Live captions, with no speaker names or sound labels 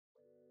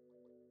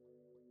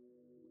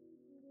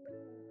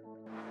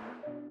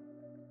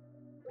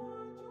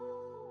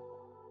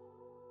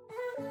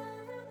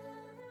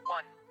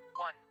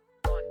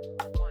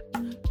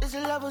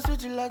love will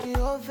switch you like the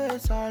whole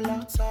face,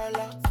 sala.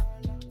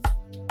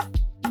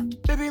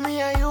 Baby, me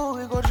and you,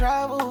 we go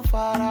travel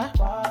far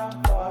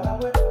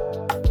away.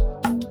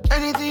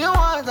 Anything you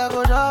want, I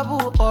go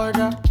double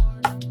order.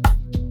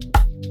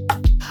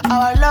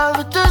 Our love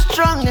is too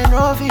strong and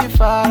no fee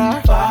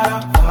far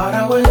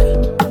away.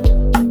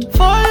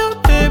 For you,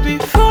 baby,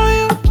 for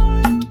you,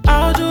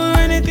 I'll do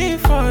anything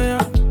for you.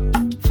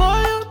 For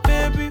you,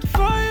 baby,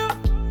 for you,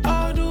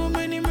 I'll do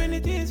many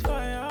things for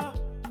you.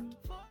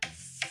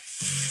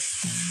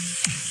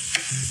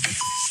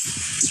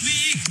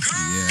 Sweet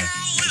girl, Yeah.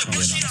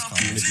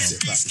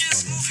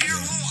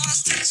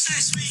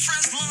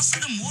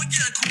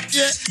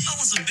 That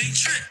was a big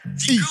trip.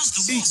 The girls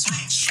the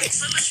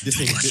This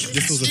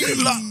was a pick.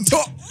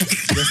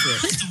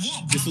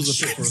 This was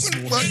a pick for a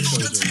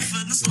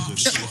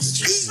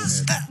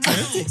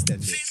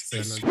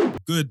small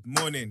Good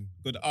morning,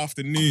 good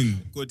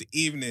afternoon, good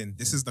evening.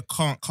 This is the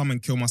Can't Come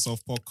and Kill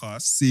Myself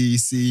podcast.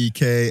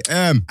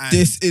 CCKM. And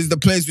This is the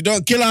place we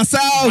don't kill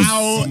ourselves.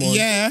 Wow, Come on.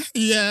 yeah.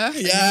 Yeah.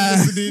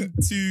 You're listening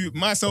to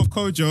myself,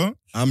 Kojo.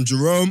 I'm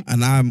Jerome.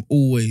 And I'm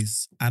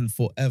always and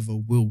forever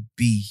will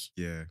be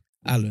Yeah.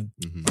 Alan.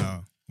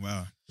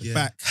 Wow. You're Yeah.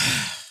 back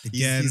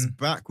again. He's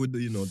back with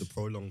the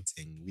prolonged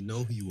thing. We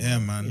know who you are. Yeah,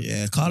 man.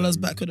 Yeah, Carla's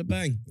back with a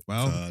bang.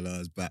 Well,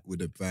 Carla's back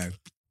with a bang.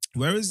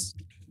 where is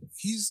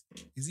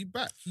is he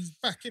back? He's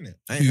back, innit?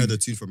 I ain't heard a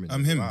tune from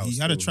him. Him. Wow, He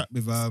had a still. track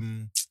with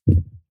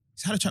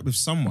he's had a track with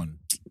someone.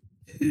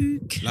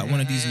 Like one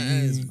of these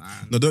new.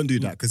 No, don't do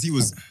that because he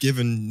was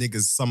giving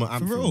niggas summer For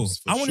anthems. real.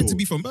 for I wanted to sure.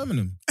 be from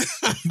Birmingham.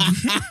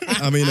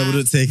 I mean, I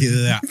wouldn't take it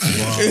that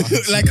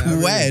far. Like You know what I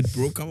mean? where,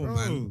 bro? Come on,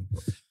 man.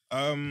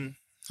 Bro.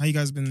 How you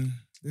guys been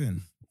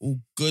doing? All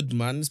good,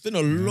 man. It's been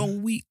a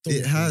long week, though.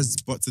 It has,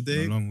 but Been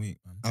today a long week,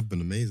 man. I've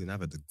been amazing.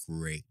 I've had a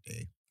great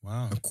day.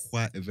 Wow. A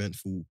quite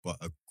eventful, but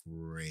a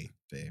great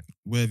day.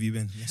 Where have you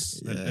been? Yes.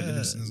 let the Yeah,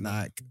 listeners know.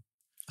 like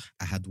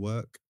I had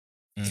work,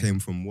 Mm. came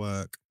from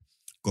work,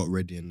 got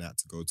ready and that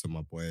to go to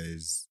my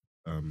boy's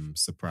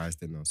surprise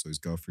dinner. So his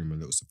girlfriend, a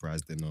little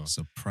surprise dinner.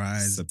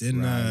 Surprise Surprise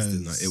dinners.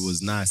 dinner. It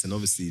was nice, and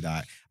obviously,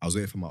 like I was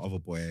waiting for my other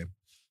boy.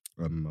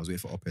 I was waiting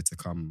for Ope to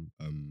come,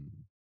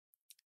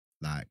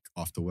 like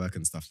after work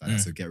and stuff like that.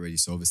 So get ready.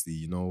 So obviously,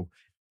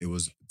 it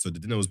was the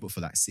dinner was booked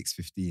for like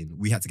 6:15.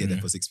 We had to get there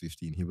for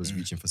 6:15. He was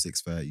reaching for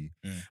 6:30,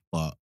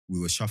 but we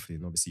were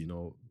shuffling. Obviously,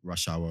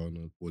 rush hour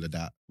and all of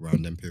that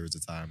around them periods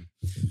of time.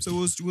 So we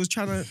was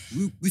trying to.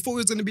 We thought we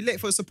was gonna be late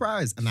for a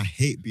surprise, and I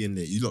hate being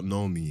late. You don't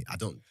know me. I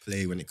don't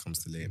play when it comes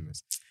to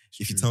lateness.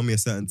 If you tell me a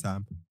certain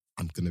time,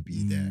 I'm gonna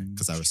be there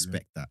because I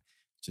respect that.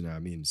 Do you know what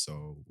I mean?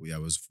 So yeah, I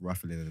was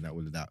ruffling and all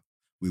of that.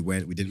 We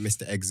went. We didn't miss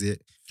the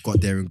exit.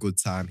 Got there in good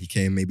time. He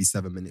came maybe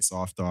 7 minutes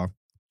after.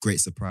 Great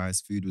surprise.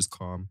 Food was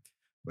calm.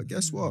 But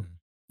guess what?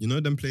 You know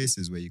them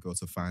places where you go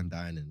to fine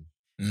dining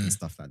and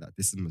stuff like that.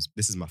 This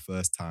is my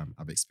first time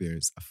I've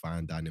experienced a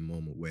fine dining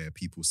moment where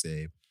people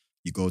say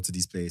you go to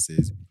these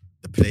places,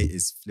 the plate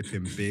is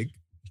flipping big,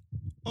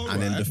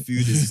 and then the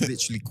food is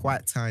literally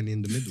quite tiny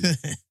in the middle,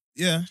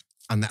 Yeah.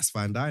 and that's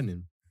fine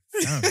dining.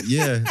 Damn.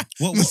 Yeah.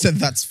 Who said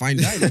that's fine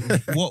dining?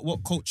 What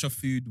culture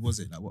food was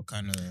it? Like what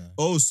kind of?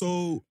 Oh,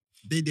 so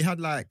they had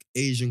like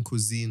Asian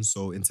cuisine.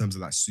 So in terms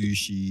of like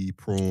sushi,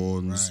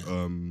 prawns,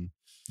 Right.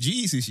 Do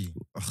you eat sushi?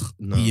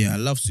 no, Yeah, I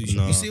love sushi.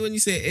 No. You see, when you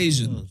say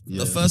Asian, Yeah.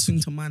 the first thing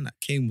to mind that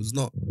came was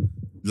not.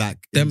 like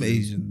Them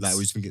Indian, Asians. like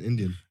we're just thinking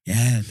Indian.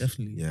 Yeah,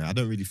 definitely. Yeah, I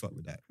don't really fuck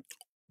with that.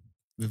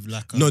 With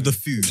like No, the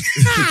food.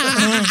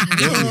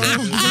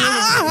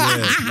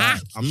 Yeah,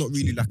 like, I'm not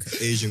really like an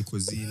Asian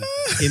cuisine.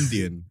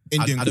 Indian.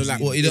 Indian I don't cuisine.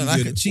 like What, you don't like a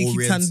Indian, cheeky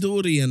Orient.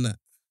 tandoori and that?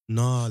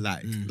 No,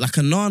 like Like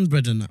a naan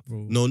bread and that,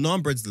 bro. no,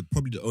 naan bread's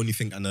probably the only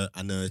thing, and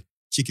a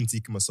chicken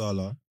tikka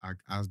masala.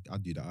 I'll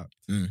do that.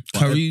 But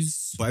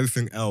Curries. But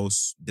everything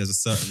else, there's a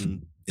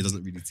certain. It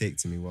doesn't really take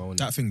to me well. innit?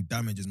 that thing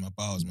damages my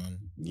bowels, man.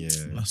 Yeah,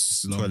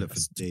 That's toilet for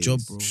that's the days. job,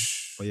 bro.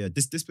 But yeah,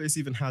 this place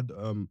even had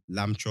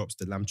lamb chops.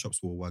 The lamb chops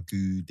were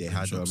wagyu. They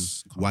had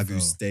chops, can't wagyu fail.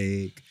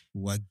 steak.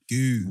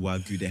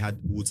 Wagyu. They had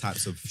all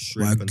types of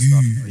shrimp and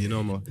Wagyu. stuff. You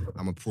know,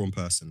 I'm a prawn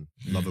person.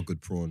 Love a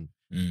good prawn.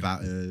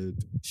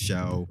 Battered,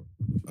 shell.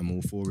 I'm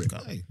all for it.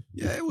 Guy.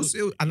 Yeah, it was,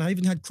 and I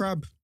even had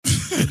crab.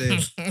 today.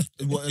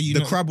 What are you?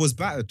 The crab was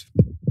battered.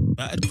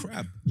 battered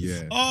crab.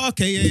 Yeah. Oh,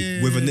 okay,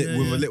 yeah. With a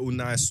little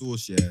nice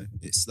sauce, yeah.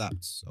 It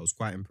slapped. I was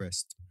quite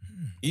impressed.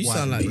 You Quite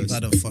sound like you've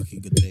impressed. had a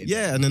fucking good day.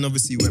 Yeah, and then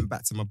obviously went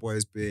back to my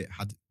boys' bit,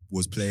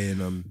 was playing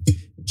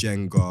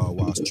Jenga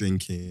whilst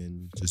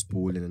drinking, just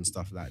balling and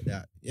stuff like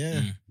that.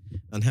 Yeah.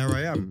 And here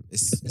I am.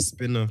 It's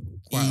been a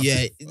quite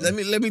Yeah, let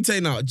me tell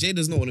you now, Jay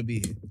does not want to be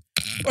here.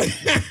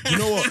 you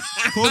know what?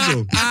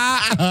 Kojo,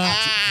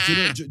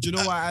 do you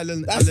know why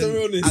That's the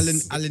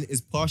realness. Alan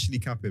is partially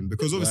capping?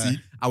 Because obviously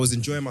I was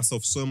enjoying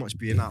myself so much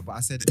being out, but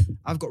I said,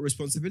 I've got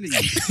responsibility.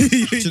 Do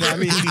you know what I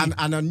mean?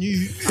 And I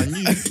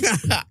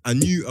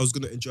knew I was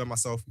gonna enjoy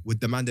myself with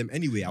the man them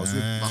anyway. I was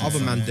with my other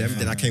man them,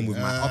 then I came with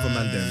my other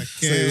man them.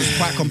 So it was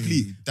quite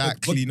complete. That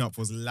But- cleanup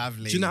was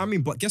lovely. do you know what I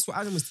mean? But guess what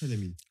Alan was telling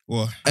me?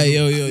 What? Hey,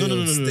 yo,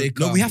 No, stay no,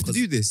 calm we have to because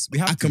do this. We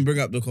have I to. can bring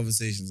up the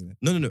conversations in it.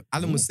 No.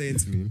 Alan was saying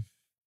to me,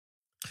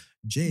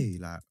 Jay,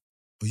 like,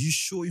 are you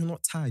sure you're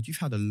not tired? You've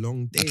had a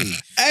long day.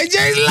 Hey,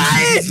 Jay's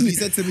lying. He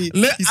said to me,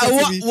 Look, he said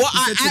to me- what he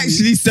I said to me,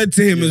 actually said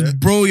to him Yeah. is,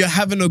 bro, you're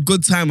having a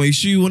good time. Are you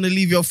sure you want to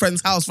leave your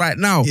friend's house right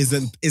now?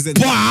 isn't But-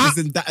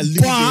 that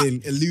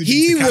alluding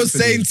He to was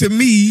saying cancelling? to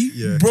me,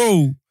 Yeah.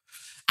 bro,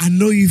 I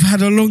know you've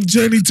had a long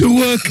journey to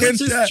work. Which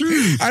and is that.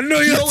 true. I know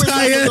He you're always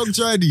has a tired. long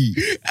journey.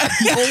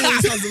 He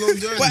always has a long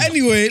journey. But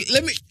anyway,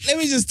 let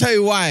me just tell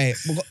you why.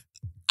 Because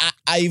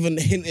I even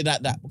hinted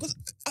at that because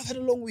I've had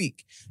a long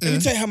week. Let me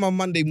tell you how my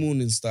Monday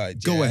morning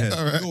started. Go yeah? ahead.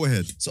 Alright. Go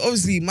ahead. So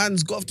obviously,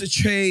 man's got off the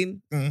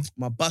train. Mm.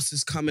 My bus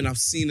is coming. I've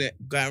seen it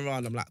going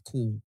around. I'm like,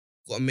 cool.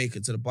 Got to make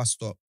it to the bus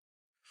stop.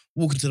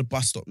 Walking to the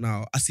bus stop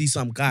now. I see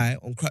some guy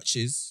on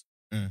crutches,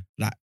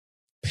 like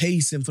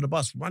pacing for the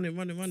bus, running,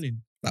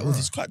 like with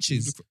his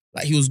crutches.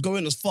 Like he was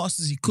going as fast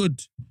as he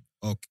could.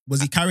 Okay.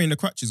 Was he carrying the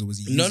crutches or was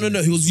he? No.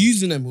 He was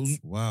using them. He was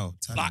Wow.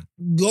 like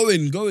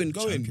Talent. going.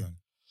 Champion.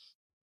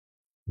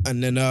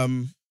 And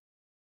then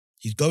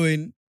he's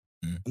going,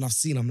 Mm. and I've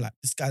seen. I'm like,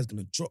 this guy's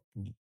gonna drop,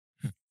 bro.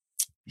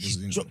 He Was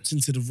it- dropped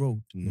into the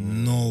road,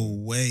 No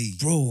way.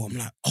 bro. I'm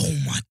like, oh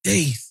my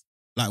days.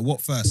 Like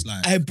what first?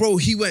 Like Hey, bro,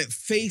 he went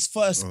face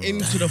first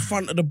into the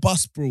front of the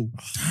bus, bro.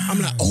 I'm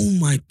like, oh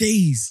my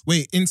days.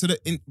 wait into the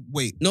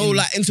wait. No, in-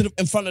 like in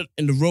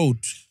the road.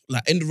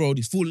 Like in the road,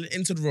 he's falling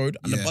into the road,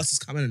 and the Yeah. bus is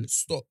coming and it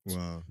stopped.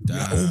 Wow. I'm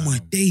like, oh my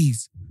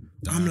days.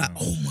 I'm like,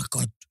 Damn. oh my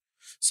God.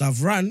 So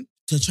I've ran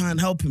to try and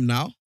help him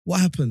now.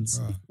 What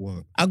happens?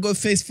 What? I go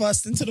face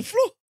first into the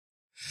floor.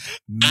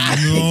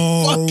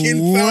 No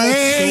fucking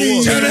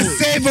way. Trying to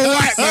save a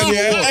white man,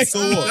 yeah? So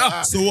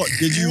what? So what?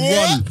 Did you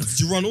What? run? Did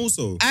you run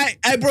also?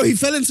 Hey, bro, he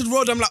fell into the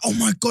road. I'm like, oh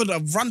my God,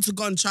 I've run to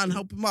go and try and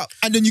help him up.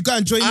 And then you go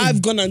and join him.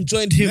 I've gone and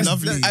joined him.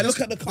 Lovely. I look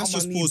at the car. Let's on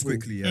just my knee, pause bro.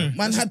 quickly, yeah. Man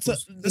Let's had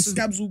just to, pause- the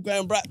scabs all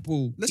going black,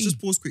 bro. Let's just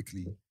pause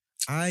quickly.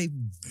 I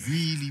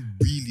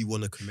really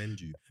want to commend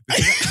you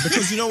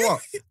because you know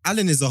what,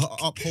 Alan is a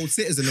uphold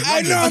citizen. Of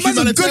I London. know, A man's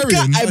a good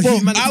guy. humanitarian. Hey, A bro, I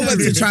humanitarian.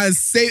 went to try and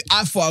save.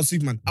 I thought I was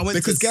Superman. I went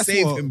because to guess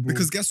save what? him, bro.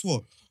 Because guess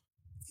what?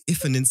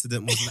 If an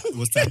incident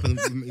was to happen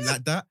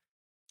like that,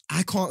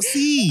 I can't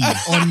see.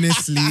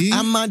 Honestly,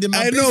 I'm minding my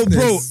I know,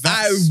 bro. business.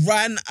 I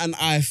ran and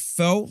I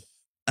fell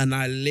and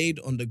I laid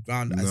on the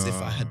ground as if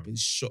I had Nah. been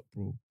shot,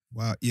 bro.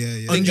 wow, yeah.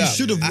 And Think you out.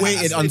 should have I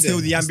waited stayed until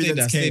there. the I stayed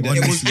ambulance there. came.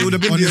 It would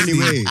have been the only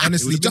way.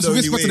 Honestly, It would just have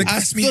been whisper the to the only way. I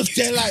kiss me. stood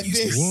there like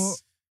this.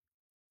 What?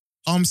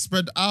 Arms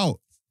spread out.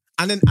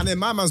 And then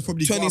my man's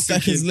probably 20 got up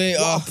seconds thinking, later.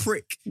 what a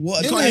prick.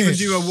 What He a can't dick. even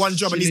do a one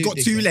job and he's got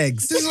two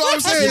legs. This is what I'm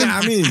You saying. know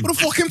what I mean? What a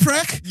fucking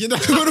prick. You know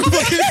what I'm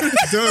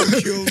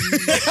Don't kill me.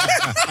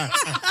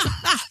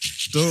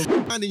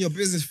 Don't. Minding your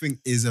business thing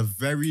is a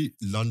very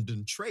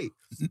London trait.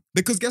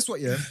 Because guess what,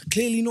 yeah?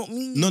 Clearly not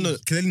me. No,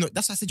 clearly not.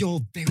 That's why I said you're a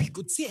very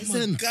good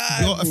citizen.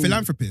 God, You're a bro.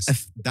 philanthropist.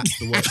 That's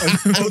the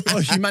word.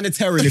 A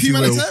humanitarian, if you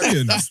will.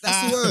 Humanitarian. That's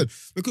the word.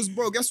 Because,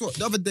 bro, guess what?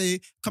 The other day,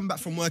 come back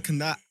from work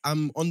and that,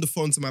 I'm on the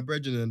phone to my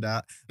brethren and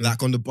that,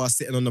 like on the bus,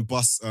 sitting on the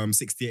bus,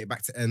 68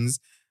 back to ends.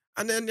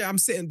 And then I'm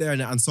sitting there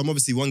and some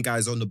obviously one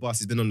guy's on the bus.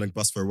 He's been on the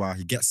bus for a while.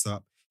 He gets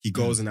up, he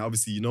goes, and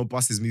obviously,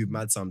 buses move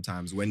mad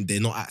sometimes when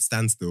they're not at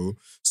standstill.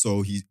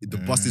 So the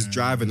bus is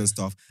driving and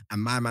stuff.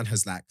 And my man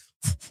has like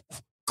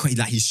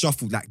he's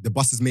shuffled, like the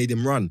bus has made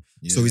him run.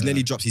 So he's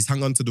nearly dropped. He's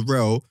hung onto the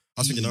rail.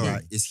 I was thinking, all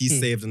right, is he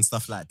saved and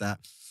stuff like that?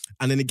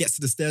 And then it gets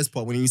to the stairs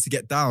part when he needs to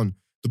get down.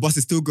 The bus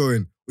is still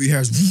going. All you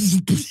hear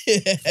is,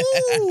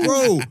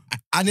 bro.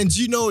 And then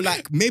do you know,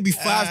 like maybe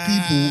five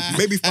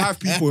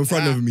people in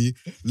front of me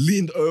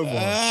leaned over.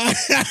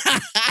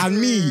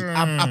 And me,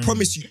 I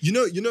promise you, you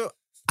know,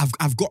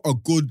 I've got a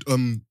good,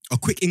 a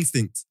quick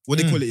instinct. What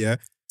they call it, yeah?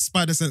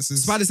 Spider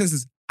senses. Spider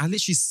senses. I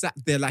literally sat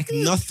there like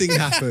nothing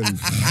happened.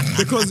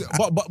 Because,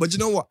 but you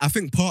know what? I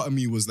think part of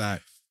me was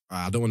like,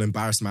 I don't want to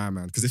embarrass my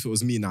man. Because if it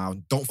was me now,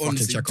 don't fucking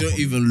Honestly, check up don't on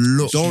even me.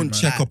 look. Don't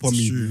check up on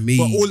me. Me.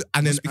 But all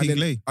and then, speaking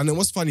Glay. and then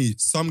what's funny?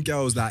 Some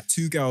girls, like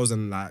two girls,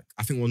 and like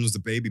I think one was the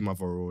baby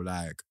mother or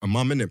like a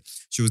mum in it.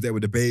 She was there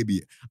with the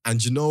baby,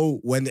 and you know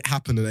when it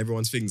happened and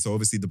everyone's thinking. So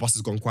obviously the bus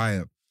has gone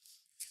quiet,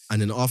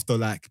 and then after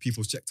like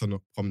people checked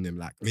on them,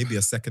 like maybe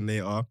a second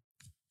later,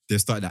 they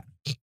started that.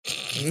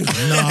 And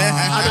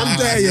I'm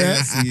there,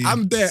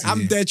 yeah.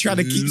 I'm there trying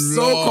to keep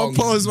so Long.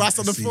 composed whilst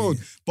on the phone.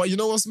 But you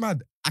know what's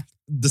mad?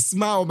 The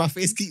smile on my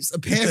face keeps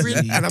appearing,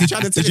 and I'm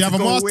trying to tell Did you have a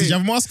to go mask? away. Did you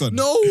have a mask on?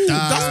 No, you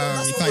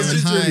that's can't even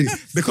literally- hide.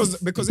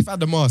 because if I had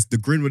the mask, the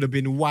grin would have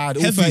been wide.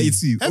 All Heavy.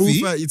 32,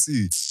 Heavy. all 32.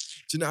 Do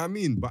you know what I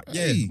mean? But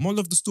yeah, Hey. moral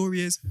of the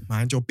story is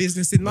mind your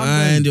business in London.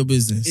 Mind your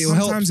business. It'll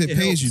help. Sometimes it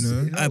pays, you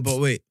know. It Aye, helps. but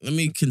wait, let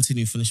me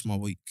continue finish my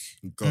week.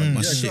 Go on.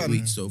 My Yeah, shit go on.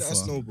 week so Let us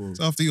far. know, bro.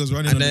 So after he was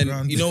running And on the then,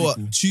 ground. you know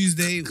what?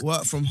 Tuesday,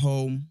 work from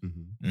home.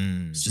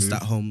 Mhm. It's just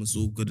at home. It's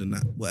all good and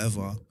that,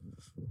 whatever.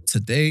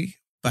 Today,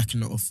 back in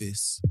the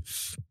office.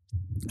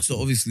 So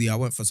obviously, I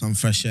went for some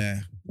fresh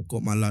air,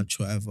 got my lunch,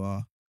 whatever.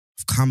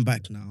 I've come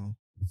back now.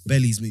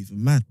 Belly's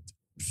moving mad.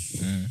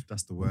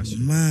 That's the worst.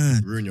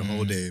 Mad. Ruin your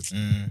whole day.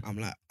 I'm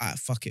like, alright,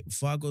 fuck it.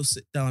 Before I go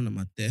sit down at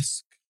my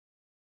desk,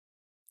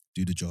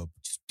 Do the job.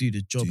 just do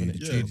the job Do and the it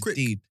job. do the Quick.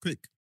 deed. Quick.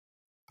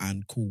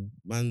 And cool.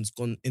 Man's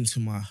gone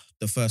into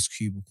the first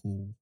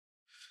cubicle.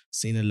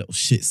 Seen a little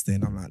shit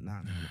stain. I'm like,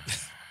 nah.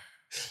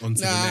 On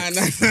to the Nah,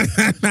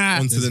 next. nah.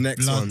 On to the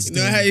next blood one. You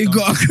know how you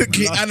gotta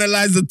quickly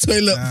analyze the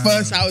toilet Nah,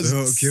 first, how Don't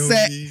it's kill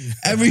set, me.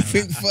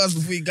 everything first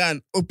before you go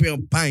and open your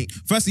pint.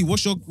 Firstly,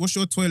 what's your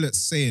toilet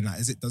saying? Like,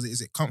 is it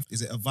is it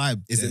a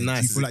vibe? Is it there?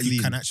 nice? Do you feel Is it like you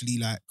clean? can actually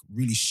like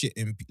really shit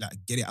and like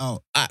get it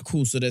out? Alright,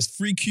 cool. So there's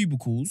 3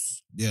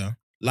 cubicles, Yeah,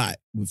 like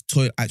with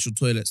actual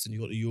toilets, and you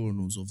got the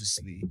urinals,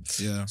 obviously.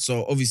 yeah.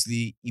 So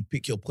obviously you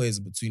pick your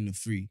poison between the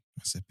 3.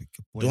 I said pick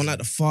your The one poison. at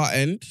the far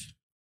end,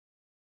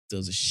 there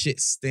was a shit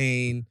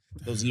stain.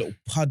 There was a little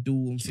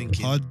puddle. I'm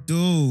thinking,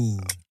 Puddle.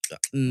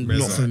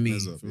 not for me.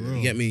 Mezzo, For yeah. real.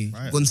 You get me?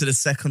 Right. Gone to the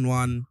second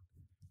one,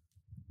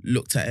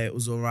 looked at it, it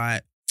was all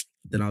right.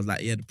 Then I was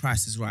like, yeah, the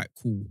price is right,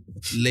 cool.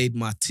 Laid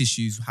my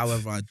tissues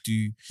however I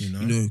do, You know.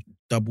 you know,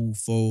 double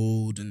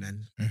fold and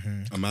then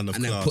A man of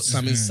and then class. put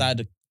some inside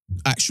the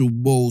actual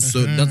bowl so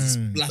it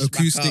doesn't splash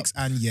Acoustics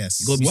back and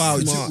yes. You gotta be Wow,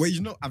 smart. wait,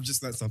 I've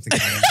just learned something.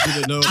 I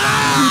didn't know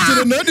that. You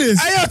didn't know this.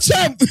 up. Hey, yo,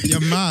 champ! You're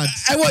mad.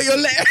 I want your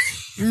letter.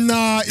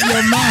 Nah,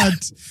 you're mad.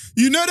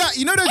 You know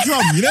the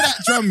drum. You know that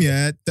drum,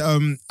 yeah.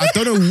 I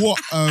don't know what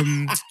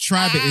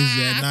tribe it is,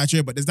 yeah,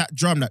 Nigeria, but there's that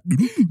drum that.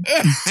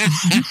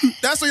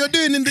 That's what you're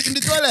doing in the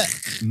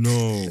toilet.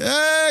 No.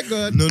 Yeah,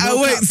 good. No,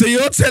 Oh, wait, so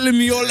you're telling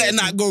me you're letting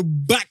that go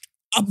back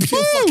up your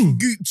Woo. fucking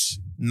gooch?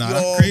 Nah, You're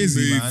that's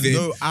crazy, man. moving.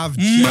 No, I've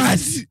Mad.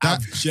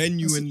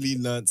 genuinely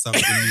learned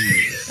something new.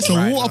 It's a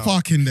water now.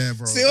 park in there,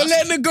 bro. So you're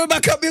letting it go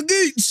back up your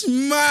gooch?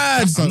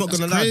 Mad. I'm not That's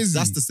gonna lie, crazy.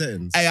 that's the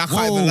settings. Hey, I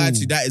can't even lie to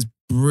you. That is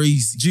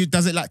brazy.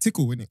 Does it like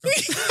tickle when it?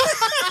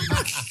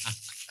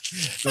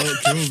 Don't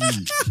kill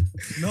me.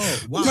 No,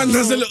 wow. Man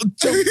does a little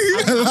jump.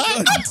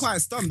 I'm quite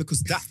stunned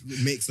because that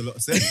makes a lot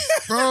of sense.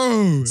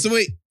 Bro. So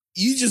wait,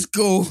 you just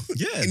go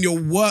Yeah. in your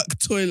work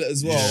toilet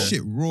as well? Yeah.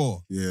 Shit raw.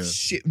 Yeah.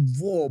 Shit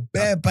raw,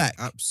 bareback.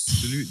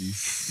 Absolutely.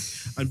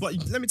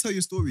 But let me tell you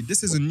a story.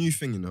 This is a new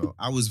thing, you know.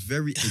 I was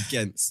very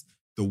against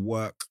the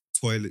work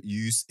toilet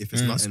use if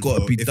it's not It's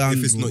gotta be done,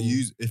 if it's not bro.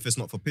 used, if it's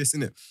not for piss,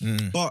 innit?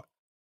 Mm. But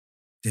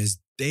there's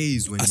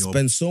days when I you're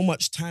spend so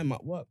much time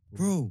at work,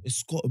 bro.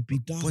 It's got to be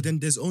done. But then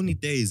there's only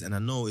days, and I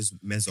know it's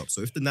mess up.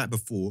 So if the night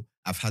before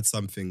I've had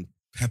something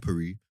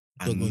peppery,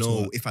 I Don't go to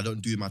know work. if I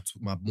don't do my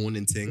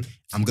morning thing,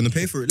 I'm gonna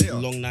pay for it later.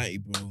 Long nighty,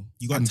 bro.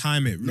 You gotta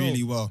time it No.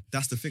 really well.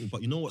 That's the thing.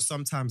 But you know what?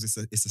 Sometimes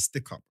it's a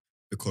stick up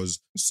because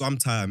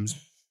sometimes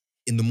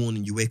in the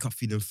morning you wake up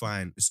feeling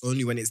fine. It's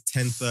only when it's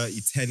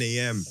 10:30, 10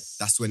 a.m.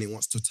 That's when it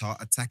wants to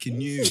start attacking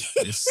you.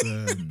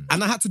 Listen.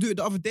 And I had to do it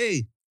the other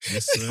day.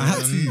 Listen. I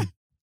had to.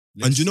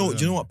 And do you know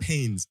Listen. what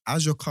pains?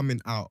 As you're coming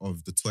out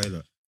of the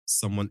toilet,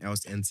 someone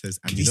else enters,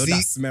 and you You know see-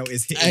 that smell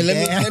is hitting. Hey,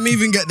 there. let me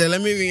even get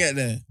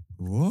there.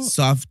 What?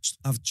 So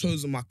I've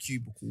chosen my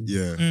cubicle.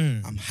 Yeah.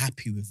 Mm. I'm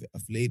happy with it.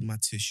 I've laid my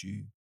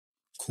tissue.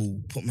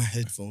 Cool. Put my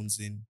headphones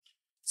in.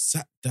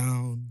 Sat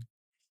down.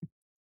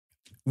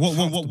 What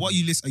are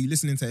you listening? Are you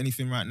listening to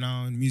anything right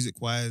now,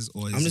 music wise,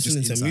 or is I'm it just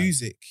listening to inside?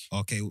 music.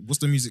 Okay, what's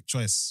the music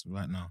choice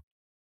right now?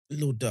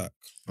 Lil Durk.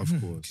 Of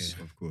Mhm. course.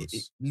 Okay. Of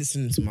course.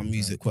 Listening to my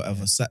music,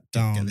 whatever. Sat Get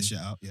down. the shit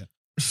out, yeah.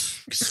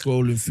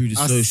 Scrolling through the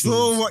I socials.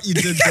 saw what you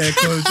did there,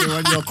 Coach,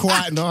 and you're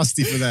quite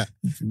nasty for that.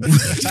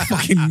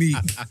 Fucking meek.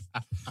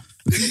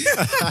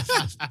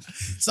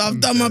 So I've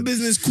done my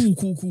business. Cool.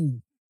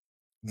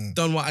 Mm.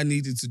 Done what I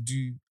needed to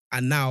do.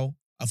 And now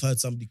I've heard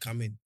somebody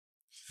come in.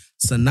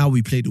 So now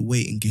we play the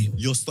waiting game.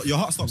 Your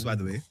heart stops, by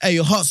the way. Hey,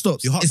 your heart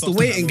stops. Your heart It's stops the at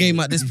waiting that game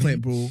moment. at this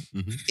point, bro.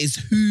 Mhm. It's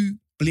who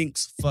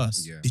blinks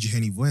first. Yeah. Did you hear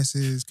any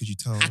voices? Could you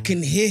tell? I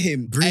can hear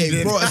him. Breathe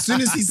Hey, in. bro, as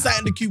soon as he sat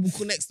in the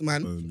cubicle next to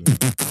man. Oh, no.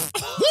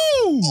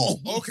 Woo! Oh,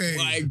 Okay.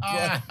 my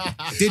God.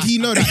 Did he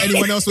know that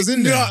anyone else was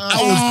in there? No,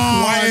 I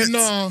was quiet.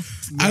 No.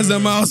 As a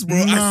mouse,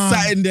 bro. Nah. I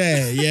sat in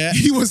there, yeah.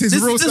 He was his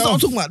This real is what I'm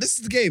self. talking about. This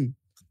is the game.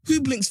 Who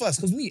blinks first?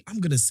 Because me, I'm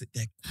going to sit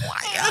there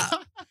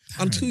quiet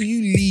until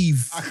you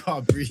leave. I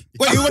can't breathe.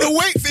 Wait, you want to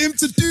wait for him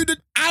to do the?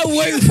 I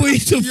wait for you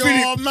to You're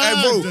finish. mad.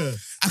 Hey, bro,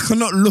 I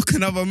cannot look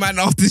another man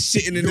after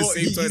shitting in the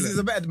same He's toilet.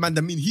 a better man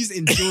than me. He's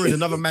enduring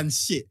another man's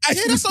shit.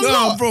 Yeah, that's a No,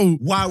 lot. bro.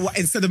 Why?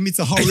 Instead of me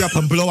to hurry up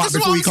and blow out That's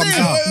before what he I'm comes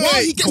saying. out.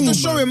 Why he gets Come to on,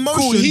 show man.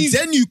 emotion, Cool, he's-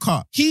 then you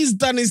cut. He's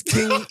done his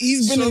thing.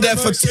 He's been in there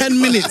for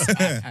 10 minutes.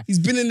 He's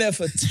been in there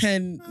for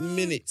 10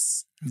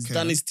 minutes. He's Okay.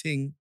 done his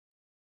thing.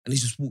 And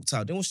he's just walked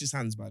out. Don't wash his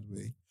hands, by the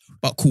way.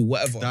 But cool,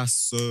 whatever. That's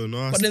so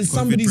nasty. But then COVID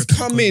somebody's Britain,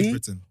 come COVID in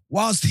Britain.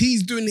 whilst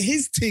he's doing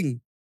his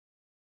thing.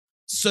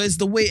 So it's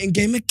the waiting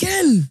game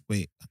again.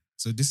 Wait,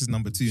 so this is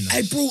number 2 now.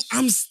 Hey, bro,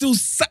 I'm still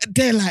sat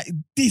there like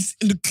this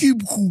in the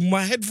cubicle,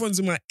 my headphones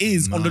in my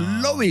ears on the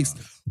Nah. lowest.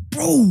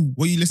 Bro,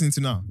 What are you listening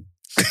to now?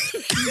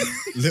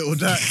 Little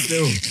that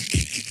still.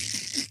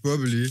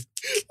 Probably.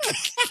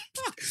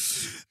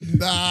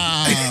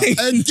 Nah,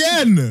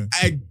 again.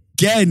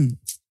 again.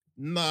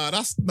 Nah,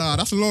 that's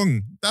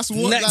long. That's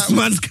what. Next like,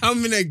 man's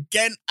coming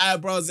again,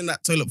 eyebrows in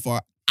that toilet for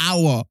an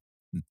hour.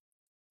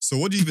 So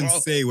what do you even Bro.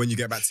 say when you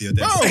get back to your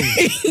desk? bro,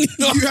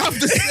 you have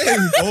to say.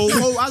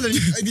 Oh, Alan,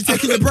 have you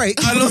taken a break?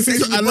 I lost, Have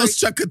you taken a I break? lost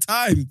track of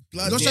time.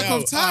 Lost track Bloody of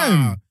hell.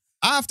 time.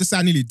 I have to say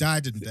I nearly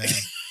died in there.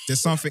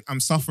 There's something I'm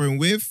suffering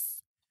with.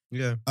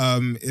 Yeah.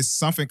 It's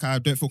something I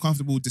don't feel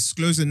comfortable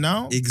disclosing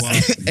now.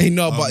 Exactly. Hey,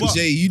 no, but But-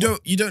 Jay, you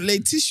don't lay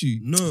tissue.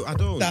 No, I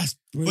don't. That's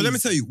But let me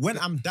tell you, when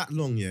I'm that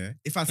long, yeah,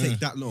 if I take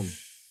that long,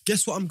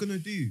 guess what I'm gonna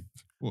do?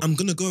 What? I'm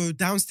gonna go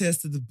downstairs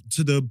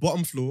to the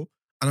bottom floor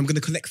and I'm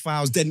gonna collect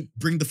files, then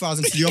bring the files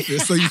into the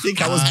office. So you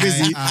think I was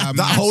busy am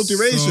that whole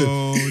duration?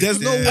 so There's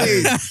no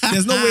dead. way.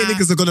 There's no way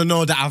niggas are gonna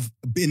know that I've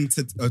been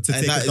to And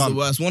take that a is dump. the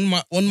worst. One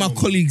of my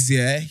colleagues,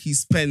 yeah, he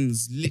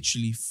spends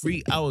literally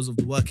 3 hours of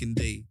the working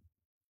day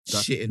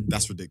shitting.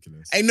 That's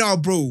ridiculous. Hey, no,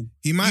 bro.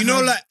 He might You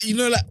know,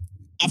 have- like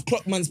I've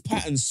clocked man's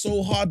pattern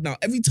so hard now.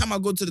 Every time I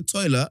go to the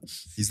toilet,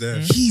 He's there,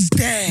 he's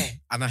there.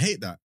 and I hate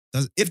that.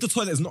 If the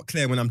toilet is not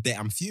clear when I'm there,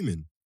 I'm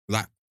fuming.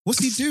 Like, What's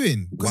he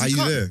doing? 'Cause why are he you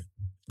can't- there?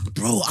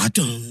 Bro, I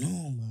don't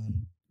know,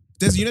 man.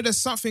 There's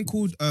something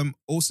called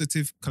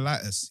ulcerative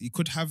colitis. He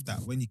could have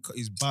that when he cut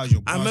his bars.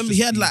 Your I bars remember just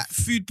he had be- like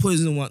food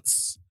poisoning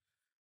once.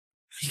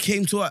 He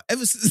came to us.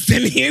 Ever since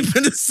then, he ain't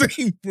been the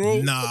same,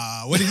 bro.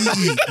 Nah, what did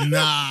he eat?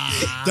 Nah.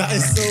 That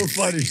is so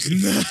funny.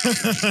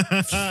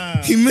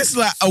 He missed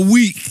like a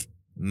week.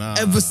 Nah.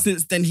 Ever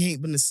since then, he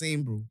ain't been the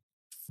same, bro.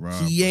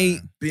 Bruh, He bruh.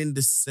 ain't been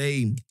the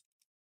same.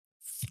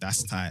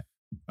 That's tight.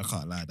 I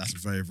can't lie. That's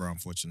very, very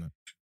unfortunate.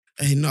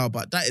 Hey, no,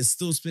 but that is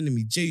still spinning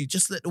me. Jay,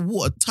 just let the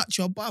water touch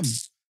your bum.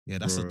 Yeah,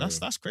 Bro.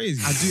 that's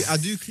crazy. I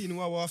do clean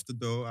well after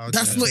though.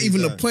 That's not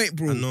even the point,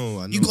 bro. I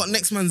know. You got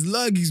next man's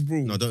lurgies,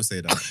 bro. No, don't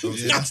say that. Don't,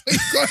 say Yeah, that.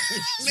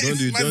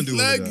 Don't don't do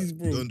all of lurgies, that.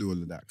 bro. Don't do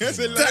all of that. Yes,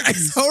 Come on, it man. That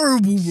is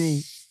horrible, bro.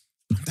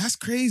 That's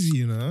crazy,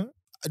 you know.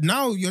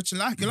 Now your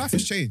life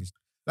has changed.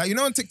 Like, you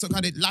know, on TikTok,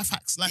 how they life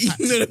hacks. You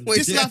know the way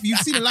This they- life, you've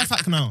seen a life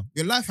hack now.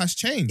 Your life has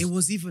changed. It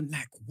was even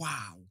like,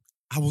 wow.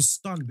 I was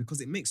stunned because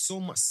it makes so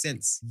much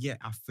sense, yet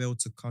I failed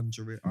to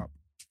conjure it up.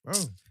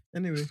 Oh,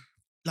 anyway.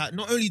 Like,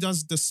 not only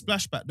does the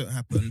splashback don't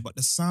happen, but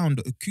the sound,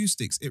 the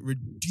acoustics, it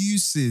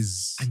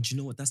reduces. And you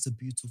know what? That's a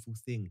beautiful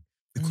thing.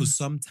 Because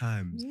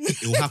sometimes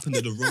it will happen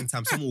at the wrong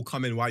time. Someone will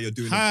come in while you're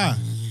doing Ha.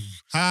 it.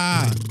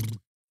 Ha.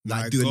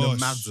 Like My doing the gosh.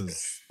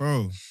 mathers.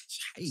 Bro,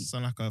 Hey.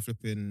 sound like a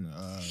flipping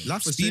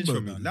Life has changed speedboat,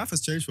 for me. man. Life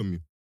has changed for me.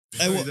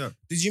 Hey, what-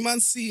 Did you man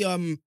see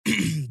the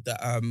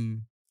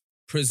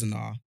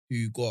prisoner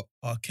who got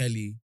R.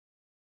 Kelly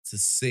to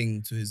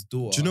sing to his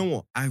daughter? Do you know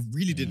what? I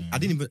really didn't. I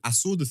didn't even. I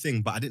saw the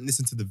thing, but I didn't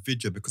listen to the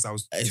video because I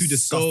was It's too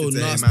disgusted so to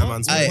hear nasty. my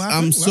man's Hey, voice. What I'm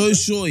happened? so What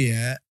sure,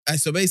 yeah.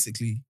 So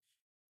basically,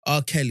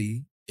 R.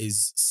 Kelly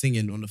is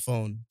singing on the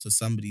phone to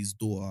somebody's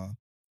daughter.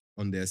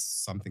 on there's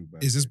something.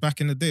 Bad. Is this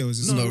back in the day or is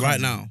this No, right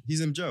now.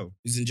 He's in jail.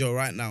 He's in jail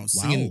right now,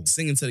 Wow.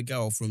 singing to the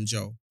girl from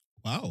jail.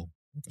 Wow.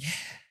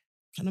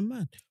 Kind of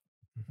mad.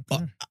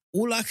 But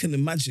all I can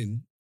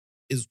imagine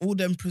is all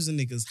them prison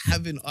niggas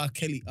having R.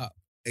 Kelly up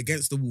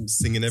against the wall.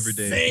 Singing every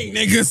day. Sing,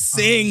 nigga,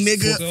 sing,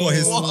 nigga. For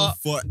his What?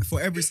 for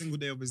every single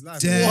day of his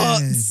life. Dead.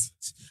 What?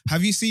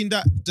 Have you seen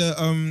that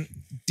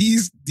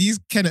these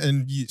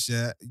Kenneton youths,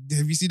 yeah?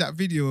 Have you seen that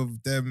video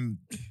of them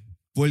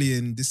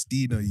bullying this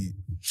Dino youth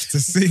to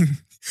sing?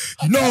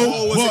 You know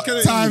Oh, was it what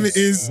Kenneton time youths? it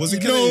is. Was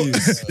it You know-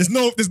 Kenneton youths?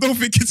 there's no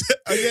thinking to,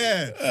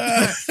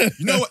 yeah.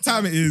 You know what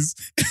time it is.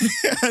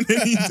 And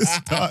then he just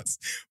starts.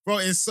 Bro,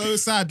 it's so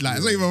sad. Like,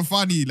 it's not even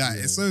funny. Like,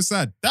 it's so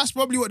sad. That's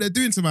probably what they're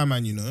doing to my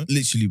man, you know?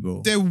 Literally,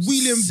 bro. They're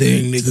wheeling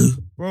Sing, nigga.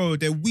 Bro,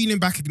 they're wheeling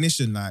back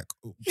ignition like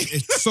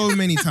so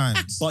many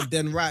times. But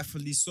then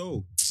rightfully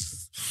so.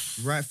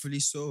 Rightfully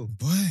so.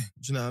 boy,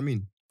 Do you know what I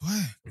mean?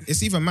 boy,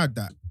 it's even mad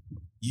that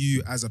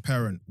you as a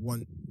parent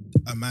want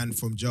a man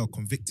from jail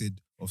convicted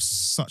of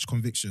such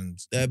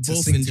convictions. They're to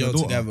both sing in to your jail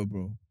daughter. together,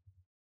 bro.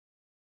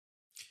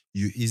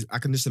 I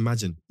can just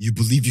imagine. You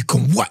believe you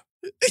can what?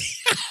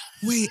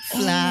 Wait,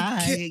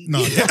 Fly.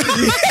 No, Do you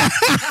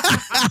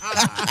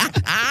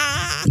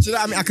know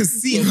what I mean? I can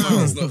see it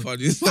now. It's not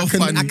funny. It's not I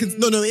funny. can,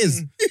 no, it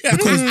is.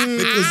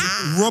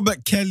 Because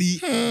Robert Kelly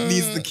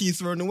needs the key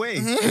thrown away.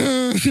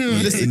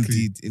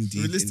 Realistically.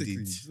 Indeed. Realistically.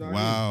 Do you know what I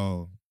mean?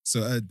 wow.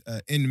 So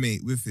an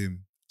inmate with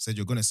him said,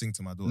 "You're gonna sing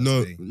to my daughter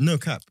No, today." no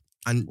cap.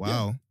 And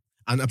Wow.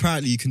 And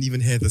apparently you can even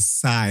hear the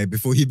sigh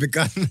before he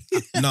began.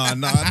 No, Jerome. I'm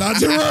not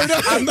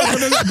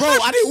gonna bro,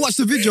 I didn't watch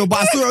the video, but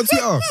I saw it on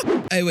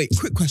Twitter. Hey, wait.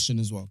 Quick question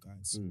as well,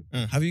 guys.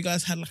 Mm. Have you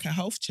guys had like a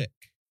health check?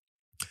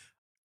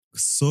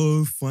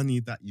 So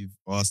funny that you've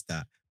asked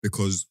that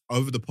because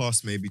over the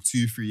past maybe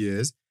 2-3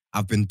 years,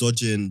 I've been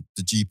dodging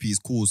the GP's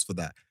calls for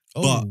that.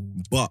 Oh,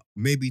 But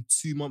maybe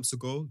 2 months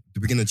ago, the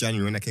beginning of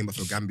January, when I came back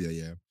from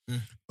Gambia,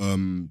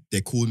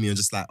 they called me and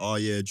just like, oh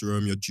yeah,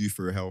 Jerome, you're due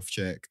for a health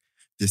check.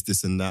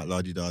 This and that,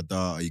 la di da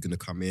da. Are you gonna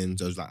come in?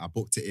 So I was like, I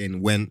booked it in,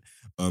 went.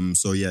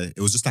 So yeah,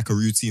 it was just like a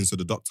routine. So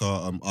the doctor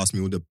asked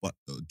me all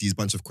these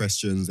bunch of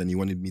questions, and he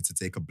wanted me to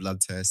take a blood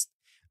test,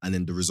 and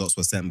then the results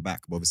were sent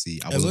back. But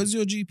obviously, I hey, was where's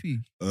your GP?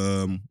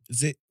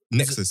 Is it?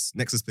 Nexus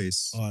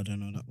Place. Oh, I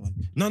don't know that one.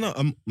 No,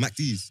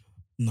 MacD's,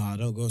 No, I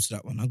don't go to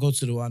that one. I go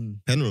to the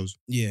one. Penrose.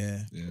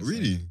 Yeah.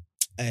 Really?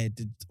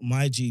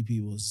 My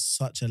GP was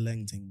such a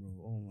leng thing, bro.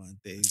 Oh my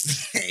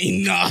days.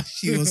 Nah,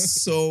 she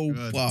was so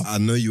God. buff. I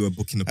know you were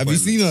booking Have you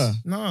appointments. seen her?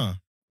 Nah.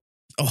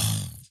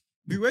 Oh,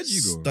 Where'd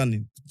you go?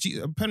 Stunning.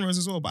 Penrose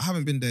as well, but I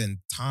haven't been there in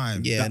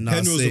time. Yeah, That no,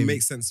 Penrose same. will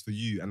make sense for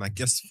you, and I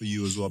guess for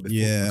you as well. Before,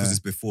 Yeah. because it's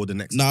before the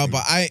next. No, thing.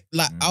 but I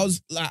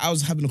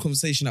was having a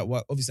conversation at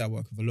work. Obviously, I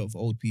work with a lot of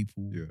old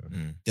people.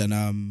 yeah. Then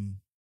I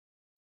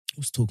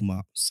was talking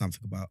about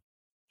something about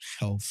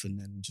health, and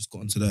then just got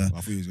onto the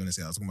I thought you was gonna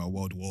say I was talking about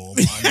World War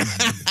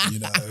I, you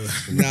know.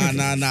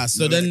 nah.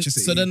 So No then,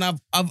 electricity.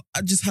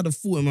 I just had a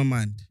thought in my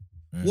mind.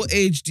 What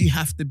age do you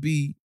have to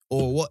be,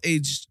 or what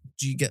age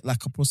do you get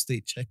like a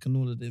prostate check and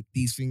all of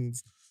these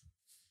things?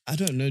 I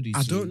don't know these.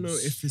 I don't know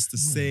things. if it's the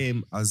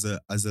same as a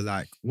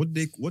like what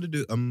do they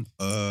do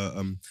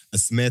a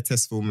smear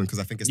test for women, because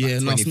I think it's like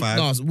 25.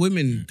 No,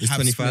 women It's have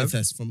 25? smear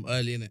tests from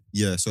early in it.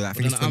 Yeah, so I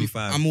think it's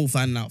 25. I'm all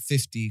finding out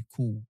 50.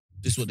 Cool.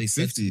 This is what they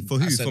said. 50 to me. for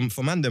I who? said,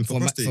 For man, then for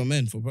prostate. for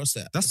men, for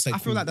prostate. That's. said, I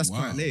feel cool. like that's Wow,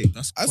 quite late.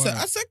 That's I quite,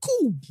 said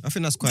cool. I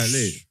think that's quite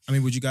late. I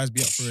mean, would you guys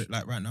be up for it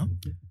like right now?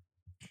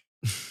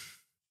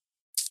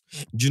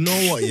 Do you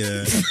know what?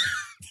 Yeah.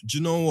 Do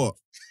you know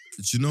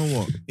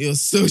what? You're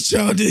so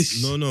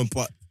childish. No,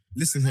 but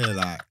listen here,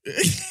 like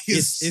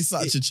it's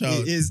such a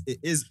child.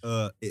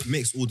 It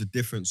makes all the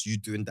difference you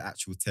doing the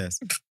actual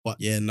test. But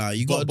Yeah, nah,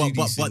 you got to do these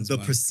but things, the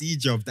man.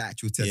 procedure of the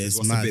actual test Yeah, is it's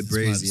what's mad, a bit it's mad,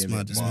 brazy. it's innit?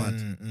 mad, it's But-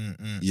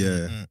 mad.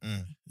 Yeah.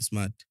 It's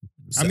mad.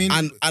 I mean-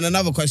 and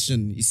another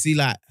question. You see,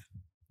 like,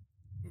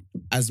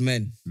 as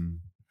men, Mm.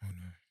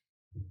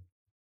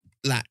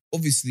 like,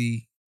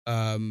 obviously,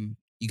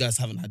 you guys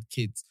haven't had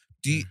kids.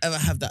 Do you ever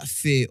have that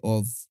fear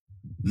of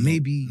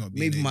maybe not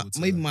being able to-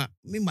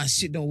 maybe my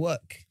shit don't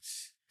work?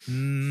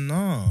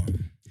 No.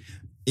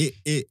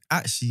 It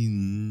actually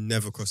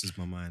never crosses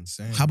my mind.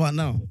 How about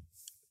now?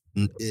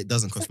 It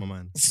doesn't cross my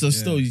mind. So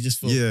still, you just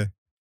feel Yeah.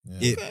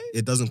 Yeah.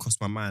 It doesn't cross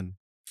my mind.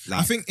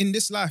 I think in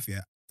this life,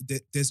 yeah,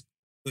 there's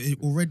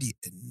already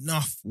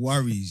enough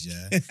worries,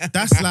 yeah.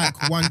 That's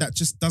like one that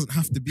just doesn't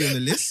have to be on the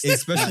list.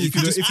 especially if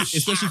you you could don't,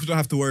 especially if you don't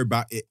have to worry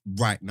about it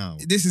right now.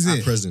 This is at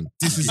it. present.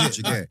 This is You it.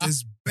 get Like,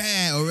 there's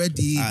bare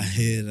already. I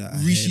hear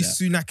that. Rishi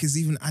Sunak is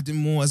even adding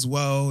more as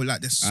well.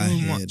 Like there's so I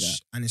hear much, that.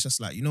 and it's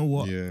just like, you know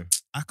what? Yeah.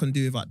 I can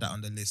do without that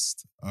on the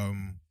list.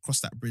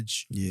 Cross that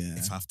bridge Yeah.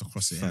 if I have to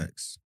cross it. innit?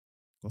 Facts.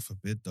 God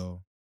forbid,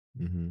 though.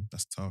 Mm-hmm.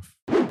 That's tough.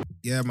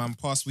 Yeah, man.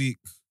 Past week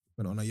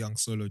went on a young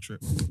solo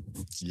trip.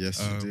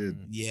 Yes, you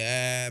did.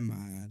 Yeah,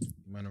 man.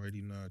 Man,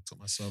 already know. Took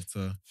myself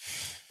to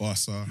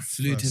Barca.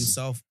 Flued first.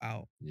 himself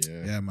out.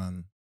 Yeah. Yeah,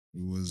 man.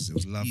 It was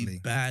You lovely.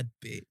 bad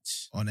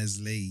bitch.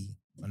 Honestly.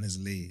 No,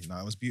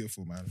 it was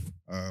beautiful, man.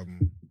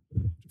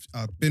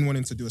 I've been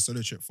wanting to do a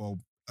solo trip for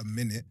a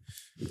minute,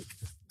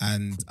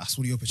 and I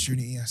saw the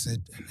opportunity. I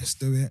said, let's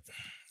do it.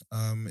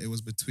 It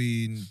was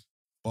between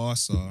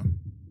Barca,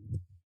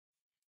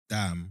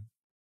 Dam,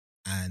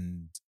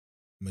 and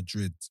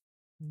Madrid.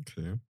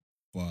 Okay.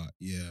 But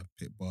yeah,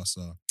 pick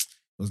Barca.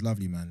 It was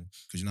lovely, man.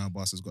 Because you know how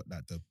Barca's got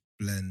that the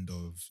blend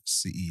of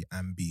city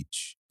and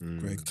beach. Great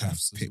You kind of Cavs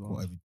as pick well.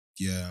 whatever.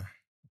 Yeah.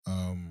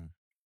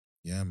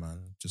 Yeah,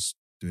 man. Just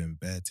doing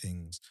bare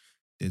things.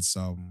 Did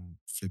some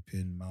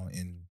flipping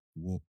mountain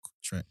walk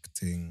trek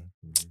thing.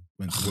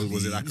 Went to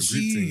Was it like a group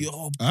You, thing?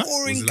 you're a Huh?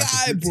 boring Was it like a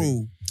guy, group bro.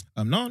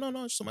 thing?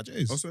 No, just on my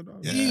J's. Also, no.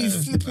 Yeah. You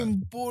Yeah. flipping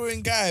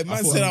boring guy.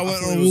 Man thought- said I I went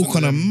thought on it a was walk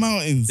on the them-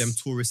 mountains. Them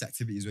tourist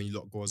activities when you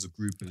lot go as a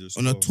group and just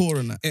on a go. tour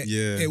and that.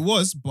 Yeah. It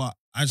was, but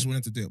I just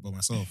wanted to do it by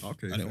myself.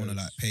 Okay, I didn't want to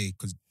nice. like pay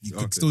because you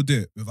could Okay. still do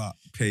it without.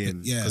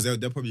 Paying. Yeah. Because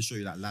they'll probably show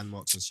you like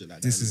landmarks and shit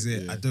like This that. is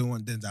it. innit? I don't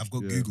want them. I've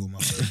got Yeah. Google,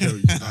 man.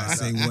 Yeah. I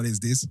say, what is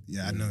this?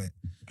 Yeah, I know it.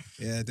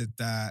 Yeah, did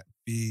that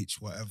beach,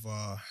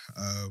 whatever.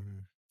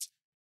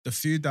 The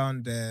food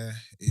down there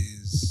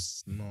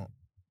is not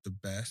the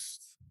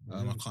best.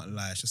 I can't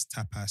lie. It's just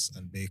tapas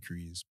and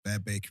bakeries, bare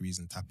bakeries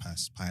and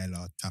tapas,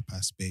 paella,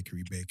 tapas,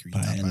 bakery,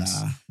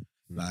 tapas.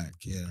 Like,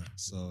 yeah.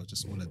 So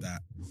just all of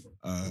that.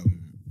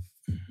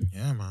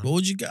 Yeah, man. What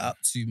would you get up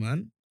to,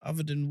 man?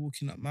 Other than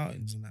walking up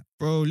mountains and that.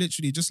 Bro,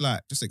 literally just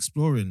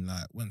exploring.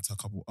 Like, went to a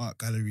couple art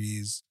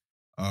galleries,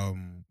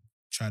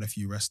 tried a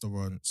few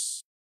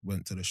restaurants,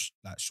 went to the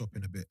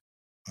shopping a bit,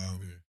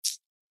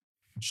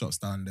 shops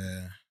down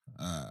there.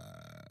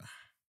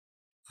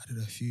 I did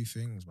a few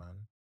things,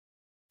 man.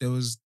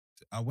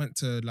 I went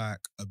to like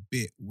a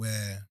bit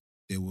where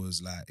I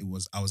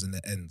was in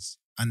the ends,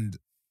 and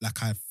like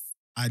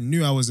I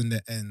knew I was in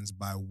the ends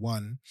by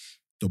one.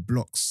 The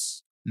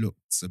blocks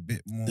looked a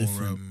bit more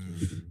Different.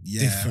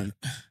 different.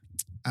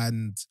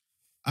 And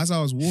as I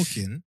was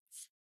walking,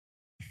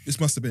 this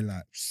must have been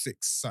like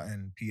 6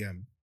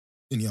 p.m.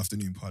 in the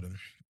afternoon,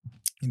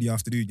 in the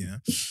afternoon, yeah.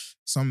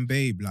 Some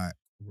babe like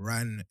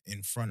ran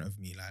in front of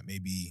me, like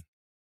maybe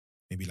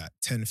like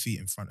 10 feet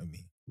in front of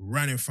me.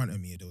 Ran in front of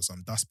me. There was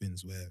some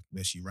dustbins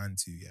where she ran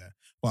to, yeah.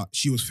 But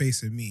she was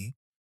facing me.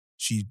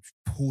 She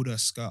pulled her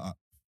skirt up,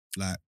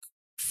 like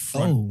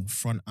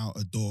front out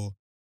a door,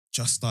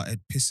 just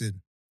started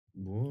pissing.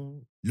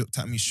 What? Looked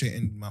at me straight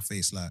in my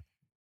face, like,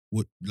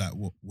 what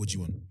do you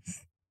want?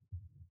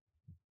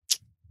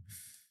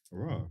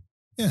 Right.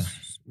 Yeah.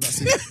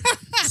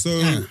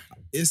 So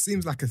it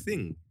seems like a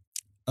thing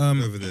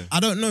over there. I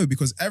don't know,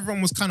 because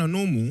everyone was kind of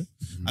normal.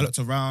 I looked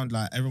around,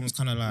 like everyone was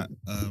kind of like,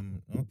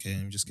 okay,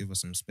 let me just give her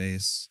some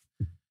space.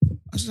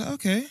 was like,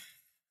 okay,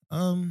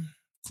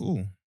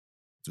 cool.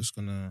 Just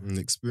gonna. An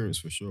experience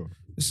for sure.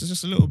 This is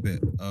just a little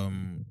bit.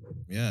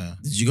 Yeah.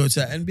 Did you go to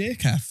that NBA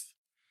calf?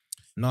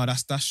 No,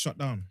 that's shut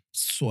down.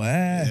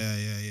 Swear.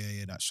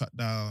 Yeah. That shut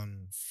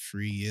down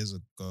 3 years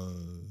ago,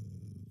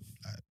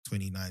 like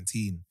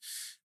 2019.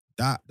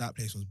 That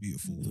place was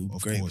beautiful.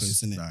 Of Great course. place,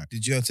 isn't it? Like,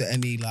 Did you go to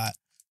any like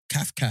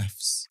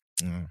calfs?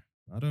 no,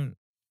 I don't.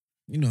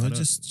 You know, I don't-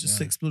 just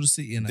yeah. explore the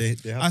city and They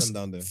have As- them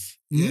down there.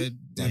 Yeah,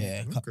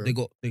 yeah, Okay.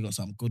 they got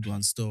some good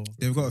ones still.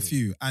 they've got a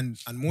few, and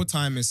more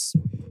time is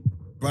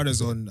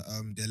brothers on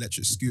the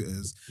electric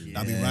scooters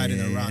that'll be riding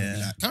around and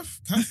be like, "Cuff,"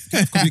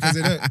 because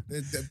they don't.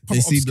 They're proper They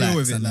see obscure blacks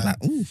with it. and they're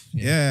Like, like, ooh,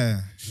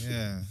 yeah.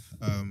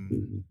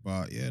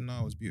 But yeah,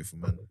 no, it was beautiful,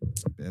 man.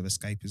 Bit of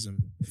escapism.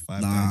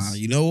 5 Nah, days.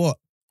 you know what?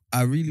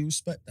 I really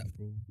respect that,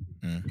 bro.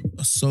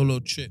 A solo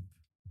trip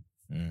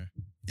Yeah.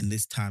 in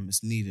this time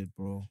is needed,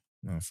 bro.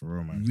 No, for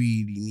real, man.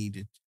 Really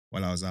needed.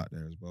 While I was out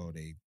there as well,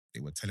 they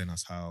were telling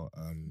us how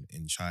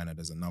in China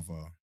there's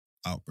another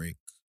outbreak.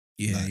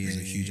 Like, there's a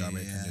huge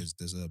outbreak and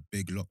there's a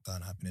big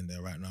lockdown happening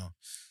there right now.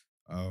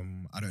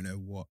 I don't know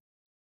what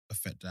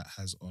effect that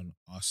has on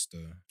us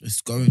though.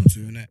 It's going to,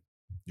 innit?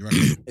 You're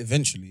right.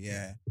 Eventually,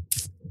 yeah.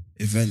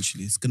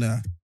 Eventually, it's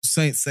gonna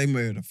same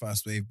way with the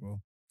first wave,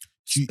 bro.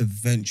 It's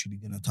eventually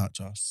gonna touch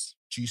us.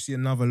 Do you see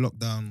another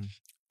lockdown?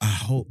 I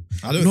hope.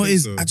 I don't No, think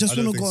is so. I just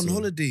don't want to go think on so.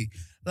 holiday.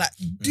 Like,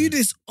 do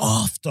this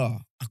after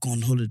I go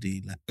on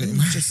holiday. Like, let me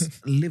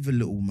just live a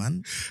little,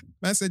 man.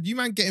 Man said, you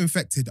man get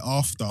infected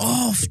after.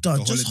 After,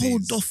 the just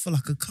holidays. hold off for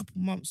like a couple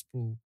months,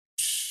 bro.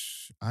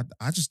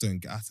 I just don't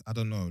get. I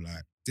don't know.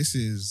 Like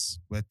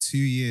we're 2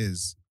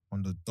 years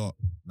on the dot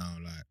now.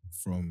 Like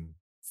from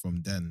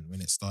then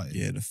when it started.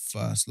 Yeah, the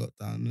first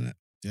lockdown, innit?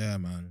 Yeah,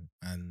 man.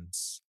 And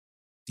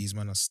these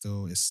men are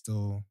still. It's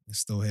still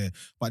here.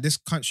 But this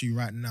country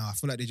right now, I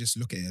feel like they just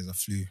look at it as a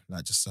flu,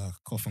 like just a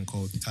cough and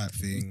cold type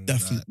thing.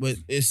 Definitely, Like, well,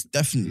 it's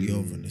definitely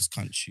over in this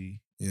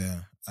country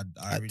yeah, I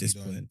at really this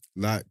don't. point.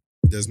 Like,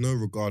 there's no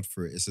regard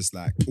for it. It's just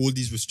like all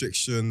these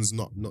restrictions,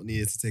 not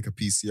needed to take a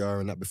PCR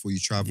and that before you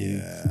travel.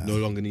 Yeah. No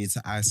longer need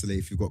to isolate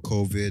if you've got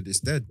COVID. It's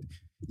dead.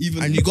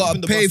 Even And you gotta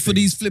even the pay bus for thing.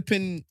 these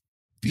flipping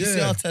PCR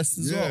Yeah, tests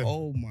as yeah. well.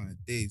 Oh my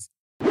days.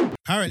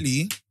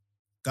 Apparently,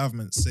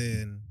 government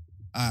saying,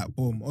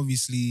 boom,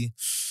 obviously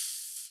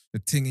the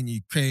thing in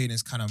Ukraine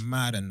is kind of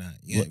mad and that.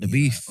 Yeah, What, the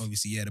beef?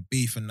 Obviously, yeah, the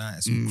beef and that.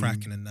 It's all Mm.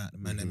 cracking and that. The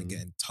man them Mhm.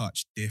 getting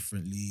touched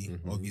differently,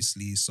 Mhm.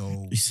 obviously.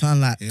 So, You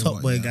sound like Hear Top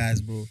what, Boy yeah.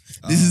 guys, bro.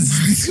 This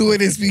is the way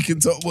they're speaking,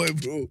 Top Boy,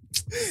 bro.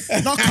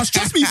 no, cause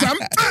trust me, fam.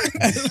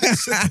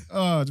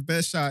 Oh, the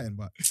best shouting,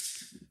 but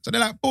so they're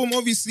like, boom,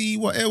 obviously,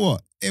 what?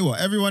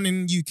 Everyone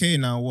in UK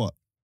now, what?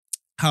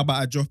 How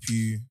about I drop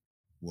you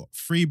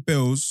 3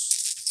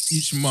 bills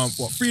each month?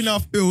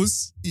 3.5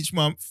 bills each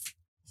month?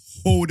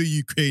 Hold a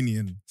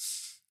Ukrainian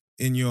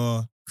in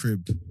your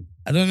crib.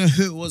 I don't know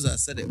who it was that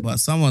said it, but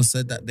someone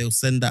said that they'll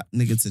send that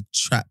nigga to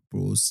trap,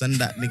 bro. Send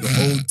that nigga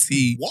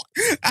OT. What?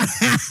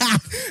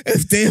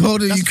 If they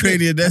hold a That's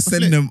Ukrainian, they're That's a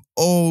sending them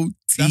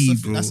OT,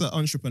 bro. That's an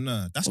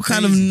entrepreneur. That's What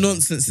kind of crazy, though.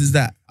 nonsense is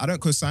that? I don't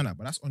co-sign that,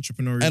 but that's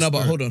entrepreneurial. And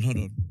but spirit. hold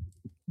on.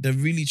 They're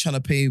really trying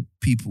to pay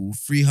people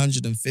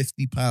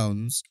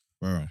 £350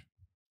 Bro,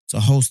 to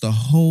host a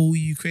whole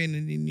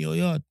Ukrainian in your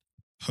yard.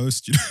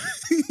 host you.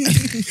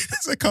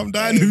 So come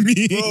down with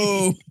me.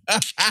 Bro.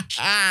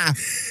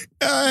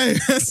 Hey,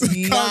 so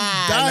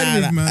come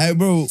down with, man. Hey,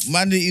 bro,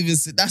 man didn't even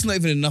say, that's not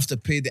even enough to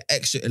pay the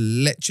extra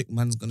electric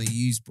man's gonna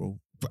use, bro.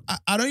 But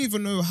I don't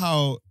even know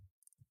how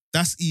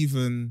that's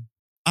even.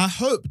 I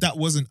hope that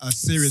wasn't a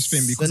serious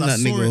thing because Send I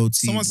that saw nigga it. OT,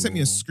 Someone sent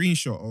me a bro.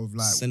 screenshot of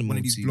like Send him one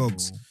of these OT,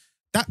 blogs. bro.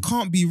 That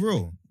can't be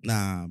real.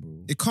 Nah,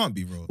 bro. It can't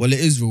be real. Well, it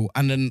is real.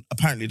 And then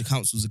apparently the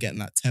councils are getting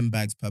like 10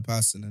 bags per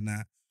person and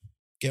that.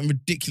 Getting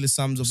ridiculous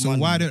sums of So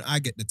money. why don't I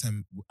get the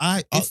 10?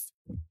 All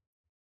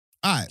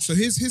right. So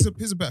here's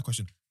a better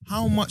question.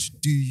 How much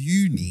do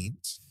you need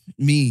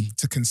me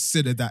to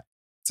consider that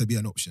to be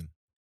an option?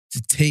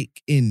 to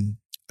take in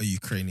A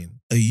Ukrainian.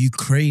 a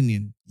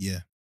Ukrainian? Yeah.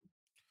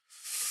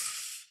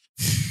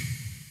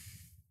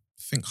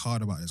 Think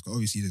hard about this. 'Cause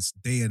obviously, this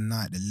day and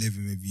night they're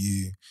living with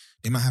you.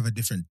 They might have a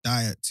different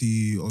diet to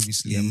you.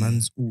 Obviously, Yeah,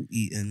 man's all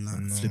eating like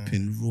No.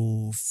 flipping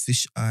raw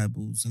fish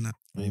eyeballs and that.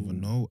 I don't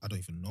even know. I don't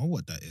even know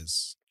what that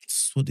is.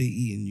 That's what they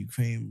eat in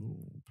Ukraine, bro.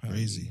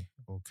 apparently. Crazy.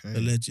 Okay.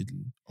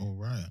 Allegedly. All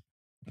right.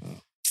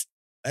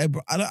 Hey,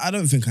 bro, I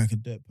don't think I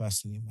could do it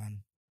personally,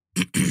 man.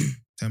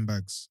 10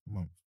 bags a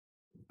month.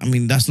 I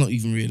mean, that's not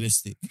even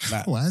realistic.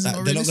 Like, Why is it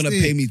not they're not gonna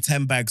realistic? pay me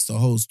 10 bags to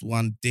host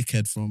one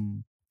dickhead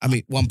from. I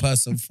mean, one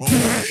person from All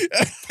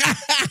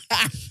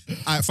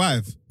right,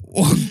 5.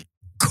 one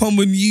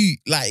common you.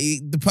 Like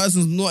the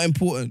person's not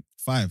important.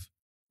 5.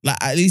 Like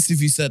at least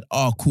if you said,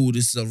 "Oh, cool,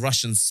 this is a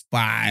Russian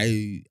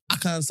spy," I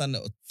can understand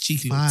that. A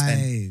cheeky little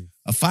 10.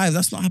 5. A 5.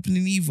 That's not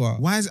happening either.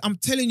 Why is it? I'm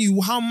telling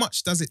you, how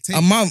much does it take?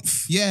 A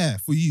month. Yeah,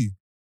 for you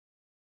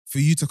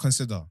to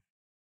consider.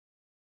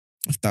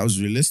 If that was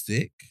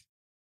realistic,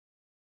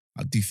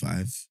 I'd do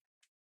 5.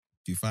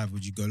 Do 5?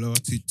 Would you go lower?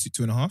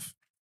 2.5?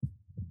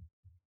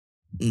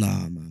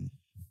 Nah, man.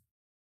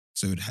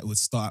 So it would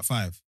start at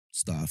 5.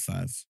 Start at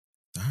 5.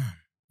 Damn.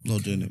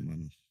 Not doing it,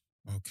 man.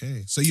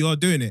 Okay. So you're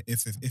doing it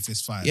if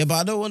it's 5. Yeah, but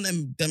I don't want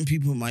them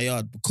people in my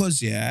yard because,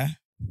 this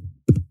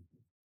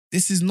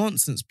is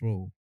nonsense,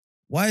 bro.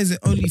 Why is it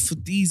only for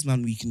these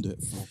man we can do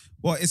it for?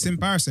 Well, it's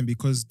embarrassing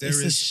because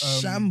It's a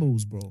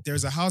shambles, bro.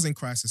 there's a housing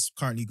crisis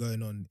currently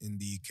going on in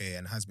the UK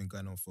and has been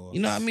going on for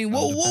You know what I mean? the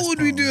What best would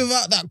we part do of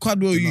without that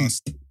Quadwell the youth?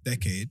 last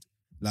decade.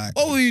 Like,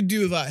 What would you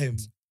do without him?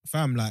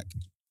 fam, like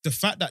the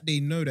fact that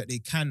they know that they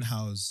can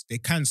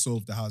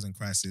solve the housing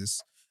crisis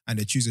and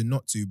they're choosing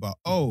not to, but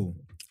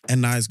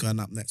And now he's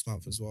going up next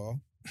month as well.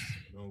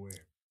 No way.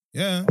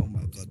 yeah. Oh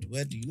my God,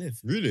 where do you live?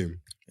 Really?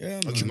 Yeah,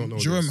 I did not know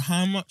Jerome, this.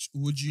 how much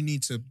would you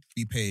need to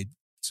be paid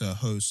to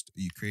host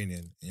a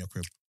Ukrainian in your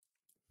crib?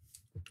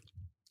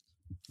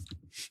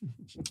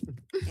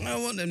 I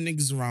want them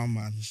niggas around,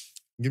 man.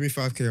 Give me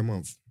 5K a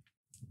month.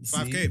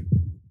 5K.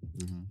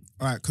 Mhm.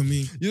 All right, can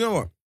we? You know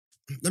what?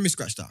 Let me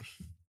scratch that.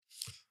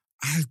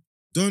 I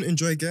don't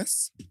enjoy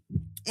guests.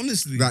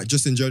 Honestly, Like,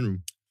 just in general.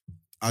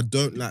 I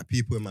don't like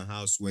people in my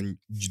house when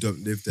you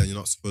don't live there and you're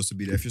not supposed to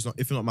be there. If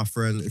you're not my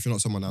friend, if you're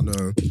not someone I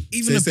know,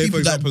 even say, the people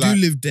for that example, do like-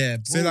 live there,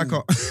 bro. say like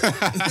a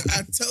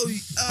I tell you,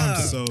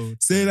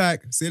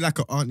 say like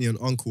an auntie and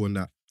uncle and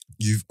that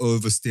you've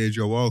overstayed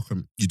your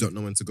welcome. You don't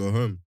know when to go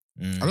home.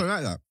 I don't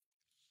like that.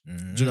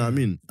 Do you know what I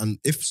mean? And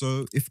if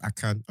I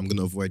can, I'm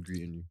gonna avoid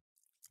greeting you.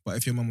 But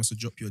if your mum was to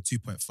drop you a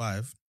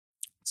 2.5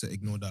 to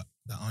ignore that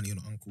auntie and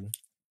uncle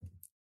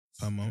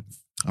per month,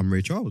 I'm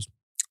Ray Charles.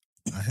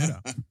 I hear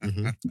that.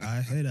 Mhm.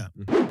 I hear that.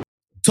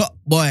 top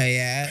boy,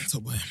 yeah.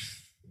 Top boy.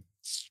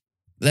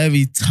 Let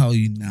me tell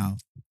you now,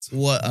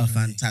 what a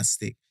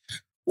fantastic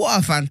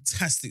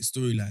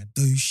storyline.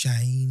 Do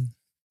shine.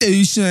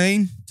 Do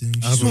Shane, Do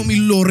just want me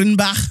Lauren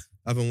back.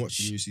 I haven't watched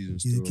the new season You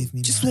still. give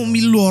me Just my want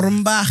me love.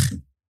 Lauren back.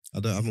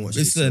 I haven't watched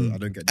Listen, it, so I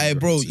don't get the Hey,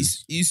 bro,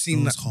 references. you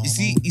seen Those that? hormones.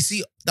 You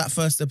see that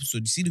first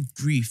episode. You see the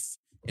grief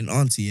in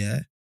Auntie,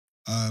 yeah.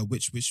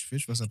 Which first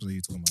episode are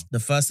you talking about? The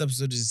first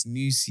episode is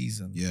new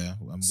season. Yeah.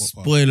 What part?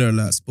 Spoiler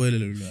alert!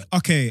 Spoiler alert!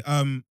 Okay.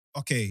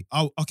 Okay.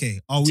 Are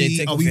Jay, we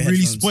take are off we your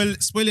really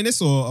headphones. spoiling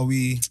this or are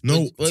we?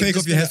 No, Well, take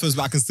just off your that- headphones,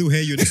 but I can still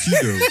hear you in the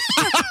studio.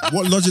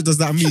 What logic does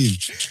that mean?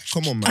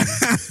 Come on, man.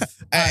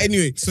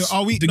 Anyway, So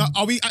are we?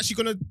 Are we actually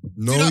gonna?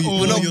 No, Do that you- or-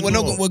 we're no, not. you're We're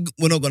not.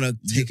 We're not gonna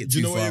take it do you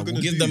too know what far. you're We'll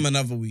gonna give do? them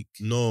another week.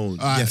 No. All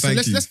right. Yeah, so thank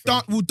let's you.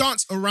 dance. We'll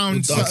dance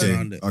around We'll dance certain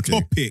around it. Okay.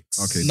 topics.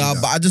 Okay. Nah,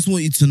 do but that. I just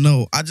want you to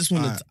know. I just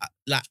want Alright. to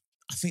like.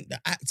 I think the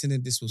acting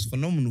in this was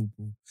phenomenal,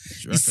 bro. You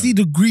You reckon? see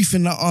the grief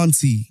in that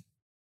auntie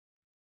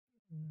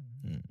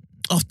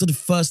after the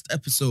first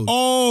episode.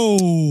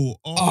 Oh.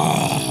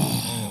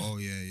 Oh.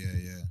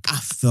 Yeah. I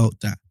felt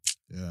that.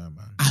 Yeah,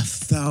 man. I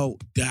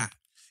felt that.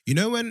 You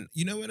know when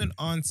an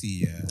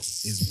auntie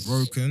is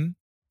broken,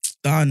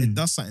 Done. it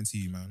does something to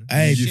you, man.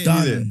 Hey, You shit, feel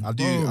done. it. I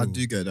Bro.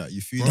 do get that.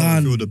 You feel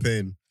Done. the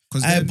pain.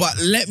 Because But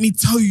let me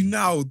tell you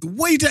now, the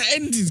way that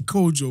ended,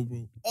 Kojo,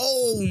 bro.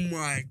 Oh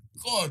my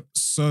God.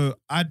 so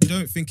I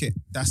don't think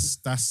that's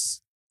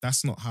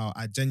not how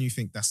I genuinely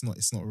think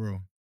it's not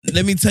real.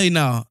 Let me tell you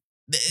now,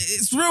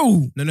 it's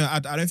real. No, I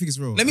don't think it's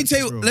real. Let me I tell think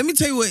you. it's real. Let me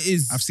tell you what it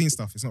is. I've seen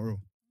stuff. It's not real.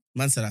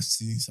 Man said I've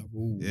seen something.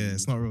 Ooh. Yeah,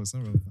 it's not real. It's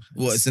not real.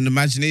 What? It's an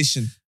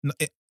imagination. No,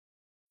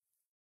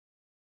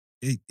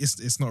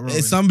 it's not real.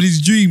 It's innit?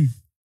 somebody's dream.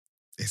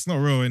 It's not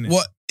real, innit?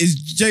 What is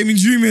Jamie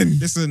dreaming?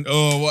 Listen,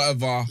 Oh,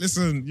 whatever.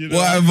 listen. You know,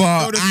 Whatever.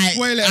 don't Aight,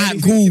 spoil it or aight,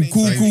 anything,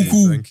 cool, innit? cool,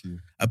 cool. Thank you.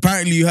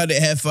 Apparently, you heard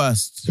it here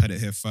first. Had it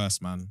here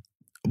first, man.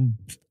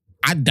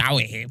 I doubt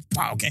it here.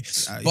 But okay.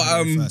 You But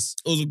heard it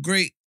first. it was a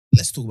great.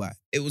 Let's talk about it.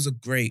 It was a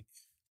great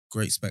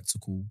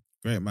spectacle.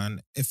 Great,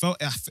 man. It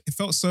felt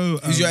so.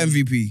 Who's your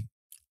MVP?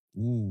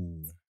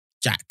 Ooh,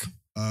 Jack.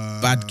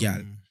 Bad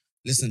gal.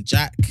 Listen,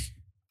 Jack.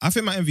 I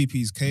think my MVP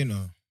is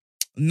Kano.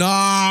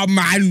 Nah,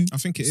 man. I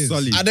think it is.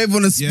 Sully. I don't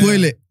want to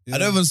spoil it. Yeah. I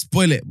don't want to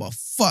spoil it. But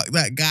fuck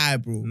that guy,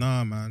 bro.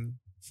 Nah, man.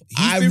 He's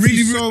I been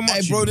really, through really, much,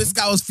 hey, bro. you know? This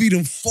guy was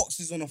feeding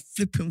foxes on a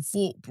flipping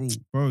fork, bro.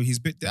 Bro,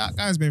 that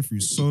guy's been through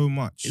so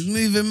much. He's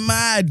moving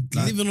mad,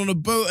 Like- living on a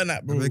boat and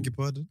that, I bro. beg your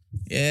pardon?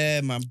 Yeah,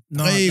 man.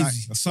 No,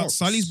 Crazy. like,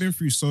 Sully's been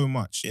through so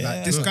much. Yeah.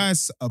 Like, this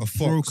guy's a fox.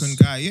 broken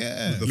guy.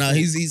 Yeah, The No, fox.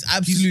 he's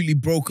absolutely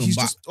broken. he's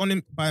but just on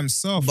him by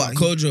himself. but like,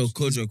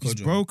 Kojo, he's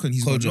broken.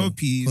 He's got no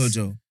peace.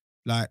 Kojo,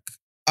 Like,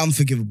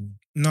 unforgivable.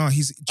 no,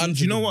 do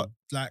you know what?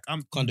 Like,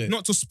 I'm Can't do it.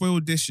 not to spoil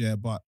this year,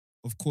 but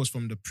of course,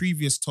 from the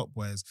previous Top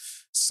Boys,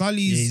 Yeah,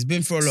 he's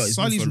been for a lot.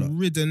 Sully's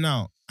ridden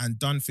out and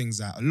done things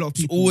that a lot of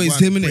people always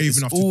weren't him, innit? brave It's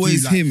enough always to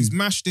do. Like, him. He's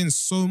mashed in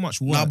so much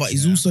work. No, but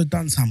he's yeah. also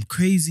done some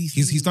crazy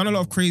things. He's done a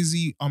lot of bro.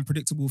 crazy,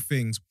 unpredictable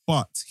things,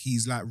 but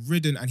he's like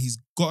ridden and he's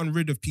gotten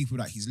rid of people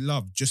that he's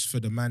loved just for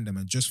the mandem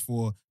and just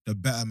for the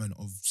betterment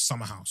of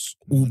Summer House.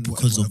 All and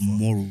because of whatever.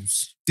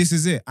 morals. This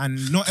is it.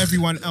 And not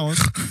everyone else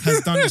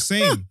has done the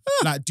same.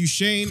 Like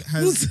Duchesne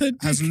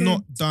has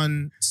not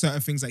done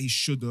certain things that he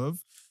should have.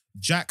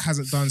 Jack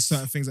hasn't done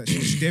certain things that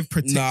they've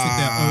protected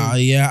their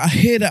own Yeah, I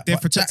hear that. They've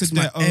but protected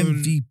Jack's my their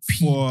own MVP,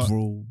 for-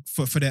 bro.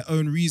 for their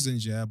own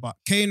reasons, yeah. But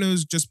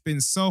Kano's just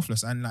been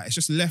selfless and like it's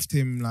just left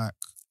him like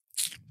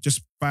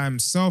just by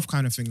himself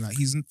kind of thing. Like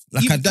he's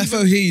Like even- I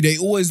definitely hear you. They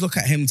always look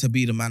at him to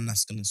be the man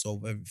that's gonna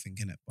solve everything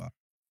in it, but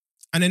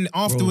and then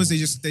afterwards Bro.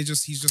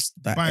 he's just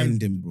that by,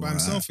 ending, bro, by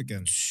himself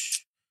again.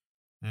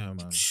 Yeah,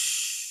 man.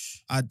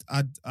 I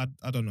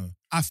don't know.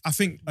 I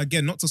think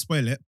again, not to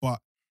spoil it, but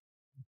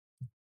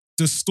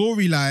the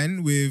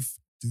storyline with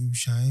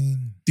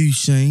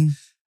Duchesne.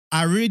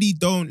 I really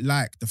don't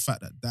like the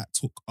fact that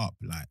took up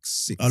like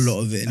 6 A lot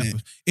of it, innit?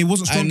 episodes. It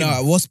wasn't I strong know.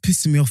 enough. What's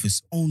pissing me off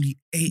is only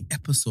 8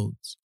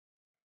 episodes.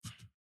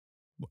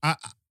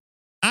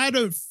 I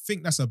don't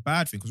think that's a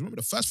bad thing because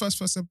remember the first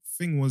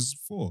thing was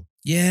 4.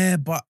 Yeah,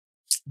 but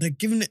they're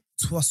giving it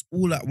to us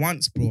all at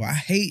once, bro. I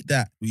hate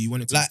that. You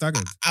want it to Like, be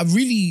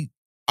staggered.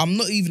 I'm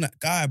not even that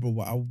guy, bro,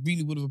 but I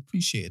really would have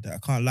appreciated that. I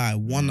can't lie.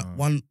 One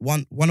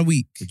Nah. a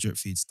week. The drip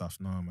feed stuff,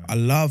 no man. I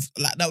love,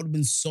 like, that would have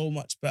been so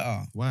much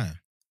better. Why?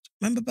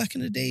 Remember back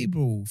in the day,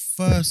 bro?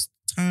 First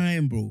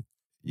time, bro.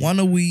 Yeah. One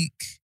a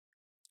week.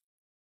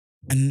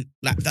 And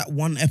like that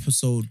one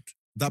episode,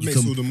 That you makes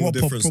can all the more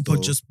proper difference. though.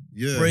 just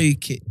yeah.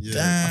 break it Yeah.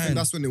 down. I think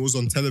that's when it was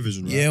on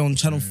television, right? Yeah, on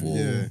Channel 4.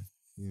 Yeah.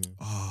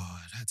 Oh,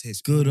 that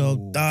tastes Good old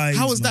Ooh. days,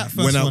 How was that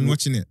man. first When I- one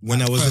watching it?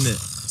 When I was in it,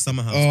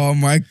 Summer House. Oh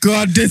my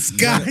God, this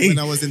guy. When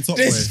I was in Top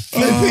Boy. This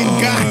flipping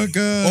guy.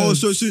 God. Oh,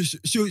 should we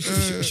get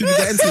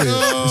into it?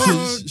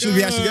 Oh, should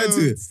we actually get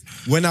into it?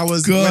 When I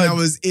was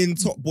in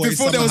Top Boy, Before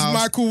Summer there was House,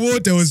 Michael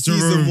Ward, there was Jerome.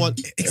 season 1.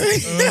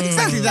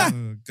 Exactly that.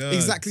 Oh, God.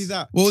 Exactly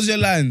that. What was your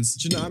lines?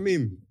 Do you know what I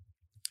mean?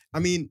 I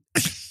mean,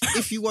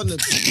 if you want to,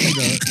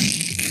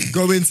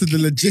 go into the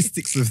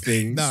logistics of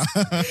things, Nah.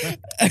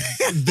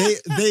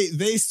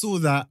 they saw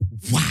that.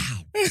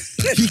 Wow,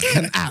 he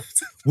can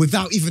act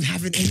without even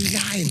having any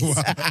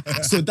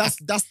lines. So that's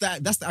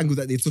the angle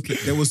that they took it.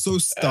 They were so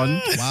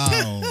stunned.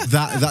 Wow.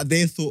 That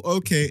they thought,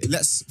 okay,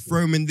 let's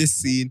throw him in this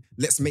scene.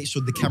 Let's make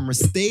sure the camera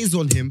stays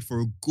on him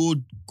for a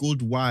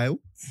good while,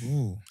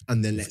 Ooh.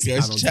 and then let's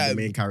Yes, add on to the chat,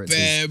 main characters.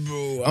 Bear,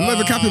 bro. I'm not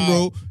even capping,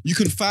 bro. You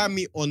can find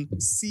me on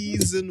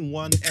season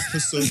 1,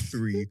 episode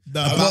 3.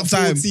 Nah. About What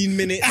time? 14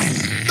 minutes.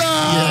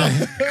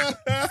 Nah.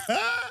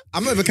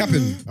 I'm not even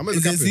capping. I'm not Is even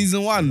it capping.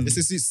 season 1?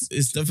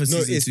 It's definitely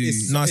no,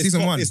 season 2. No, it's season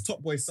top, 1. It's Top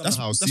Boy Summer That's,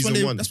 House. that's season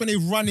when they 1. that's when they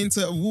run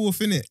into a wolf,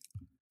 innit?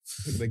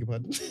 Beg your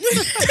pardon?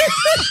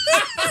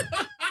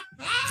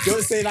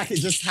 Don't say like it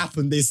just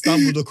happened. They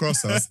stumbled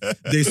across us.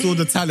 They saw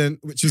the talent,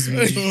 which was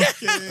me,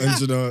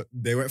 and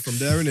they went from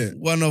there, innit?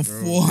 One of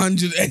Bro.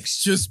 400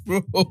 extras,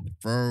 bro.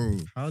 Bro,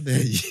 how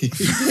dare you?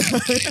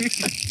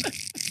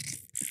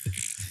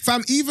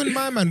 Fam, even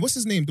my man, what's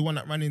his name? The one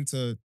that ran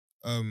into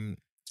the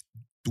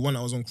one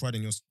that was on Crud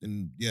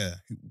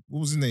what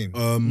was his name?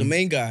 The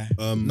main guy.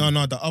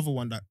 No, the other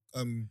one that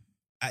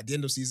at the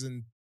end of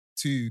season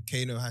 2,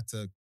 Kano had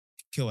to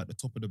kill at the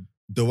top of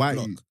the white.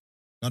 block.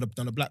 No,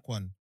 the black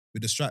one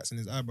with the stripes in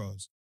his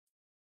eyebrows.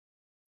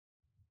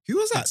 Who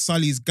was That that?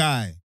 Sully's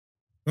guy.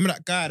 Remember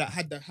that guy that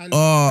had the hand?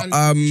 Oh,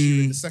 hand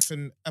issue in the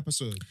second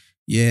episode.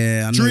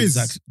 Yeah, I know Driz.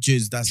 exactly.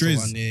 Driz, that's the Driz.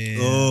 one. Yeah.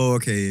 Oh,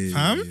 okay.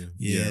 Fam?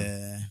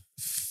 Yeah.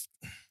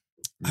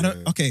 I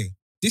don't. Okay,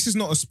 this is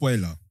not a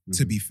spoiler.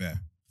 To be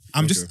fair,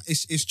 I'm Okay. just.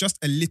 It's just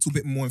a little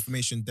bit more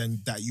information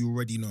than that you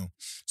already know.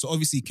 So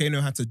obviously, Kano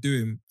had to do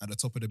him at the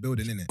top of the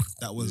building, innit?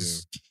 That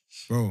was,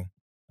 bro.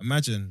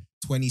 Imagine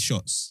 20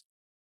 shots.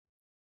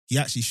 He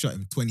actually shot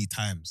him 20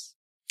 times.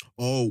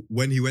 Oh,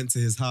 when he went to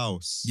his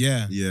house.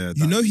 Yeah. Yeah.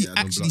 You know he no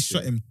actually blood,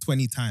 shot yeah. him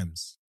 20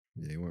 times.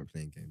 Yeah, he weren't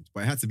playing games,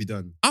 but it had to be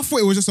done. I thought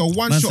it was just a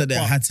one Man shot. said it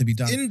but had to be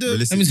done. in the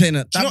Realistic- Let me say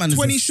that. Do you know That what man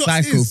 20 is a shots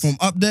psycho is? from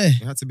up there. It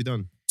had to be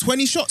done.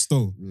 20 shots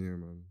though. Yeah,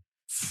 man.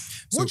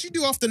 What do you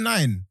do after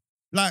 9?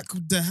 Like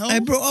the hell? Hey,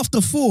 bro,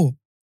 after 4,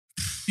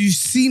 you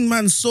seen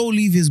man soul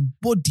leave his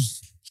body.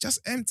 Just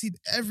emptied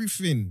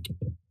everything.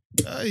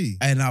 Hey.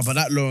 Hey, nah, but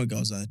that Lauren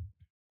girl's like,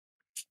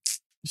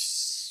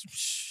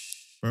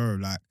 Bro,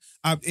 like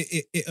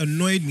it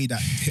annoyed me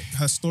that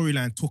her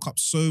storyline took up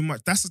so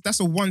much. That's a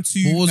 1-2. what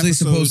was they episode.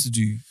 supposed to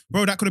do?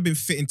 Bro, that could have been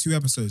fit in 2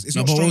 episodes. It's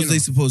No, not but what strong was they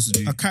enough. supposed to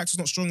do? Her character's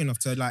not strong enough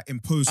to like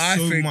impose I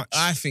so think, much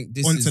I think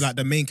this onto is like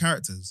the main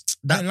characters. I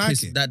that didn't like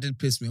pissed- it. That did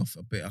piss me off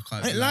a bit. I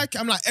can't. I didn't lie. like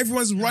it. I'm like,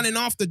 everyone's running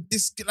after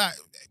this. Like,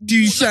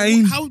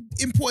 Duchesne. how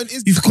important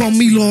is You've this called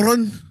me person?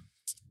 Lauren.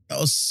 That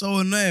was so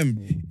annoying,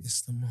 bro.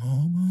 It's the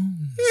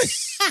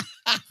hormones.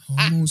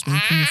 Hormones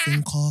making you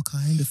think all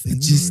kind of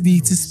things. Just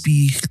need to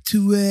speak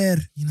to her.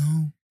 You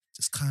know,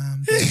 just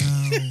calm down.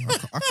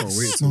 I can't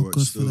wait It's to not watch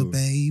good for the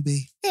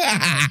baby.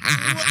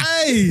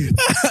 Hey,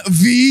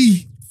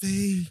 V,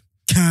 Hey,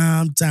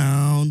 calm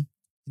down.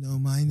 you know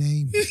my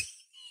name,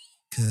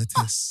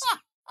 Curtis.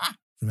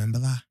 Remember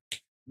that?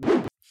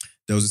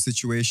 There was a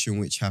situation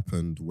which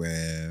happened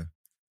where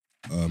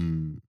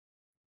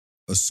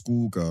a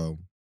schoolgirl,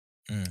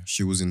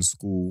 she was in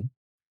school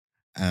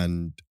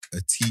and a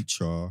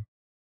teacher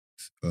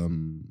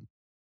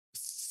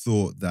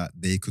thought that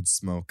they could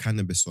smell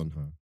cannabis on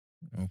her.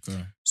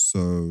 Okay.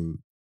 So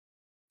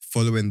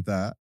following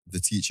that, the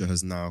teacher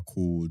has now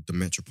called the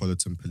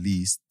Metropolitan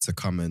Police to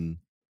come and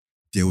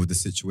deal with the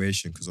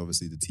situation because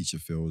obviously the teacher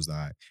feels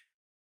like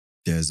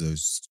there's a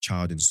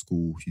child in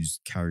school who's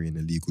carrying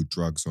illegal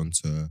drugs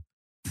onto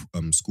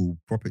school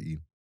property.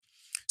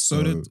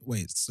 So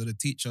the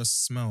teacher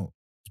smelled.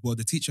 Well,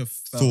 the teacher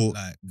felt Thought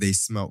like they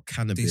smelled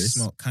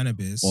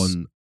cannabis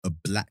on a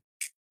black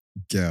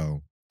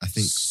girl. I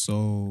think.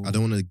 So I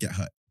don't want to get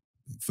her.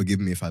 Forgive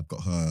me if I've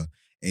got her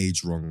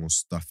age wrong or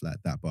stuff like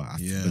that, but I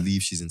Yeah.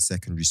 believe she's in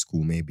secondary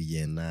school, maybe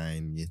year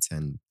 9, year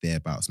 10,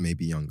 thereabouts,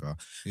 maybe younger.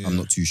 yeah. I'm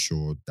not too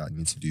sure. That I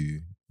need to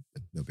do a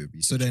little bit of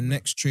research. So their on that.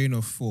 next train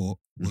of thought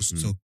was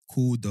Mhm. to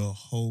call the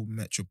whole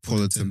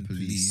Metropolitan Politan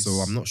police. So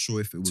I'm not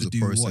sure if it was to a do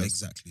process what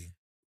exactly.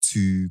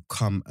 to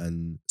come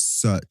and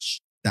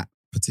search that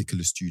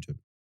particular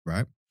student,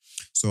 right?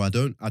 So I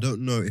don't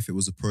know if it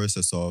was a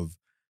process of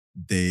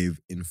they've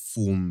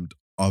informed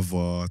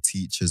other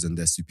teachers and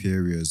their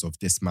superiors of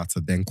this matter,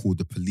 then called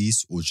the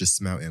police, or just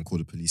smelt it and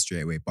called the police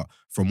straight away. But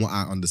from what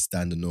I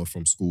understand and know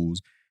from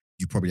schools,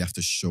 you probably have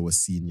to show a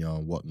senior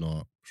or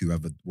whatnot,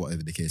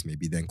 whatever the case may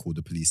be, then call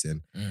the police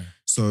in.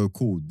 So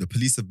cool. The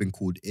police have been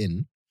called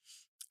in,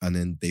 and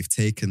then they've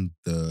taken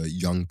the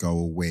young girl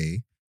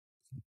away.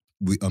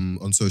 We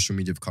on social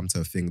media have come to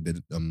a thing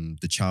that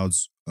the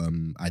child's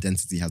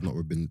identity has not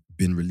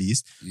been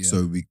released. Yeah.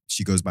 So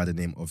she goes by the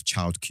name of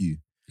Child Q.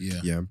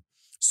 yeah. Yeah.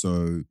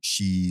 So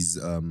she's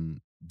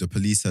the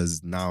police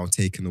has now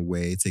taken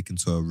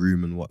to a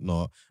room and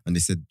whatnot, and they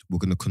said we're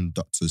gonna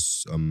conduct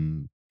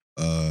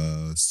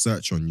a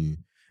search on you,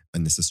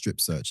 and it's a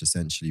strip search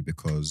essentially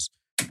because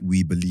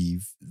we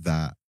believe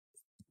that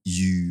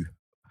you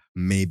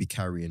may be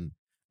carrying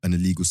an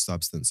illegal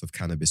substance of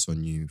cannabis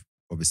on you,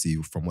 obviously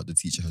from what the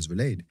teacher has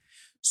relayed.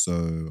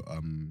 So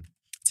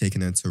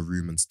taking her into a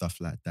room and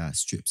stuff like that,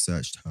 strip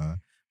searched her.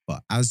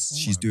 But as Oh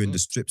she's my doing God. the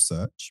strip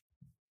search,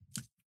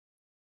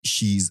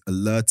 she's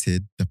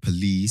alerted the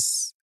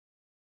police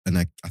and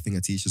I think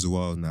her teachers as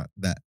well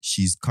that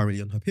she's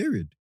currently on her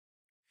period.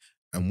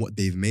 And what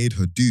they've made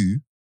her do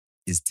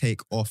is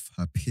take off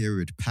her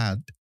period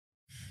pad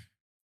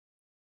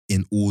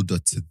in order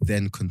to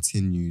then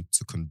continue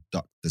to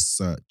conduct the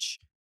search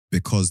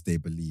because they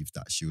believe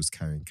that she was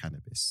carrying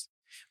cannabis.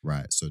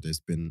 Right. So there's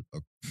been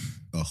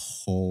a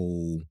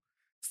whole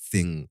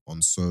thing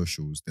on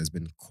socials. There's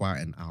been quite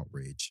an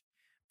outrage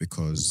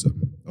because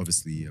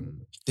obviously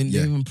Didn't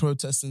Yeah. they even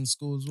protest in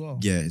school as well?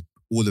 yeah,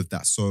 all of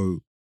that.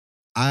 So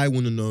I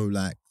want to know,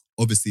 like,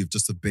 obviously,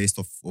 just based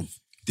off of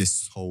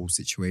this whole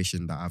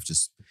situation that I've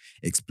just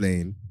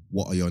explained,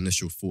 what are your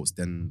initial thoughts?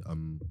 Then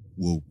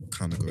we'll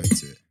kind of go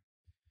into it.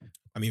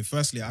 I mean,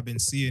 firstly, I've been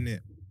seeing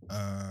it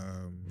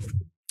a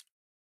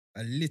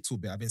little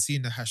bit. I've been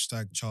seeing the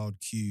hashtag Child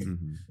Q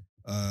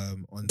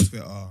Mhm. on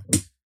Twitter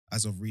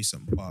as of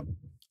recent, but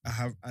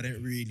I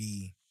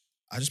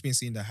just been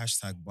seeing the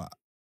hashtag, but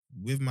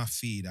with my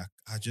feed,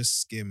 I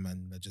just skim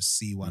and I just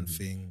see one Mhm.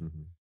 thing,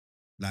 Mhm.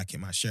 like it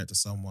might share it to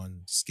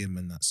someone, skim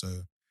and that.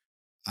 So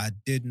I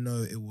did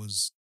know it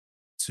was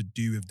to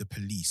do with the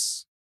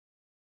police,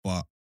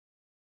 but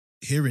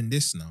hearing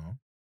this now,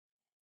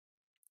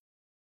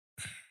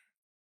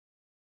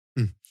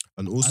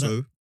 And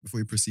also,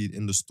 before we proceed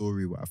in the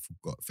story, what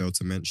I failed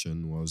to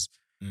mention was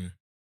Mm.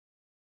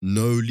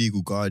 no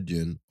legal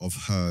guardian of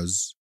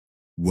hers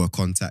were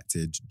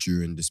contacted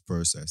during this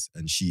process,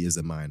 and she is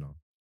a minor.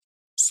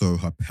 So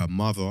her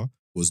mother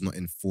was not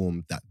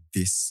informed that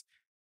this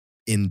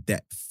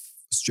in-depth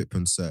strip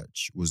and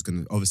search was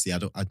gonna. Obviously,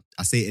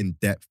 I say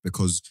in-depth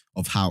because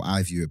of how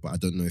I view it, but I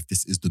don't know if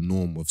this is the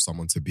norm of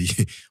someone to be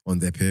on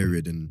their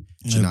period. And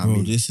do you know what I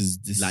mean? This is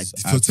Like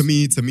to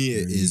me, it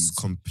crazy. is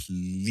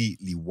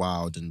completely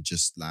wild and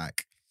just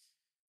like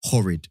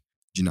horrid.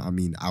 Do you know what I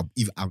mean? I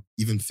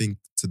even think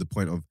to the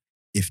point of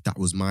if that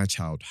was my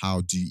child,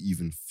 how do you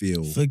even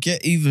feel?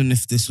 Forget even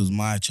if this was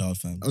my child,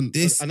 fam. And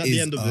This at is the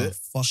end of a it,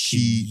 fucking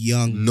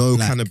young no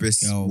black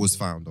cannabis girl, was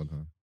bro. found on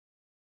her.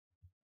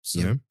 so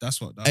Yeah.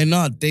 that's what. And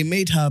no, they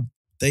made her.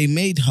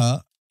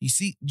 You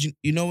see,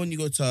 you know when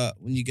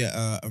you get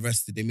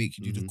arrested, they make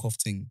you do the Mhm. cough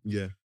thing,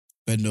 Yeah,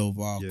 bend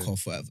over, Yeah.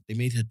 cough, whatever. They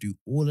made her do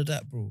all of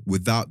that, bro.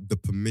 without the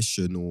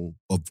permission or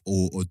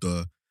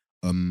the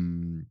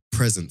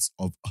presence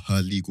of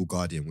her legal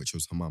guardian, which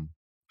was her mum.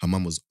 Her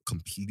mum was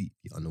completely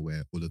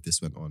unaware all of this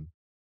went on.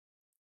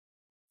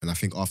 And I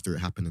think after it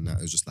happened and that,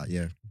 it was just like,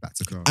 yeah, back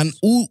to class. And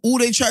all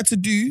they tried to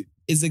do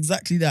is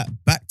exactly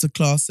that. Back to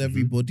class,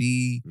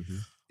 everybody. Mhm.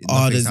 Oh,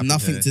 Nothing's there's happened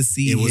nothing here. to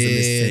see It was a here.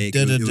 mistake.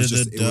 Da, da, It was da,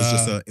 just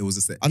da, it was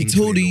just an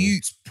until the inkling or-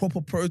 youths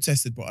proper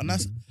protested, bro. And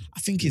that's, Mhm. I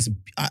think it's,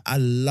 I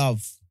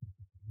love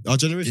Our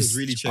generation's this,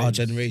 really changed. our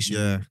generation.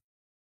 Yeah.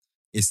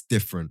 It's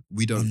different.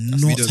 We don't.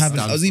 I'm we not don't having.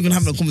 stand I was for even that.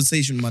 having a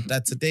conversation with my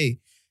dad today.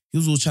 He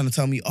was all trying to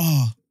tell me,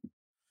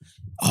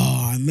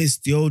 I miss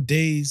the old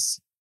days.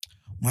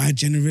 My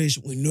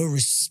generation with no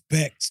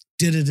respect.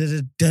 Da da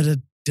da da da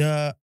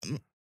da.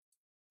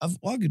 I've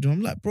argued with him.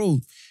 I'm like,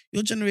 bro,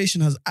 your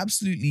generation has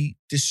absolutely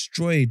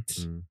destroyed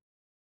Mm.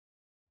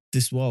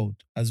 this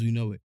world as we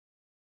know it.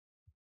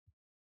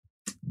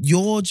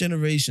 Your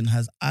generation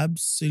has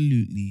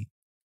absolutely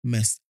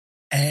messed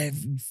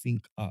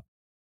everything up.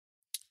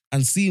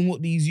 And seeing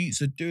what these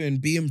youths are doing,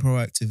 being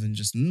proactive and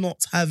just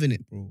not having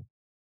it, bro.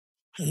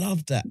 I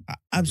love that. I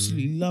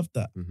absolutely love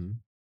that. Mhm.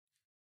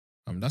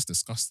 That's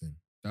disgusting.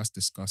 That's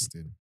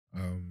disgusting.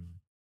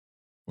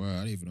 Well, I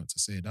don't even know what to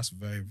say. That's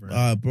very,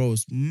 very. Bro,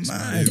 it's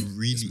mad. It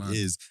really mad.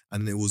 is.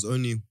 And it was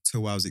only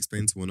till I was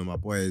explaining to one of my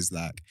boys,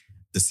 like,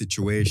 the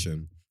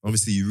situation.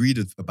 Obviously, you read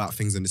about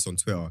things on this on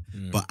Twitter,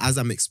 but as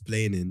I'm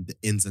explaining the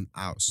ins and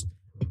outs,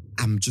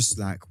 I'm just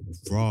like,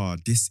 raw,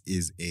 this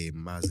is a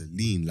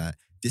mazzoline. Like,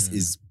 this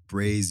is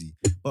brazy.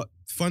 But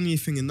funny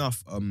thing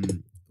enough, I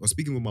was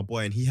speaking with my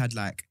boy and he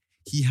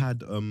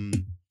had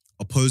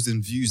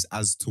opposing views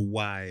as to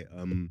why.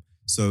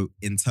 So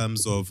in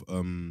terms of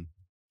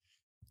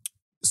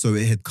so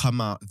it had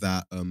come out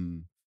that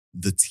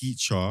the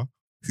teacher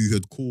who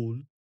had called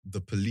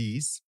the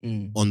police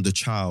on the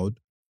child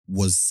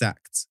was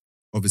sacked,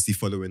 obviously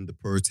following the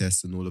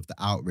protests and all of the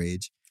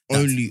outrage.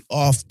 Only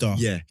after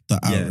the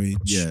outrage.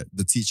 Yeah,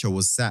 the teacher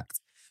was sacked.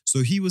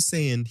 So he was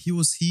saying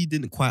he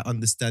didn't quite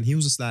understand. He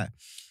was just like,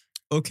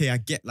 okay, I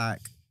get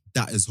like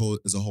that as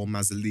a whole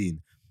mazzoline,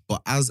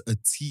 but as a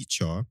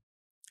teacher,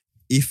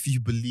 if you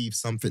believe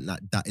something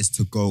like that is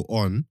to go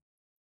on,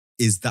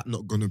 is that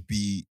not going to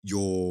be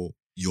your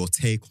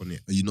take on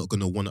it? Are you not going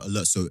to want to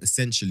alert? So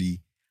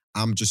essentially,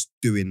 I'm just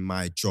doing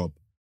my job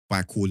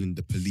by calling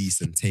the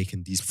police and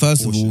taking these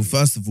precautions.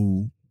 First of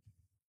all,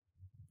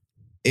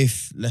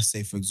 if, let's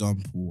say, for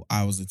example,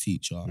 I was a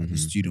teacher and a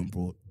student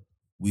brought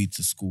weed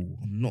to school,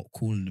 I'm not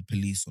calling the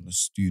police on a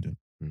student.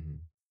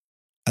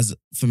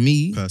 For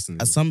me, personally,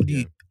 as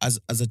somebody,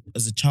 as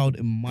a child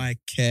in my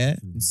care,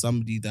 and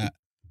somebody that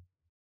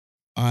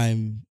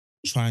I'm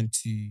trying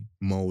to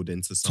mold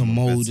into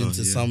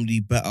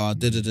somebody better.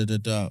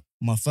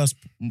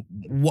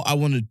 What I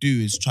want to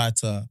do is try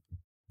to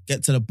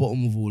get to the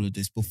bottom of all of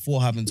this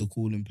before having to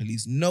call in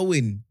police,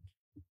 knowing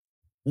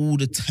all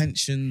the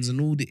tensions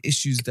and all the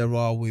issues there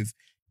are with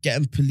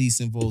getting police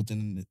involved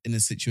in a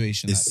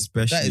situation like this.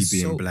 Especially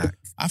being black.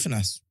 I think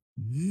that's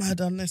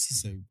mad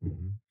unnecessary.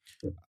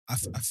 I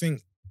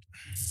think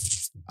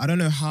I don't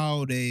know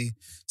how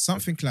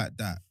something like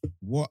that.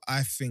 What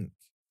I think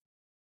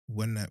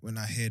when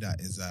I hear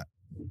that is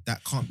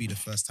that can't be the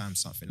first time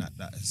something like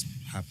that has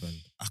happened.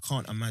 I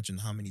can't imagine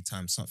how many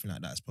times something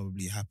like that has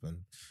probably happened.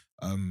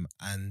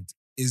 And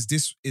is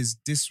this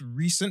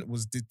recent?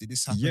 Did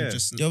this happen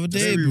just the other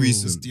day? Very bro.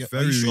 recent.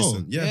 Very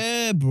recent.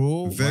 Yeah,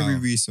 bro. Very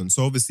recent.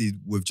 So obviously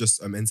we've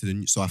just entered the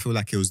new. So I feel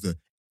like it was the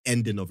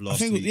ending of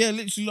last week.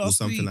 Literally last or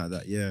something week. like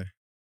that.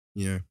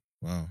 Yeah.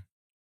 Wow.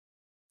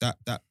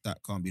 That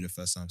can't be the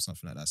first time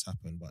something like that's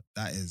happened, but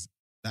that is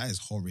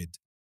horrid.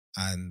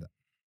 And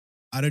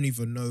I don't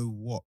even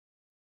know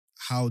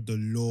how the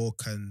law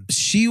can.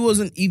 She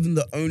wasn't even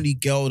the only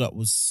girl that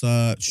was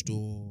searched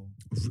or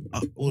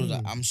all of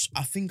that.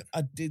 I think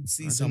I did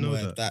see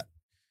somewhere that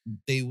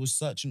they were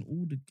searching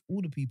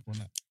all the people on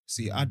that.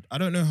 See, I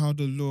don't know how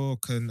the law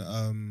can.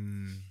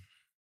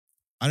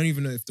 I don't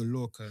even know if the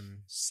law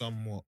can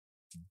somewhat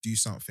do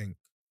something.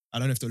 I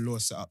don't know if the law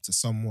is set up to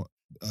somewhat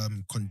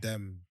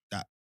condemn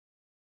that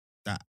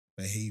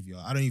behavior.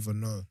 I don't even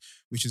know,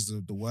 which is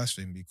the worst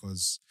thing,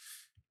 because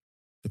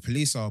the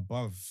police are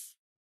above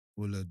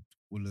all of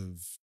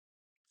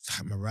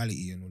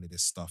morality and all of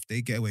this stuff.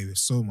 They get away with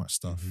so much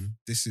stuff.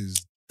 There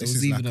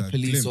was even like a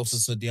police glimpse.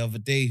 officer the other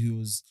day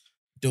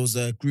there was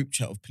a group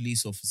chat of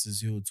police officers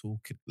who were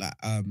talking, like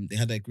they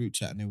had their group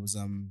chat and it was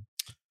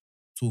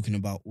talking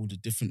about all the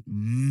different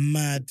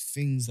mad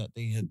things that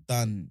they had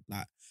done,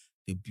 like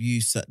the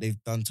abuse that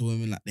they've done to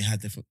women, like they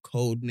had different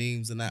code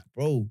names and that,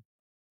 bro.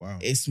 Wow.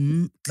 It's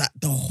like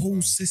the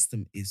whole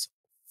system is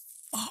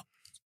fucked.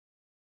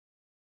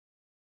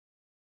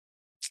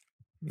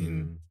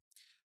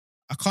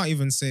 I can't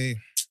even say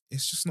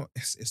it's just not.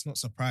 It's not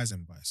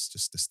surprising, but it's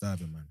just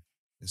disturbing, man.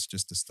 It's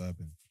just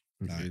disturbing.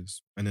 It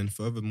is. And then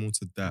furthermore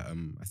to that,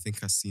 I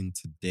think I seen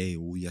today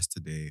or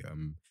yesterday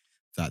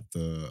that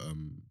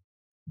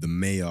the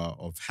mayor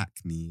of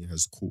Hackney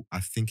has called. I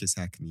think it's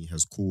Hackney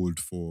has called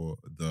for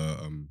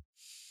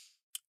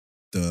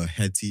the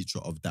head teacher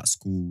of that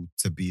school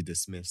to be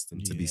dismissed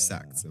and to be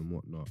sacked and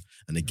whatnot.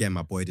 And again,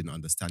 my boy didn't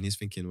understand. He's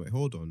thinking, wait,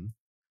 hold on.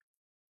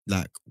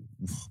 Like,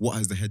 what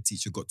has the head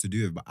teacher got to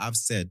do with it? But I've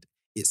said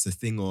it's a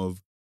thing of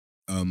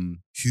who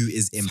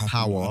is in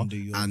power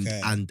and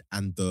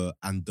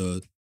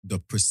the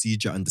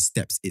procedure and the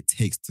steps it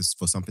takes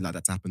for something like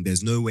that to happen.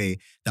 There's no way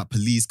that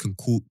police can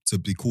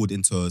be called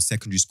into a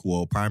secondary school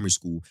or primary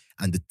school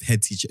and the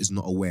head teacher is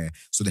not aware.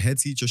 So the head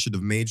teacher should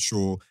have made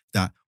sure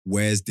that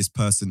where's this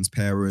person's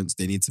parents?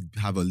 They need to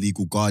have a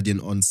legal guardian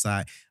on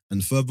site.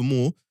 And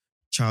furthermore,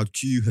 Child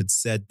Q had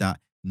said that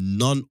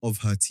none of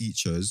her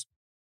teachers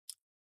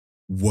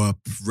were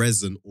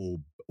present or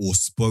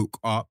spoke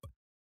up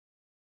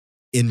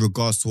in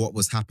regards to what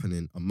was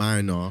happening. A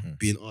minor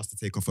being asked to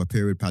take off her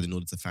period pad in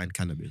order to find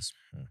cannabis.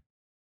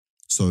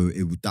 So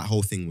that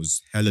whole thing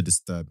was hella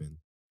disturbing.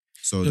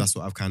 So that's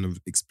what I've kind of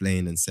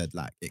explained and said,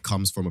 like, it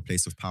comes from a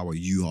place of power.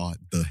 You are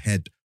the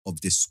head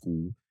of this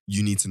school.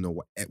 You need to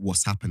know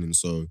what's happening.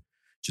 So, do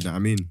you know what I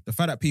mean? The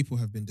fact that people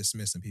have been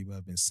dismissed and people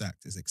have been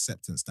sacked is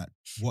acceptance that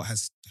what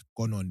has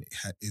gone on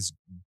is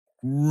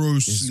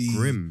grossly...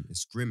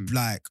 It's grim.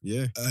 Like,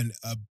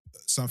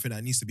 something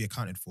that needs to be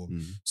accounted for.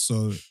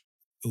 So,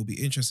 it'll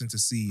be interesting to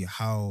see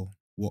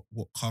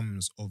what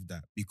comes of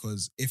that,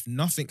 because if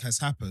nothing has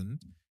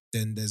happened,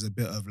 then there's a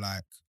bit of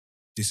like,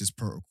 this is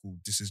protocol,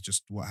 this is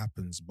just what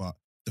happens. But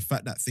the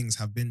fact that things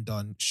have been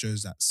done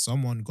shows that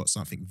someone got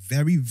something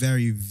very,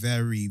 very,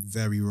 very,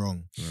 very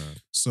wrong. Right.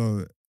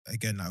 So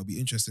again, like, it'll be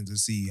interesting to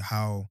see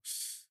how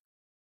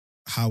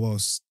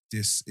else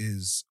this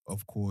is,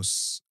 of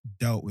course,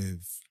 dealt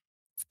with.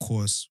 Of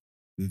course,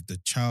 with the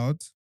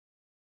child,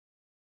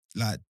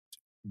 like,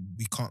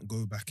 we can't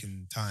go back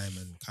in time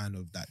and kind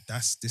of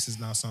this is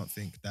now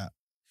something that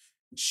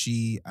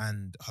she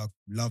and her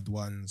loved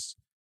ones,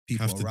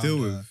 people Have to around deal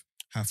her, with.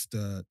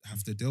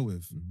 have to deal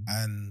with. Mhm.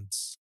 And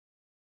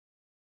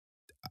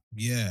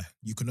yeah,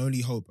 you can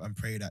only hope and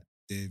pray that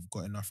they've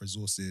got enough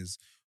resources,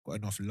 got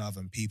enough love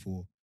and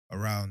people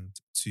around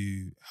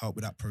to help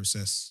with that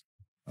process,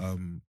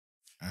 and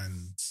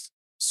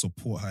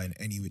support her in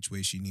any which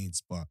way she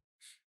needs. But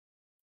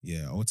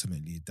yeah,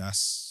 ultimately,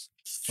 that's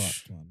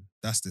Fuck, man.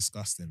 that's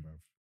disgusting, bro.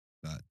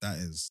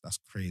 That's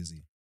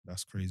crazy.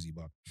 That's crazy.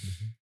 But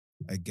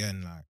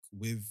again, like,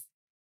 with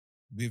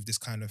this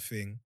kind of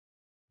thing,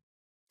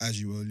 as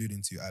you were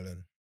alluding to,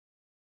 Alan,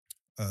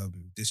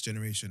 this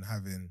generation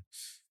having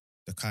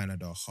the kind of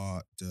the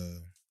heart,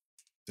 the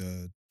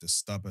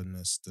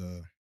stubbornness,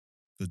 the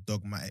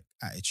dogmatic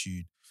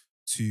attitude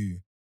to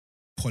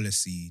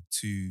policy,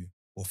 to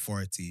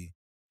authority,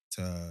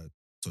 to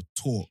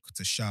talk,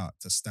 to shout,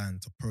 to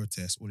stand, to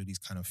protest, all of these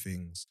kind of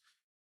things.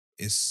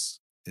 It's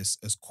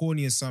as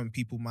corny as some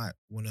people might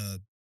want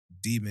to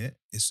deem it.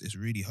 It's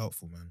really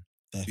helpful, man.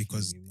 Definitely,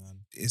 Because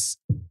man.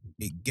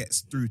 it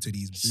gets through to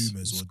these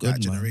boomers It's or good, that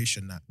man.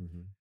 generation that,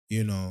 Mhm.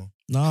 you know,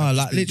 Nah, I've just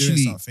like been doing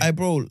literally, something.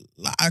 bro,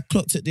 like I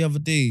clocked it the other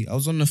day. I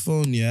was on the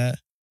phone, yeah,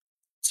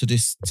 to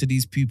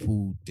these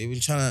people. They been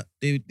trying to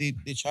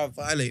they try to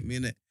violate me,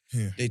 innit?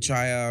 Yeah. They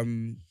try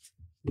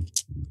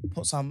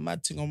put some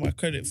mad thing on my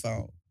credit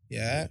file,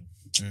 yeah.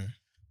 Yeah.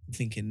 I'm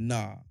thinking,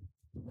 nah,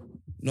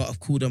 not I've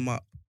called them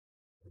up.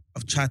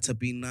 I've tried to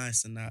be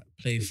nice and that,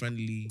 play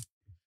friendly.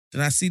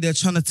 Then I see they're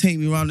trying to take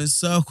me around in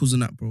circles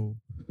and that, bro.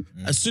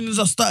 Mm. As soon as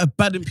I started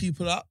badding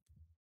people up,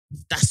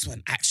 that's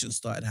when action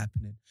started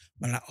happening.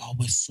 Man, like, oh,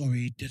 we're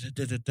sorry, da da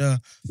da da da.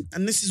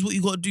 And this is what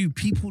you got to do.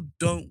 People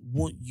don't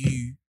want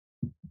you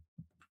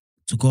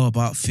to go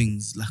about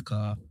things like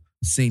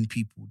sane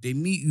people. They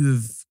meet you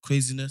with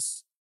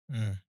craziness.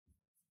 Mm.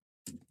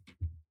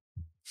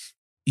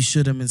 You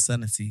show them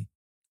insanity.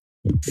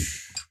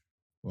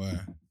 Boy.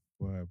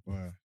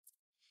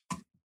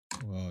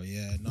 Well,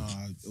 yeah, no,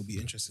 it'll be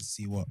interesting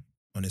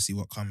to see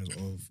what comes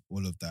of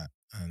all of that.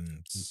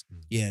 And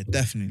Yeah,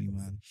 definitely,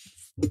 man.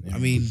 yeah, I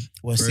mean,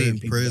 we're Praise- seeing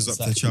people praise get up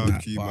to sacked and Child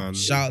that, Q, but man.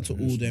 shout out to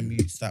all them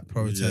youths that Yeah,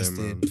 protested.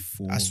 man.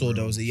 for I saw there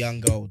real. was a young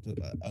girl,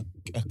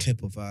 a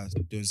clip of her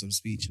doing some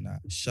speech and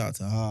that. Shout out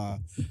to her.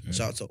 Yeah.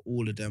 Shout out to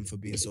all of them for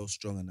being so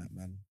strong in that,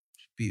 man.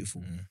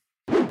 Beautiful.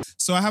 Yeah.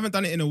 So I haven't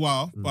done it in a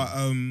while, Mm.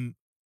 but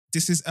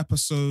this is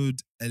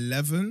episode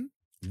 11.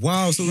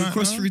 Wow, so we Right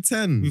crossed now, through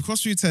 10. We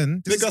crossed through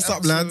 10. This Big is us up,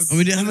 episode- lads. And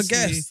we didn't have a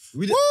honestly- guest.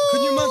 We did,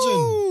 can you imagine?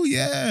 Woo,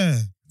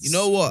 yeah. You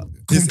know what?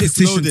 It's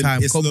Competition loading.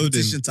 time. It's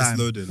Competition loading. time. It's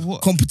loading.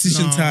 What?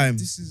 Competition Nah, time.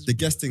 This is The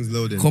guesting's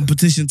loading.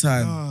 Competition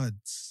time. God.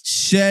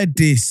 Share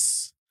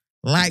this.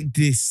 Like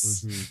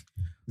this. Mhm.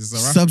 This is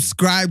a wrap.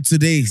 Subscribe to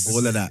this.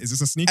 All of that. Is this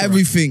a sneaker?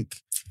 Everything.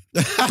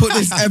 Put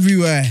this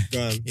everywhere.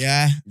 Gone.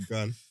 Yeah.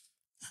 Gone.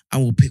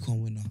 And we'll pick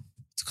one winner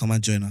to come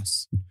and join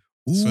us.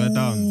 Swear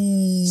down.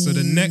 So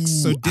the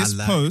next, so I this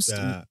like post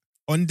that.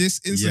 on this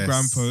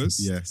Instagram Yes. post,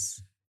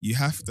 Yes. you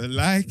have to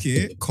like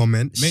it.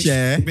 Comment. Make,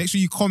 share. Make sure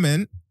you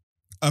comment.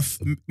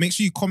 Make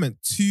sure you comment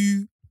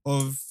 2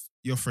 of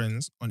your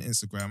friends on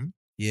Instagram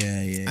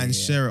Yeah, yeah. and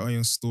yeah. share it on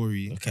your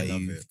story. Look at I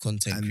love you, it.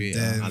 content And creator.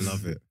 then- I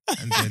love it.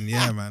 And then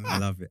yeah, man. I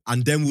love it.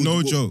 And then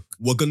No joke.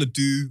 We're gonna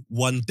do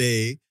one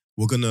day.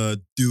 We're gonna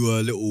do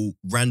a little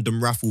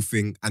random raffle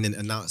thing and then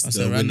announce That's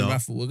the a random winner.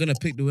 raffle. We're gonna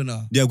pick the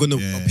winner. Yeah, we're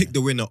gonna Yeah. pick the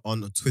winner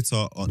on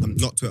Twitter.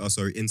 Not Twitter.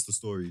 Sorry, Insta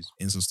stories.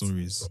 Insta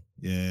stories.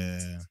 Yeah.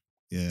 Yeah.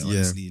 Yeah.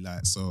 Honestly,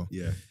 like, so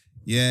Yeah.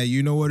 yeah,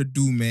 you know what to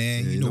do,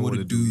 man. Yeah, you know what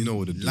to do. You know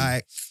what to do.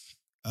 Like,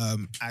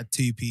 add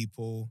 2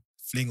 people,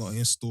 fling it on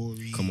your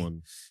story. Come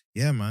on.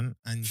 Yeah, man.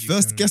 And you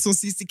First can- guest on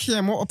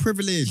CCKM. What a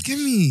privilege. You get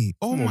me?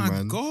 Oh Come on, my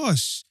man.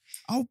 gosh.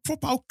 I'll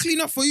clean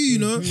up for you, you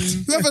know.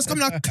 Mhm. Whoever's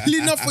coming, I'll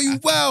clean up for you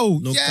well.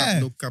 No yeah.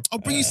 cap. No cap. I'll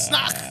bring you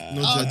snack.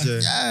 No Oh,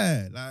 judge.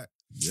 yeah. Like,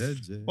 Yeah,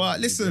 yeah, but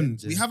listen,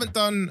 yeah, we yeah. haven't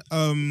done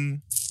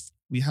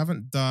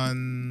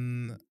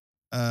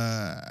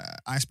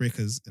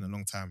icebreakers in a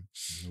long time.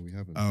 No, we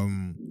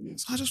haven't.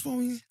 So I just thought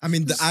I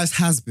mean, the ice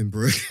has been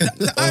broken.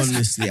 the ice,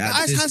 Honestly, the at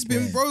ice this has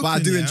been point. broken. But I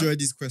do yeah? enjoy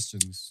these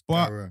questions.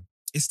 But- Kara.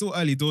 It's still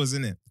early doors,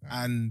 isn't it?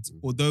 Yeah. And Mm.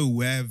 although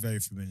we're very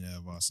familiar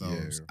with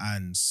ourselves, Yeah.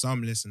 and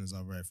some listeners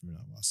are very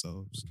familiar with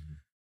ourselves, Mhm.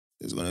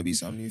 there's gonna be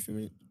some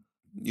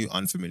new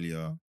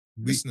unfamiliar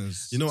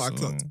listeners. You know what I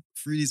So- clocked?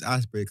 Through these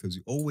icebreakers,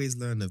 you always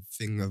learn a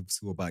thing or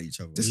two about each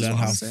other. This Learn is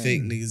what how I'm saying.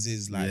 fake niggas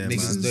is. Like Yeah,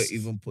 niggas man. don't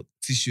even put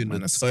tissue in Man,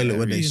 the that's toilet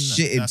when they're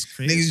scary, shitting. That's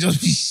crazy. Niggas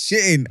just be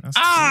shitting.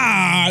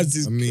 That's This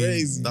is I mean,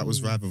 crazy. that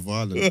was rather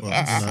violent, but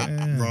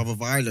Yeah. rather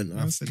violent.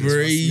 That's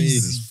crazy.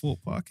 There's Fort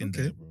Park in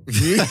there,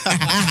 Okay.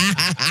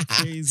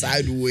 bro.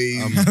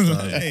 Sideways.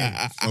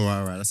 Hey.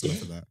 All right. That's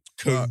enough of that.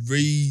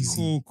 Crazy.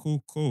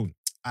 Cool.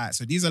 All right,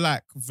 so these are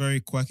like very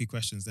quirky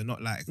questions. They're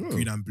not like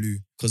green and blue.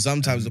 Because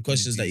sometimes the Um,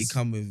 questions that you these-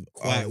 come with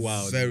Quite are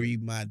wild, very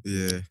mad.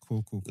 Yeah.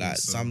 Cool. Like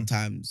So,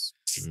 sometimes.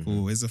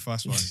 cool. Here's the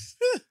first one.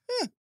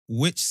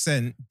 Which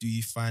scent do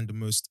you find the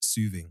most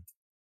soothing?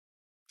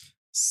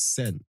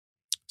 Scent.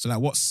 So like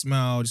what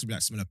smell? This would be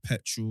like smell of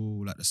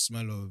petrol, like the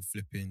smell of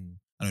flipping,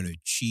 I don't know,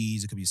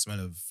 cheese. It could be the smell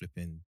of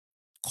flipping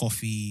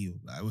coffee. Or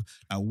like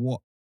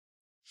what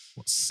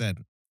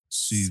scent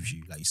soothes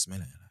you? Like you smell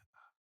it.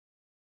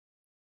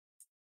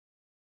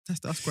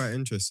 That's quite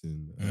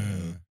interesting.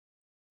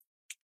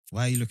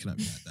 Why are you looking at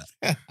me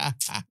like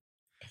that?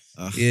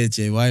 Yeah,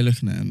 Jay, why are you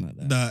looking at him like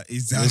that? Nah,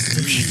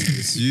 exactly.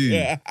 It's you.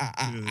 I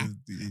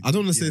I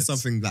don't want to say Yes.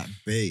 something like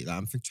bait. Like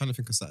I'm trying to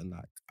think of something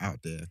like out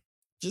there.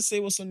 Just say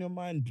what's on your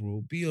mind,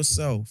 bro. Be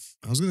yourself.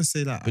 I was gonna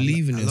say like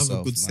Believe in I love a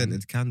yourself, good man.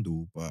 scented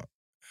candle, but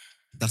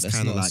that's That's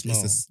kind of not a like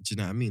smell. do you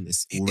know what I mean?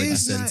 It's It already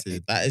is like-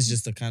 scented. That is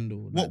just a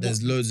candle. Like,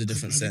 there's loads of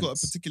different Have you got a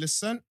scents. particular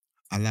scent?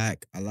 I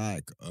like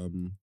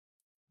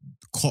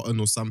cotton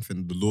or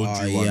something. The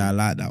laundry Oh, one. yeah, I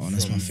like that one.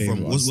 That's my favorite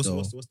one. What's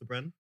still. the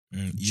brand?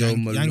 Joe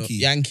Malone.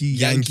 Yankee.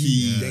 Yankee.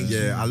 Yeah.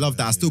 Yeah, I love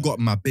that. I still got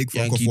my big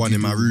fuck off Yankee one in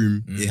my Doodle.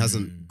 room. Mm. It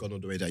hasn't gone all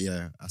the way that.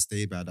 Yeah, I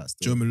stay by that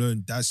Joe still.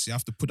 Malone, you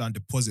have to put down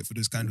deposit for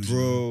those candles. you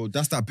know. Bro,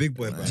 that's that big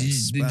boy, bro. Did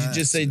you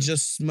just say Spice.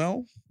 just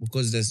smell?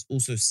 Because there's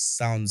also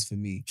sounds for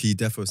me. He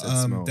defo said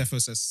smell. Defo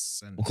says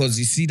scent. Because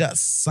you see that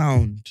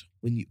sound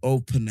when you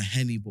open a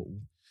Henny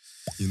bottle.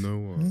 You know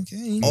what?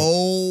 Okay.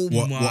 Oh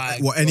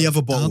What any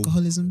other bottle?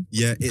 Alcoholism.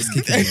 Yeah, it's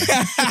kicking.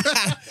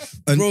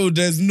 And- Bro,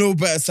 there's no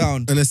better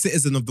sound. And a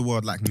citizen of the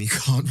world like me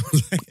can't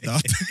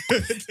relate.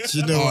 Do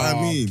you know what I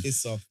Oh, mean?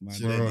 Piss off, man.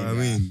 Do you know what I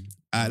mean?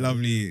 All right,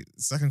 lovely.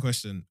 Second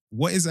question.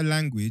 What is a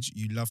language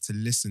you love to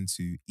listen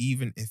to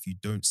even if you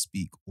don't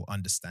speak or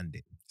understand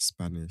it?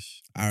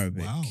 Spanish.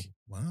 Arabic.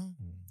 Wow.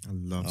 I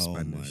love Oh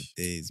my Spanish.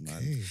 days, man.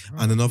 Okay.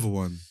 And another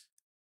one.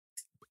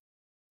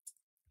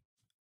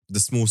 The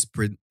small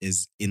sprint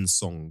is in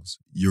songs.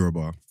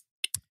 Yoruba.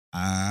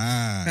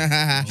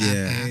 Ah.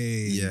 Yeah.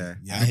 Okay. Yeah.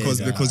 I hear Because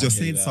that, because I you're hear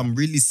saying that. some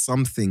really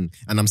something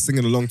and I'm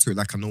singing along to it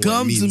like I know what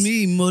Come it to means.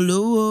 me,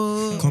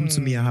 Molo. Come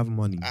to me, I have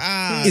money.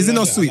 Ah, Is it I not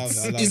love sweet? I love it,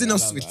 I love Is it, it I not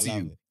love sweet it, to I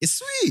love you? it. It's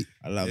sweet.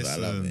 I love it. I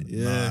love it.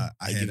 Yeah.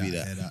 I I hear give that. you I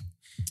that. hear that.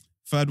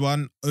 Third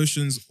one,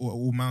 oceans or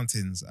all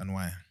mountains and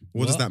why?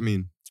 What does What? that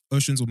mean?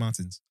 Oceans or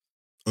mountains?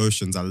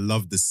 Oceans. I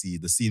love the sea.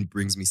 The sea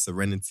brings me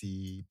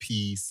serenity,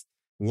 peace.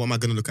 What am I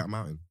gonna look at a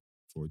mountain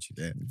for? You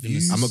there?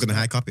 Views. I'm not gonna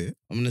hike up it.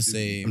 I'm gonna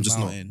say I'm just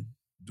not. mountain.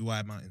 Do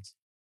I mountains?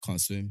 Can't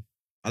swim.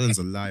 Alan's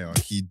a liar.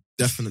 He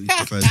definitely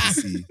prefers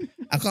the sea.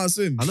 I can't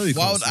swim. I know you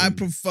Why can't would I swim.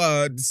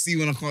 prefer the sea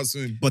when I can't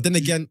swim? But then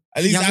again,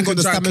 At he least I hasn't got can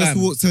the try and stamina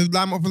climb. to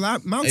climb up a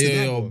mountain. Hey,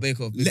 yo, either. yo, bake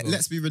off.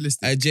 Let's be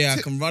realistic. Hey, Jay, I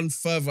can run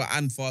further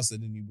and faster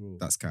than you, bro.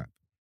 That's cap.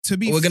 To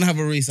be We're gonna have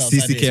a race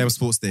outside CCKM here.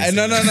 Sports Day. Hey,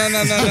 no.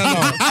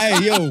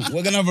 Hey, yo,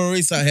 we're gonna have a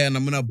race out here and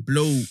I'm gonna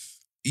blow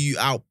you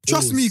out.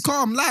 Trust Pause. me,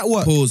 calm. Like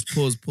what? Pause.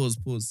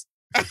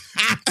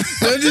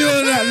 Don't do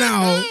all that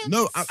now.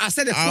 No, I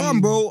said it I'm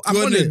calm, bro. I'm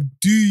on gonna it.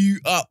 do you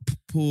up.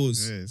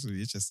 Pause. Yeah, it's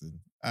really interesting.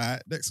 All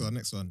right, next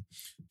one.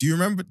 Do you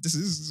remember, this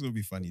is gonna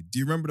be funny. Do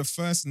you remember the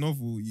first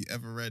novel you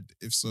ever read?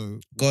 If so,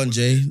 Go on,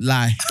 Jay.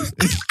 Lie.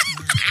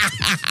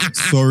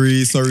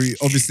 Sorry.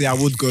 Obviously, I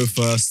would go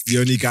first. The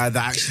only guy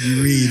that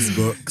actually reads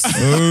books.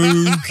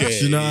 Okay.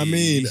 Do you know what I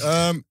mean?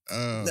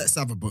 Let's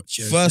have a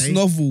butcher. First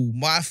novel.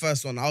 My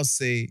first one, I'll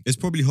say It's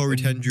probably Horrid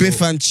Henry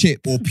Biff and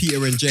Chip. or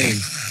Peter and Jane.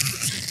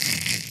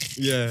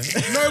 Yeah.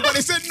 no, but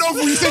they said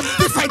novel. You said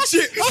Biff and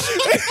Chip.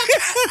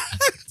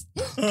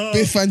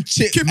 Biff and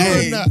Chip. Keep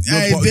Hey, on that.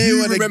 hey, but they who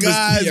were the remembers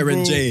guys, Peter bro.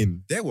 and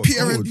Jane? They were Peter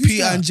cold.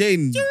 and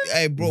Jane.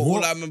 Hey, bro, all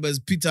What? I remember is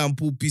Peter and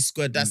Paul P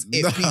squared. That's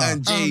it. Nah. Peter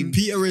and Jane.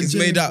 Peter and It's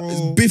Jane, made up. bro.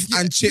 It's Biff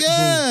and Chip,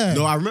 Yeah.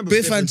 No, I remember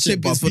Biff and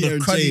Chip but is for the Peter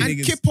and cruddy Jane. niggas.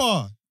 And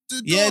Kipper.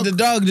 The Yeah,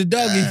 dog. the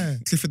dog. Yeah.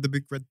 Clifford the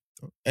Big Red.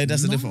 Hey,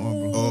 that's a different one,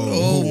 bro.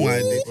 Oh. Oh, my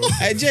day.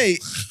 Hey, Jay.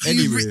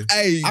 Anyway.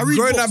 Hey, I read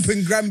growing books. up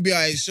in Granby,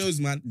 it shows,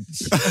 man.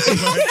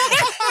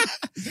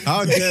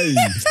 How dare you?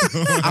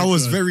 I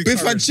was very Biff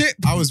current. and Chip.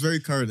 I was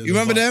very current. You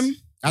remember them?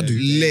 I do.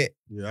 Lit.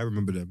 Yeah, I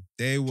remember them.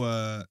 They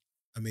were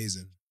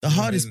amazing. The They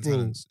were hardest, amazing bro.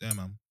 talents. Yeah,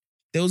 man.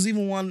 There was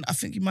even one, I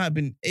think he might have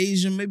been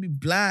Asian, maybe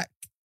black.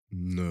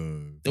 No.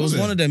 There was Was it?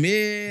 one of them.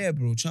 Yeah,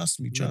 bro. Trust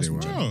me. No, they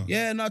weren't. Oh.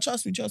 Yeah, no,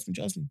 trust me.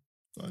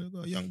 Got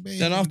a young baby.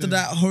 Then after there.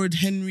 that, Horrid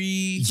Henry.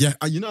 Yeah,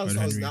 you know, Horrid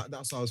that's Henry.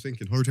 what I was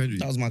thinking. Horrid Henry.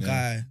 That was my Yeah.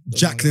 guy. That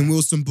was Jacqueline my guy.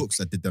 Wilson books.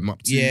 I did them up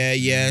too. Yeah.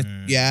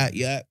 Mm.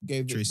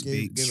 Gave Tracy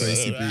it, Beaks.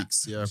 Tracy it.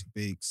 Beaks. Yeah.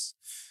 Bakes.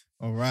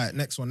 All right,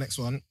 next one.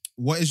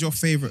 What is your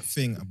favorite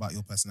thing about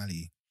your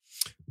personality?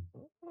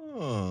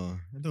 Oh,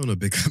 I don't want to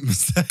big up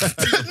myself.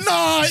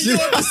 Nah,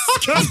 you're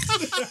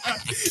disgusting.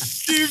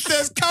 Dude,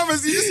 there's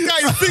cameras. This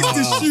guy fixed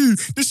his shoe.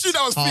 The shoe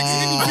that was he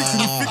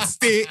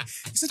fixed it.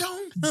 He said,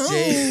 oh, no.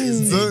 Jay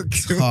Look.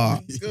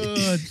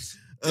 Good.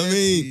 I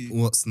mean,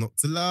 what's not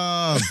to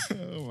love?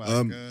 Oh my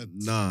God.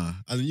 Nah.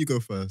 And you go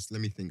first.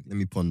 Let me think. Let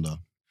me ponder.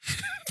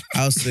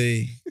 I'll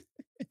say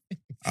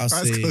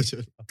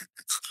Culture.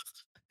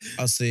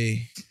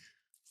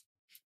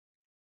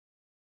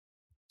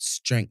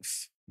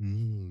 strength.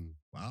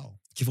 Wow.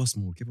 Give us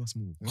more. Give us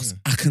more.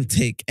 I can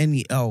take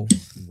any L.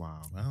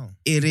 Wow. Wow.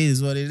 It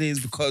is what it is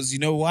because you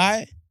know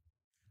why?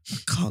 I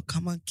can't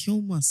come and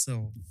kill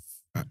myself.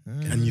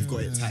 And you've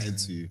got it tatted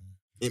to you.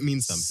 It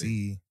means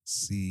something.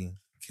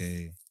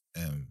 CCKM.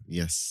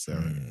 Yes, sir.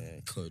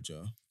 Yeah,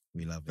 Kojo.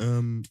 We love it.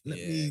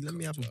 Let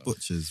me have a Culture.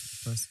 butcher's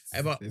first.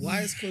 Hey, but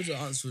why is Kojo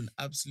answering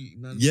absolutely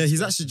none? Yeah,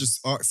 he's actually just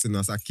asking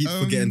us. I keep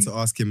forgetting to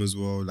ask him as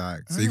well.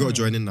 Like, so you got to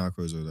join in now,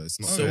 Kojo. Like, it's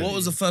not. So fair. what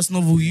was the first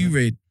novel you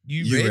read?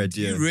 You read,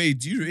 yeah. You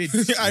read.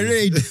 I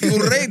read.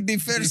 You read the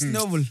first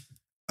novel.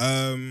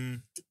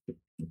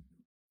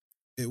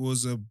 It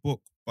was a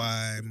book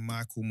by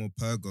Michael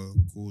Morpurgo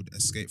called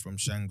Escape from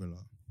Shangri-La.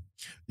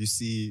 You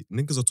see,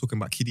 niggas are talking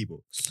about kiddie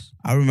books.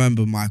 I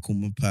remember Michael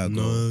Morpurgo.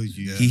 No,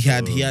 you. He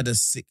had a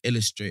sick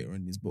illustrator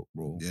in his book,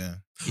 bro. Yeah.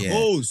 Yeah.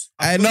 Oh,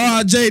 Hey,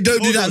 no, Jay,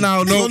 don't do that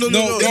now. No. I'm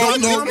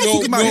not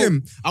talking about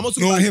him. I'm not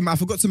talking about him. I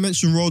forgot to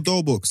mention Roald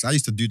Dahl books. I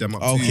used to do them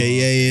up too.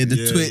 Okay, yeah.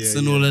 The twits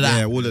and all of that.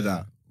 Yeah, all of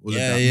that.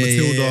 Yeah.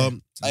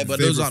 Matilda. Hey, but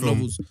those aren't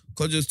novels.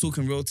 Kojo's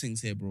talking real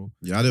things here, bro.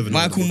 Yeah, I don't even know.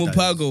 Michael what that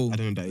is. Morpurgo. I don't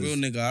know what that Real is.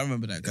 nigga. I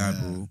remember that guy,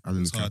 bro. I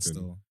don't It's know hard Captain.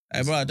 still.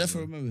 Hey, bro, I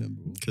definitely remember him,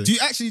 bro. Okay. Do you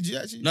actually?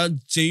 No,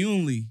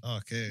 genuinely.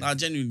 Okay. Nah,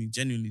 genuinely.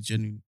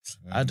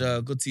 I had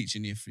a good teacher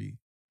in year 3.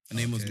 Her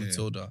name was Okay.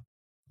 Matilda.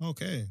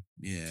 Okay.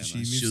 Yeah, Did she man.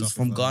 move She was stuff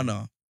from with her?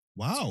 Ghana.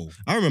 Wow.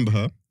 I remember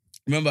her.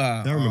 Remember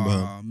her? Yeah, I remember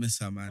her. Oh, miss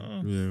her, man.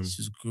 Yeah.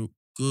 She was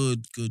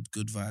good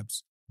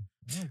vibes.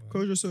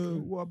 Kojo, so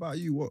what about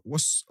you?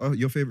 What's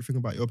your favorite thing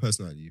about your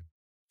personality?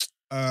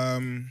 I'll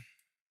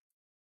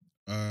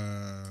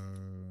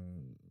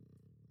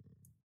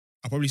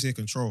probably say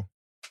control.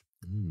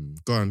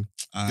 Go on,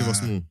 give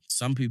us more.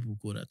 Some people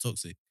call that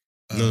toxic.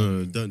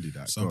 No, don't do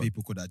that. Some Go on.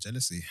 people call that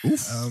jealousy. No,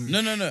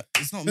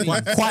 it's not me.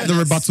 Quite the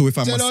rebuttal, if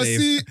I must say.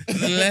 Jealousy.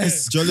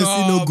 Let's Jealousy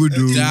calm no good,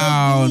 though.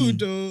 down. Good,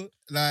 though.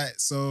 Like,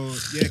 so,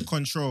 yeah,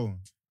 control.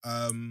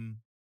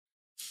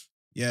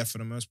 Yeah, for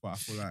the most part, I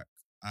feel like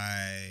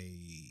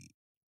I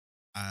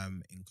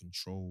am in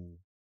control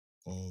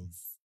of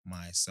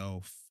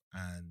myself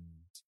and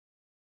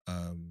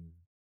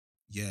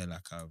yeah,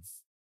 like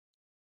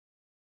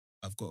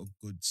I've got a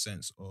good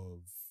sense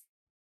of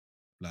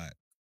like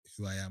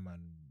who I am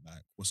and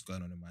like what's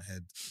going on in my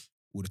head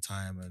all the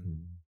time,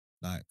 and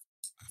like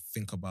I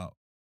think about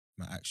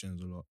my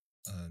actions a lot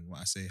and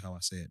what I say, how I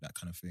say it, that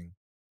kind of thing.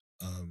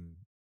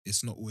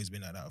 It's not always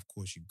been like that. Of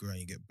course, you grow and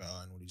you get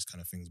better and all these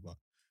kind of things, but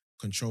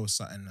control is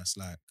something that's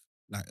like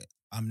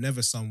I'm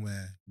never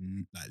somewhere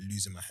like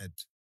losing my head.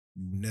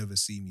 You will never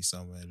see me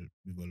somewhere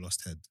with a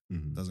lost head.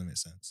 Doesn't make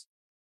sense.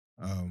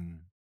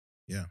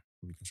 Yeah,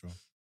 probably control.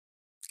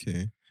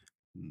 Okay.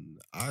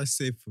 I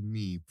say for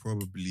me,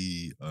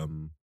 probably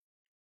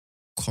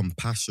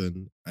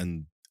compassion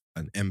and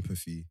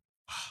empathy.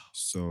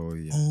 So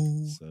yeah.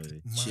 Oh,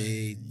 Sorry.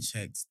 Jay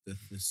checks the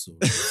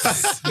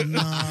thesaurus. Don't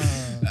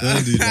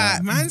do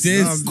that. Man's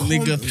This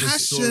nigga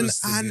compassion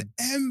thesaurus and again.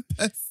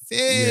 empathy.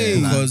 Yeah,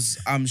 like- Because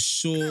I'm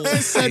sure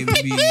said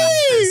they be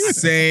the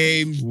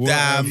same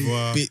damn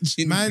Whatever. bitch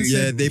in Man the- Yeah,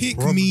 said, they "Pick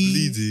probably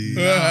me." do. You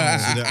know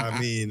what I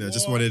mean? I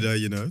just wanted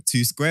a,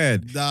 2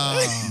 squared. Nah.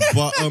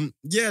 But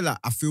yeah, like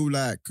I feel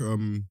like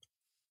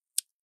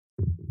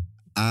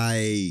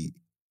I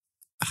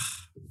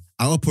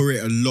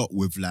operate a lot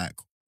with like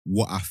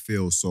what I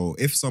feel. So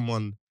if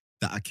someone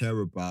that I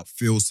care about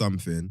feels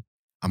something,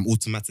 I'm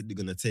automatically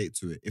gonna take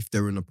to it. If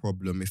they're in a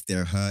problem, if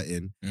they're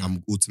hurting,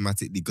 I'm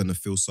automatically gonna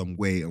feel some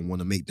way and want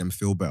to make them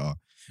feel better.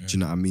 Do you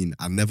know what I mean?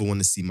 I never want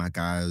to see my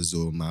guys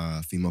or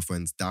my female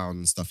friends down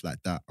and stuff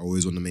like that. I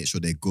always want to make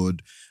sure they're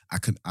good.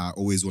 I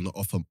always want to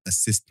offer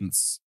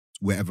assistance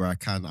wherever I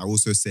can. I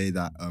also say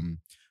that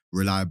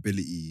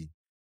reliability,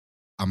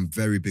 I'm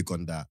very big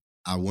on that.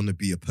 I want to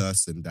be a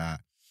person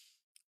that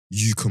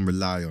you can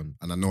rely on.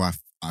 And I know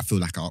I feel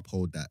like I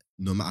uphold that.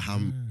 No matter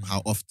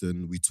how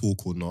often we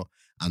talk or not,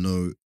 I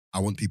know I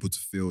want people to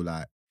feel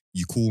like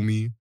you call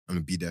me, I'm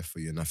gonna be there for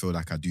you. And I feel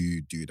like I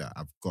do that.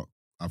 I've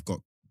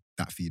got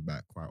that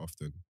feedback quite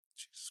often.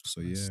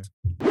 So yeah.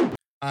 All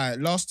right,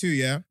 last 2,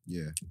 yeah?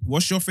 Yeah.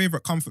 What's your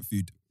favorite comfort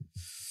food?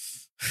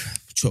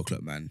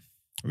 Chocolate, man.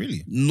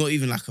 Really? Not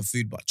even like a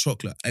food, but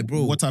chocolate. Hey,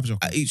 bro. What type of I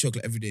chocolate? eat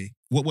chocolate every day.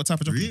 What type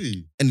of chocolate?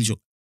 Really? Any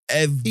chocolate.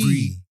 Every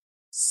E.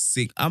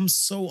 sick. I'm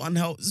so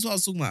unhealthy. This is what I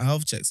was talking about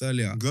health checks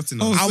earlier.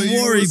 Gluttonous. I'm so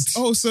you worried.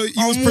 So you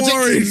I'm was projecting.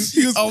 worried.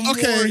 You was, I'm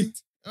okay. worried.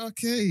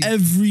 Okay.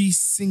 Every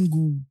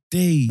single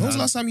day. When was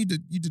the last time you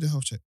did a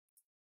health check?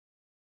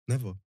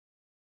 Never.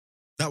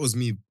 That was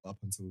me up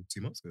until 2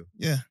 months ago.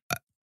 Yeah.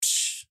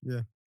 Psh,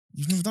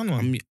 You've never done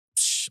one?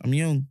 I'm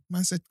young.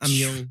 Man said, I'm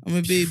young. I'm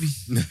a baby.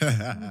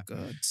 Oh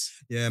God.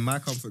 Yeah, my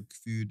comfort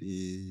food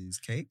is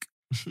cake.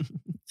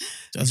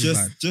 Just as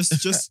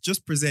bad.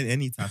 Just present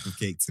any type of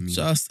cake to me.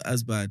 Just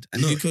as bad.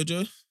 And No. you,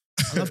 Kojo?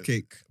 I love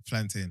cake.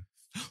 plantain.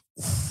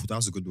 Oof, that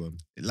was a good one.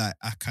 Like,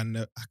 I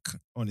can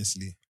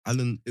honestly.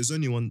 Alan, it was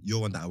only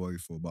your one that I worry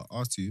for, but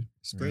R2,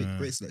 it's great, Yeah.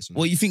 great selection.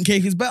 What, you think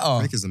cake is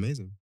better? Cake is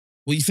amazing.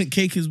 Well, you think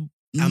cake is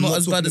I'm not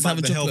as bad talking as about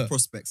having the health chocolate?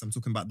 prospects. I'm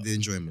talking about the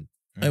enjoyment.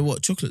 Hey,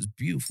 what? Chocolate's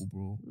beautiful,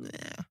 bro.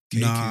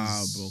 Cake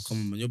Nah, is- bro. Come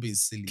on, man. You're being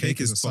silly.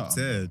 Cake is is a top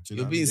something, tier. bro. do you know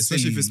You're what I being mean?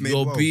 Especially silly. if it's made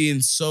You're well.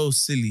 being so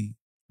silly.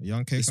 A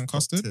young cake It's and top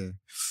custard. tier.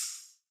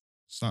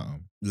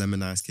 Something.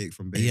 Lemon ice cake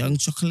from A Bailey. young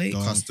chocolate.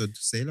 Dog. Custard,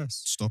 say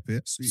less. Stop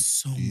it. Sweet.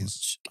 So Jeez.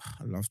 much.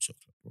 I love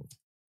chocolate, bro.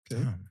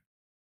 Okay. Damn.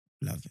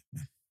 Love it,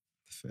 man.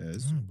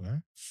 Fairs. Damn,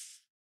 bro.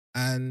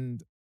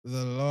 And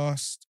the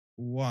last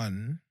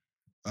one,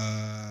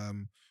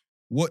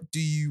 what do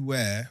you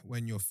wear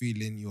when you're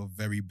feeling your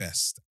very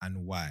best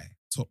and why?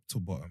 Top to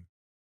bottom.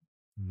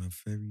 My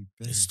very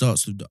It best.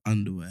 starts with the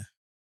underwear.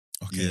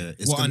 Okay. Yeah,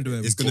 it's what gonna,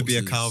 underwear? It's gonna be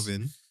a boxers?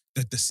 Calvin.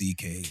 the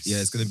CKs. Yeah,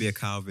 it's gonna be a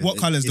Calvin. What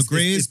colours? The It's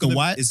greys, the gonna-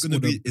 whites, It's gonna or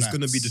the be. It's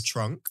gonna be the blacks?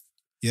 trunk,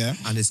 Yeah.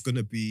 and it's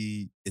gonna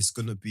be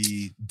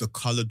the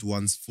colored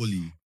ones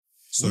fully.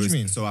 So What do you it's-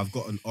 mean? So I've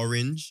got an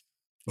orange.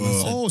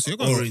 Oh, so you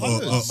got orange.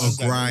 colours.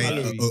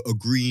 a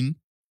green,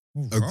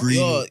 Oh, a right.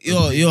 green.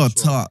 You're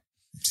tart.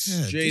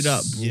 Yeah, Straight this-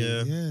 up, bro.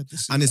 Yeah.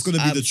 this And it's is- gonna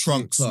be the Absolute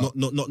trunks, top.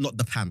 not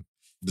the pant.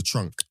 The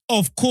trunk.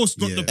 of course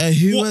not Yeah. the.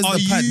 Who What wears are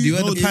the pant? Do you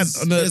wear No, the pant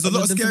on the there's a on lot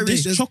a of different scary.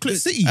 day? there's- Chocolate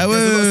there's- City. Hey, There's a lot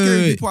of wait,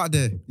 scary wait. people out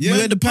there. You Yeah,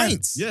 wear the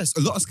pants? yes,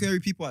 a lot of scary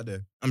people out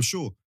there. I'm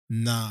sure.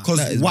 Nah. Because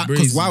That is why?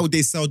 brazen. Why would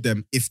they sell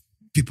them if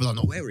people are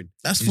not wearing?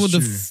 That's It's for the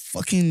true.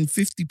 fucking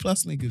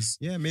 50+ niggas.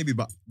 Yeah, maybe,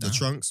 but the Nah.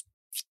 trunks.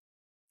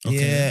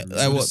 Yeah, So like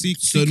the what?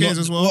 CKs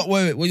as well?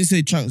 Wait, when you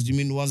say chunks, do you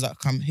mean the ones that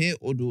come here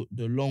or the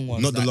long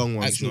ones? Not the like long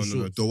ones. actual No, no,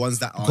 shorts? the ones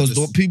that are Because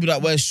just. the people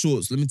that wear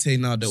shorts, let me tell you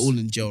now, they're all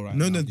in jail right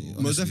no, now. no, bro.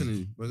 most honestly. definitely.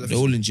 Most They're definitely.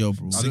 all in jail,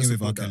 bro. I Singing don't with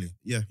support R. that. Kelly.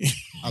 Yeah,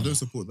 I don't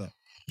support that.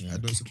 Yeah. I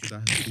don't support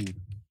that at all.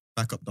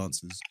 Backup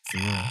dancers. For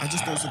real. I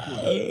just don't support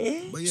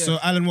that. But yeah, So,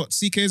 Alan, what?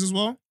 CKs as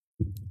well?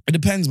 It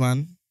depends,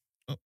 man.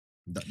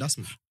 that's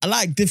I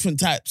like different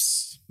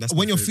types. that's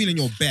When my you're favorite. feeling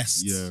your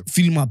best. Yeah,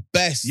 Feeling my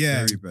best.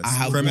 Yeah. very best. I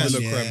have Creme one. de la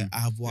Yeah, creme. I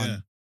have one. Yeah.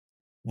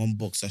 One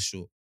boxer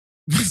short.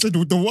 So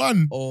the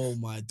one. Oh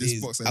my This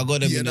days! boxer I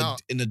got them beating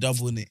out. in the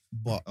double in it,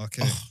 but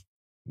Okay.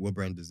 What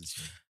brand is this?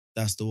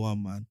 that's the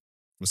one, man.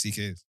 What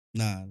CKs?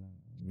 Nah.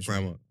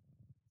 Primark.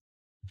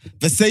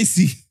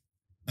 Versace.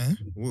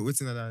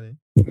 What's in that name?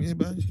 Yeah,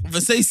 man.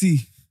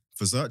 Versace.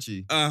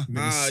 Versace.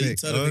 You sick.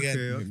 tell them again.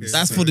 Okay.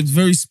 That's for the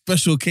very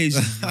special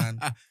occasions, man.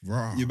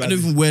 Raw. You I don't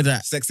even wear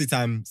that. Sexy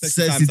time.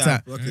 Sexy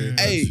time. Okay. Mm.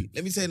 Hey,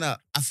 let me tell you now.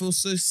 I feel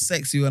so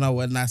sexy when I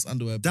wear nice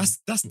underwear. Bro.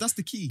 That's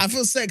the key. I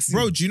feel sexy,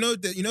 Bro, do you know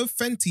that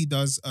Fenty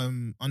does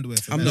underwear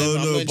for I'm men? not, No, I'm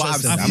no, not but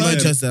interested. I've I'm not seen them,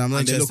 interested. I'm not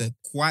and they look interested.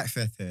 quite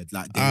fat-haired.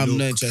 Like they I'm look,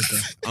 not interested.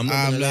 I'm not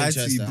I'm gonna not lie to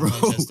you, interested. bro.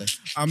 I'm not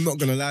interested. I'm not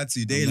gonna lie to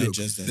you. They I'm not look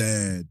interested.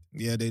 dead.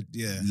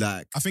 Yeah.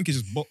 Like, I think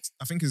it's just box.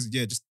 I think it's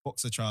just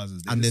boxer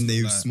trousers. and then they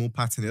use use small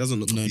pattern. It doesn't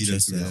look No appealing to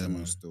interest, me. yeah, at all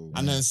man. still.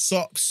 And then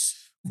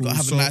socks. Cool Gotta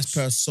have a nice socks.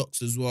 pair of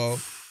socks as well.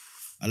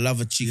 I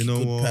love a cheeky You know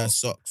good what? pair of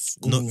socks.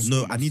 No, Ooh,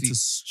 no. my I need feet. to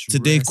stress.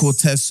 Today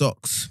Cortez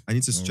socks. I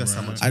need to stress how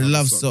Alright. much I love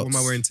love the What am I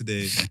socks. wearing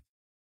today?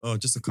 Oh,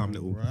 just a calm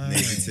little Right.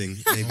 navy thing,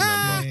 navy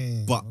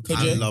number. But Could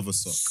I you? love a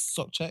sock.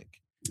 Sock check.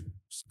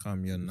 Just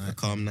calm your night. A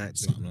calm night.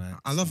 Something like-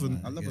 I love something a,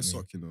 I like, love get a me?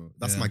 sock. You know,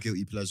 that's Yeah. my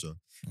guilty pleasure.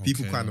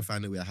 People Okay. kind of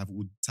find it where I have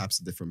all types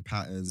of different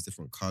patterns,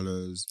 different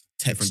colors,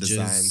 different Textures.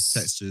 designs,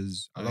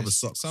 textures. I love a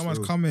sock. Someone's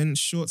so- coming,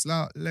 shorts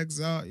out, legs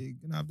out. You're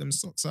gonna have them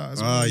socks out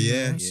as well. Oh you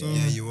yeah, know, so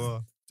yeah, you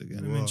are. to get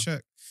you them in are.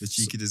 check. The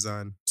cheeky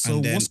design. So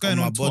And then what's going on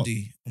on, my top?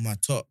 body, on my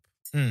top?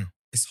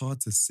 It's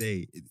hard to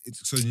say.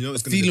 So you know,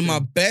 it's gonna Feeling my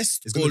depend-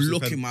 best it's or gonna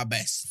looking depend- my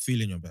best?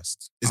 Feeling your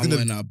best. It's I'm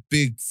gonna wearing a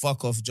big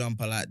fuck off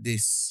jumper like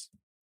this.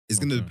 it's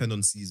gonna Okay. depend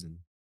on season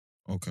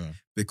Okay.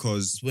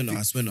 because It's winter,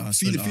 it's winter, it's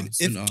feel- winter, feel- it's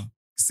if- winter.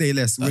 say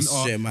less. That's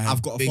Winter, shit in my head.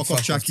 I've got a Big fuck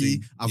off fuck off trackie.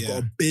 thing. I've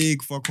got a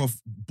big fuck off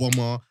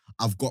bomber.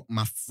 I've got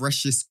my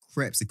freshest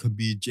crepes. It could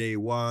be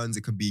J1s.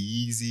 It could be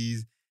Yeezys.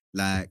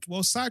 Like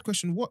Well, side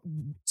question: what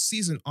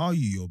season are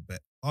you your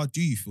best? Or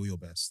do you feel your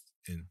best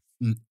in?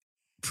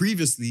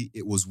 previously,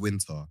 it was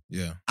winter.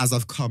 Yeah. As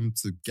I've come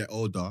to get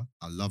older,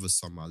 I love a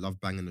summer. I love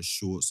banging the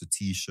shorts, a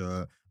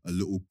t-shirt, a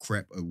little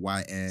crepe, a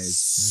white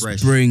airs,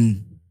 fresh.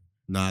 Spring.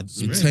 Nah, I'm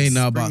Spring. telling you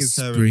now about is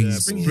here and spring. there,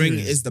 Spring, bro.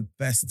 is the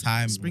best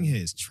time. Spring bro.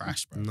 here is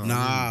trash, bro. No.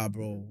 Nah,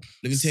 bro.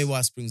 Let me tell you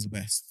why spring's the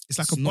best. It's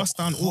like a not bust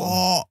down autumn.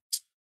 hot.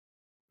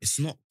 It's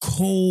not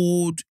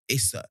cold.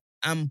 It's a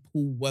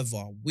ample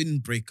weather,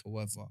 windbreaker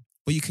weather.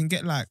 But you can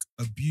get like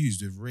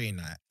abused with rain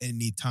at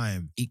any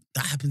time.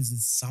 That happens in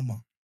summer.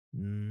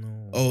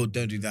 No. Oh,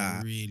 don't do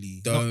that.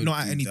 Really? Don't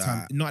not at do any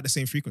time. that. Not at the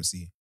same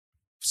frequency.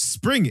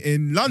 Spring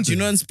in London. Do you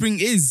know when spring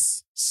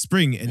is?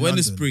 spring in When London?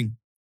 is spring?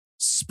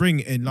 Spring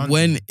in London.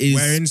 When is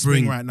We're in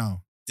spring spring? right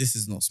now. This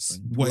is not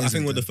spring. What I is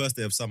think it we're the then? first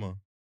day of summer.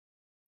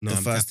 No, the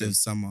I'm first day capping. of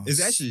summer Is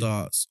it actually?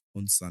 starts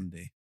on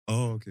Sunday.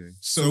 Oh, okay.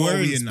 So what we're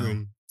are we in now?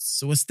 spring.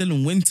 So we're still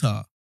in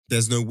winter.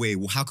 There's no way.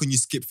 Well, how can you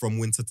skip from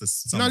winter to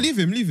summer? No, leave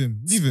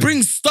him.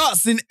 Spring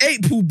starts in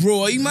April,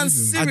 bro. Are you man You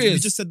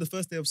serious? just said the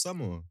first day of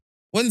summer.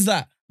 When's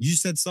that? You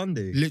said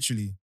Sunday.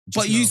 Literally.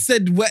 But you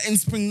said we're in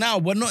spring now.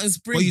 We're not in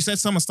spring. Well, you said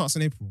summer starts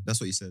in April. That's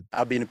what you said.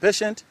 I've been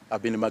patient,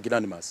 I've been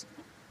magnanimous.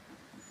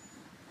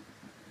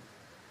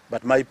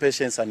 But my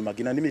patience and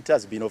magnanimity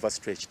has been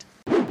overstretched.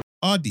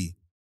 RD.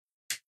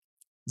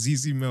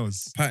 ZZ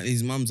Mills. Apparently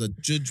his mum's a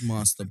judge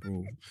master,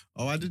 bro.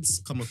 Oh, I did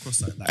come across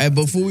that. Hey,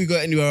 before we go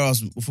anywhere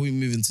else, before we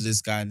move into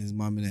this guy and his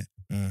mum,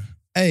 innit?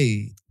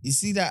 Hey, you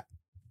see that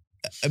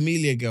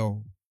Amelia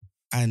girl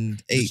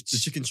and H? The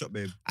chicken shop,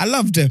 babe. I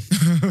love them.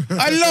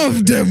 I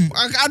love them.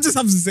 I just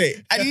have to say,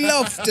 it. I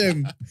love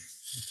them.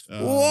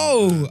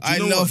 Whoa, I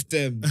know love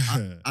them.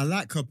 I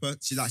like her.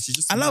 She's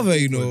just. I love her,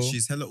 you awkward. know.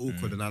 She's hella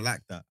awkward, and I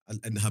like that.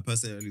 And her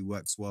personality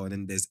works well. And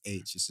then there's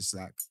H. It's just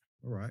like,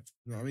 all right,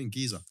 you know what I mean?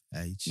 Geezer.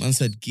 H. Man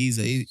said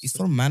Giza. He's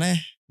from Manor.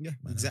 Yeah,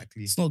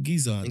 exactly. It's not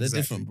Giza. They're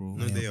Exactly. different, bro.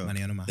 No, they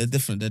are. They're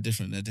different. They're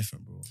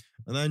different, bro.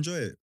 And I enjoy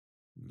it.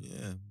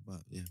 Yeah, but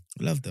yeah,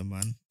 I love them,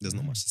 man. there's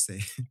not much to say.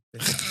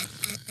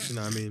 You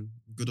know what I mean?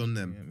 Good on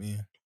them.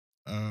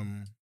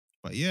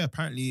 But yeah,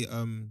 apparently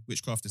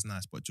witchcraft is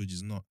nice, but Judge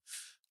is not.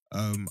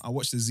 I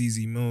watched the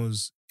ZZ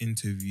Mills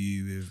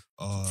interview with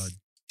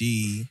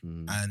RD,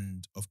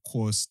 and of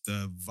course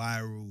the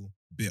viral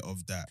bit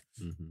of that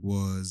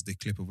was the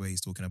clip of where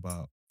he's talking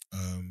about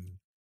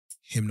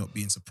him not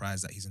being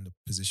surprised that he's in the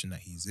position that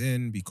he's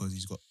in because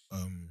he's got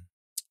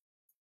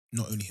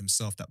not only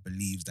himself that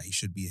believes that he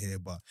should be here,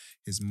 but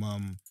his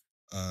mum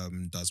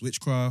does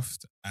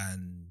witchcraft,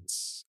 and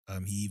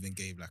he even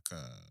gave like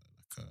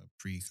a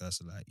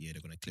precursor, like, yeah,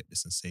 they're gonna clip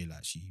this and say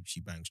like she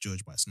bangs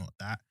Judge, but it's not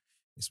that,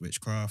 it's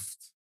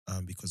witchcraft,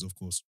 because of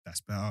course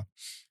that's better.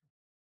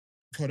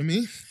 Pardon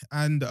me.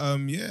 And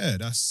yeah,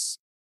 that's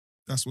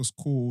what's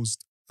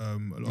caused a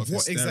lot of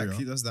What hysteria.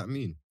 exactly does that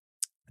mean?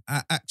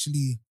 I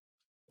actually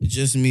It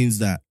just means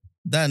that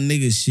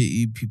nigga shit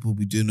you people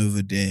be doing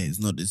over there is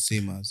not the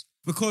same as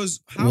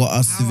Because what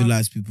us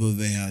civilized people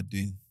over here are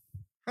doing.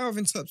 How I've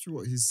interpreted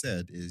what he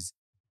said is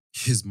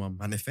his mum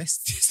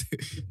manifested. Do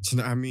you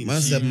know what I mean?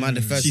 Man said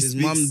manifest. she His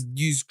mum speaks-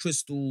 used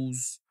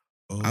crystals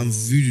and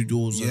voodoo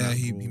dolls. yeah, and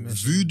he that, bro. mentioned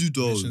Voodoo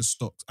dolls. mentioned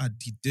stocks.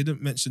 He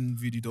didn't mention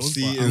voodoo dolls,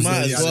 See, but it was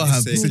might only as well at the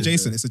have, same it's bro. time.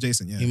 adjacent. It's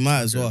adjacent. Yeah. He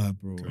might as well have,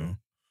 bro. Okay.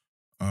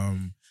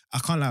 I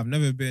can't lie. I've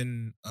never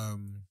been.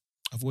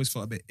 I've always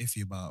felt a bit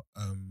iffy about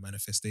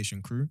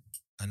manifestation crew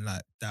and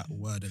like that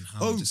word and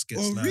how it just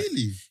gets like.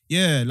 really?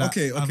 Yeah. Like,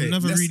 Okay. I've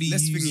never let's really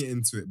swing used. it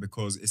into it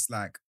because it's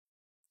like,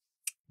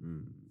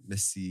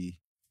 let's see.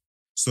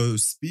 So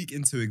speak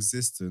into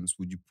existence.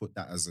 Would you put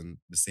that as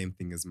the same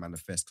thing as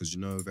manifest? Because you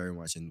know very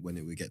much, and when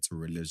we get to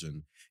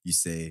religion, you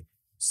say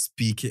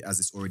speak it as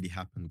it's already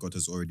happened. God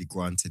has already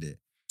granted it.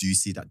 Do you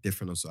see that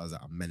different also as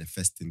I'm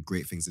manifesting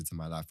great things into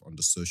my life on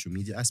the social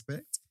media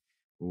aspect,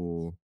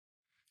 or?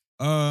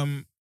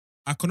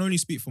 I can only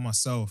speak for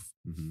myself.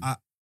 Mhm.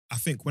 I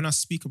think when I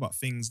speak about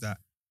things that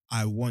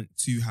I want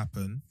to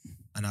happen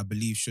and I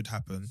believe should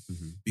happen,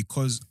 Mhm.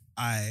 because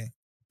I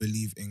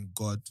believe in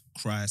God,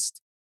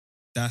 Christ,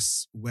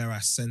 that's where I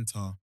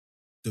center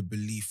the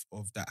belief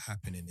of that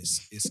happening.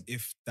 Is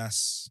if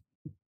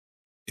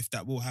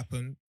that will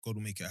happen, God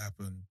will make it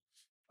happen.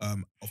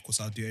 Of course,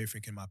 I'll do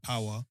everything in my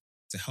power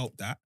to help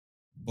that.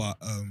 But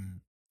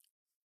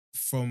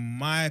from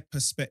my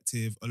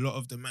perspective, a lot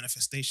of the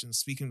manifestations,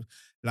 speaking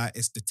like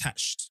it's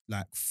detached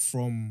like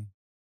from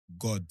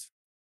God,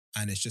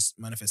 and it's just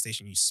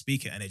manifestation. You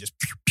speak it and it just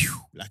pew,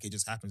 pew, like it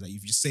just happens. Like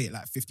if you just say it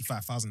like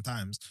 55,000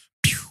 times,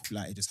 pew,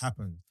 like it just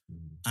happens.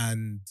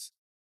 And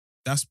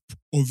that's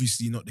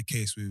obviously not the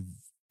case with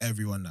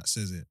everyone that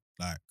says it.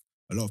 Like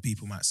a lot of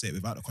people might say it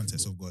without the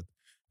context of God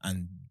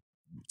and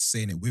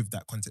saying it with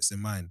that context in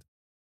mind.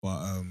 But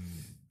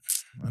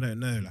I don't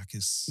know. Like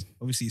it's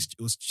obviously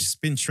it's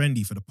just been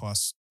trendy for the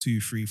past 2,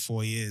 3,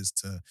 4 years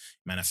to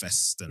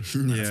manifest and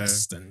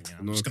manifest and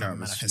I'm No just gonna cap, it's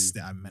manifest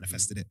true. it. I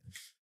manifested it.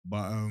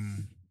 But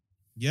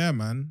yeah,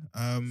 man.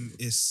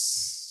 It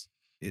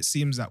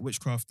seems that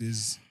witchcraft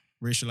is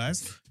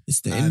racialized.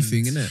 It's the And- end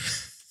thing, innit?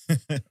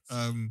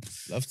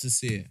 Love to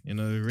see it. You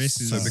know,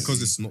 racism. So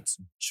because it's not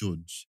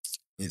judge,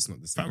 it's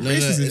not the same. Fam,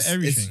 race is in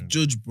everything. It's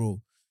judge,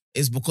 bro.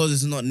 It's because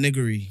it's not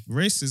niggery.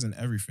 Race isn't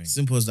everything.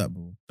 Simple as that,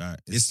 bro. Like,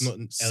 It's not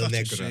such El a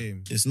Negra.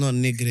 shame. It's not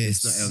niggery.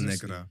 It's not El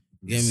Negra.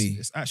 Get me?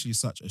 It's actually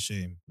such a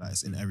shame. Like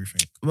it's in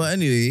everything. But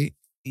anyway,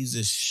 he's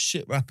a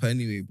shit rapper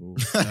anyway, bro.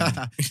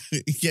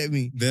 You get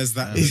me? There's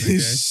that. He's okay?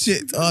 a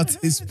shit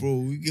artist,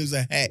 bro. Who gives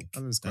a heck?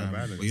 That was quite Damn.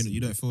 violent. But you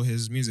don't feel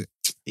his music.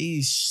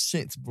 He's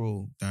shit,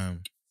 bro.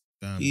 Damn.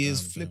 He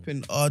is flipping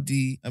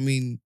RD. I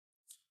mean,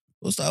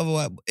 what's the other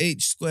one?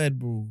 H squared,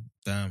 bro.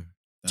 Damn.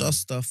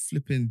 Just a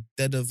flipping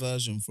deader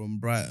version from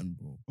Brighton,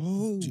 bro.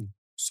 Oh,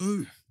 so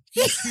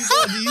who's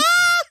Adi?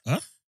 Huh?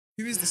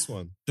 Who is this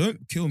one?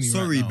 Don't kill me.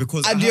 Sorry, right now.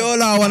 because I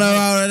Adiola, one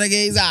heard- around the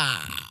gaze.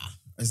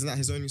 Isn't that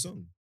his only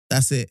song?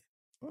 That's it.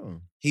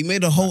 Oh, He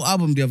made a whole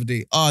album the other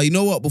day. You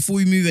know what? Before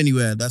we move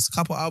anywhere, there's a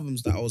couple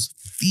albums that I was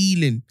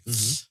feeling.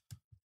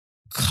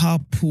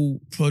 Couple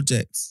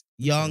projects.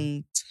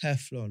 Young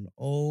Teflon.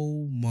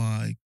 Oh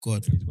my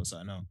God. What's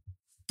that now?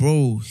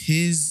 Bro,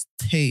 his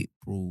tape,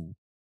 bro.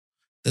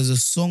 There's a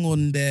song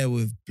on there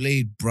with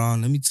Blade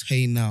Brown. Let me tell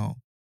you now.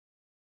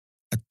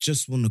 I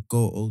just want to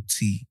go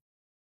OT.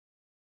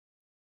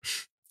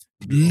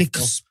 Liquor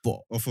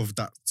spot. Off of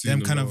that.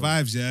 Them kind of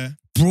vibes, yeah.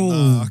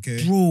 Bro,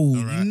 okay. bro,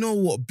 Alright. you know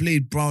what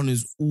Blade Brown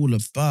is all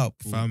about,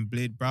 bro. Fam,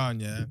 Blade Brown,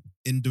 yeah.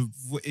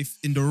 If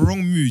in the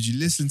wrong mood, you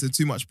listen to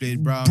too much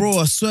Blade Brown. Bro,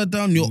 I swear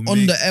down, you're You'll on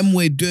make- the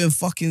M-way doing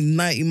fucking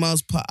 90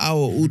 miles per hour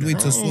all the way to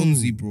Bro.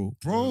 Swansea, bro.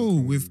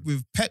 Bro, with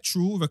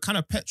petrol, with a can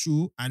of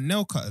petrol and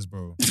nail cutters,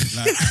 bro.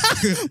 Like,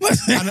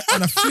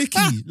 and a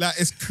flicky. Like,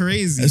 it's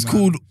crazy. It's man.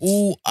 called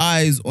All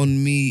Eyes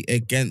on Me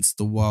Against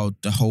the World,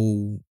 the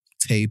whole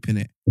tape in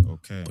it.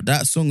 Okay. But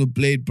that song with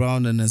Blade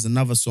Brown, and there's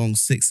another song,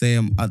 6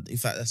 a.m. In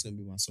fact, that's going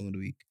to be my song of the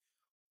week.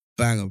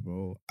 Banger,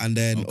 bro. And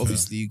then Okay.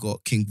 obviously you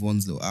got King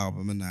Von's little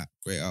album and that.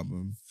 Great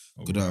album.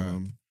 Good Alright.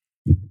 album.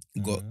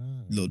 You got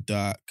Ah. Lil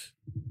Dark.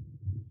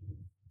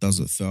 Does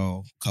It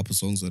Fell. Couple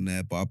songs on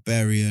there.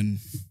 Barbarian.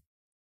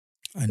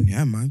 And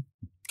yeah, man.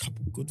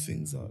 Couple good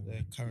things out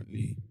there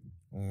currently.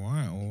 All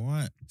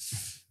right.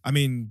 I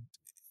mean,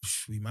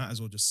 we might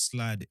as well just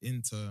slide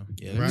into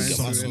Yeah, let Right, me get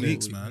so my in song it,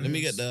 weeks, man. Let me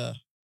get the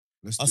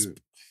Let's Us- do it.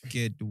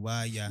 get the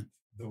wire.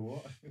 The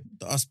what?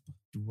 the us.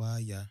 The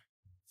wire.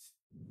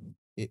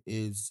 It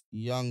is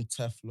Young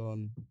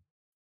Teflon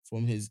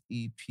from his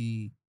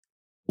EP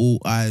All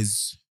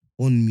Eyes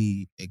on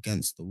Me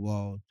Against the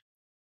World.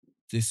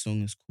 This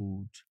song is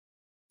called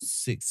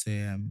 6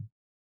 a.m.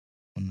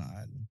 on the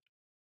island.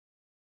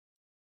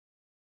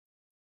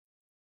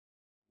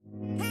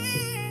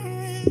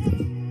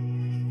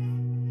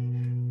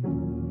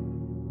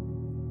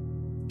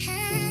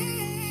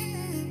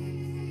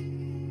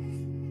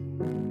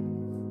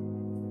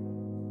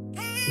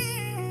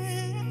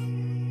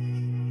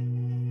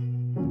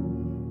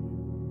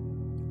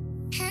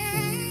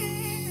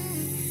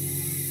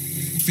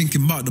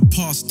 Thinking about the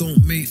past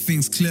don't make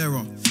things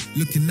clearer.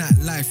 Looking at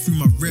life through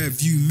my rear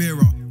view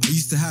mirror. I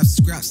used to have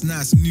scraps,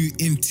 nice new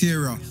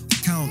interior.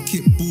 Count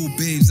kickball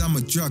babes, I'm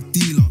a drug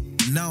dealer.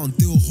 Now on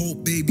Dill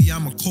Hope, baby,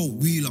 I'm a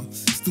cold wheeler.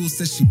 Still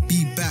says she'd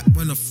be back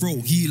when I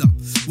throat healer.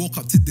 Woke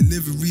up to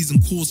deliveries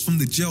and calls from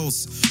the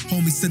jails.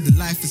 Homie said the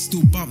life is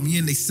still bump me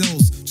in they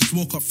cells. Just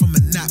woke up from a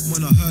nap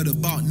when I heard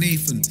about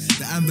Nathan.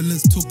 The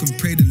ambulance took him,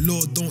 pray the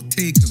Lord don't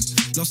take him.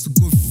 Lost a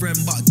good friend,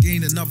 but I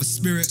gained another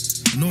spirit.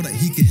 I know that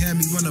he can hear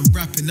me when I'm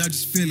rapping, I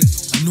just feel it.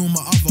 I know my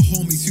other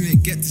homies who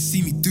ain't get to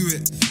see me do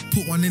it.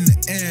 Put one in the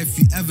air if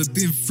you ever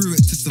been through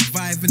it. To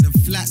survive in them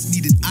flats,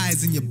 needed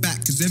eyes in your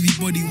back, cause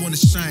everybody wanna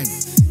shine.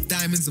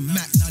 Diamonds and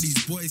max, now these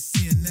boys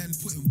CNN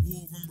putting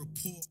war on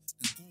report.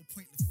 Then go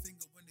point the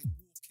finger when they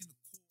walk in the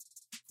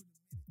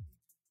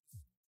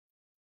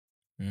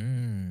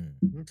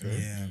court. Okay.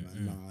 Yeah,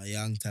 man. Nah,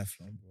 Young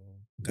Teflon, bro.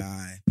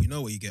 Guy. You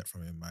know what you get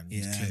from him, man.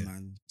 He's Yeah, clear.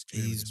 man.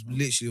 clear with He's this one.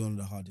 literally one of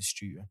the hardest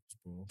street rappers,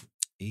 bro.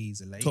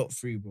 Easily. Top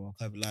 3, bro.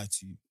 I can't lie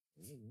to you.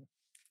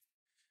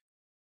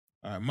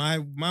 All right,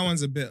 my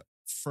one's a bit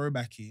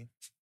throwbacky.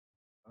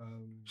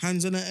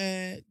 Hands on the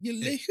air.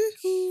 You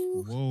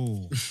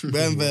Whoa.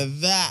 remember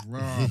that?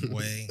 Raw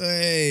boy.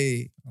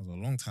 Hey. That was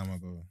a long time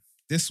ago.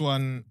 This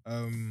one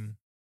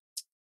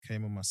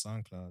came on my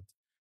SoundCloud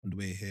on the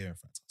way here. In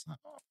fact, I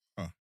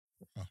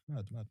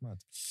was like, mad.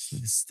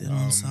 It's still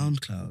on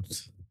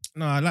SoundCloud.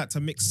 No, I like to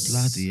mix.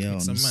 Bloody hell,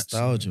 mix and match,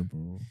 nostalgia, you know.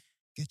 bro.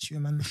 Get you,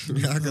 man.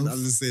 I can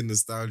understand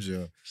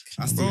nostalgia.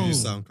 I still Bro.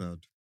 use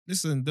SoundCloud.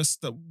 Listen, the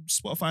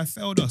Spotify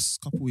failed us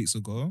a couple weeks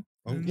ago.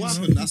 Oh, And, what you know,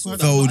 happened? That's people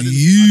what had- Failed I didn't-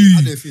 you.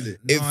 I didn't feel it.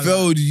 It like,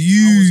 failed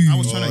you. I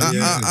was trying to use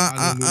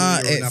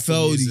it. It Apple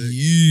failed Music.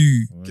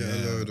 you. Get a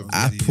load of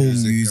Apple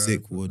music,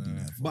 Music uh, would yeah.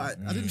 never. But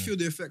I didn't feel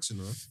the effects, you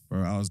know.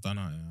 Bro, I was done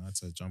out. Yeah. I had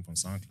to jump on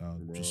SoundCloud.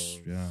 Bro. Just,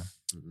 yeah.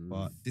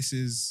 But this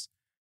is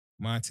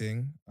my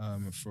thing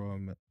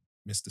from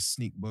Mr.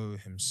 Sneak Bo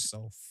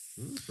himself.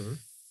 Okay.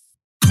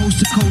 Coast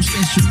to coast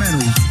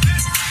instrumentals.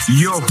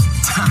 Yo,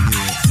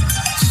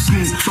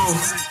 Sneak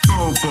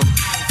over.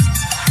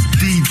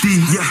 DD,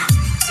 yeah.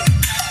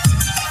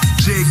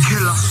 J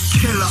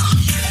Killer.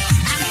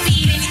 I'm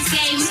feeling his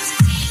game,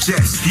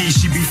 Jet ski,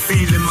 she be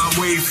feeling my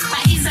wave.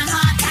 but he's a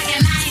hard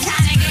target, man, he's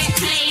trying to get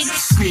played.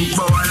 Sneak,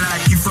 bro, I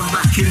like you from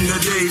back in the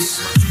days.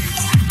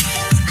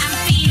 I'm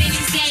feeling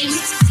his game,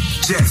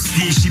 Jet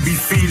ski, she be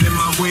feeling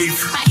my wave.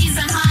 but he's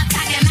a hard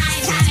target, man,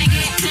 he's trying to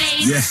get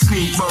played. Yeah,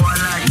 Sneak, bro, I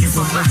like you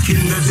from back in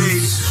the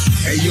days.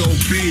 Hey yo,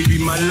 baby,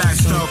 my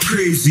lifestyle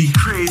crazy.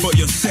 But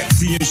you're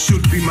sexy and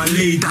should be my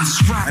lady. That's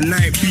right. And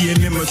I ain't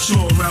being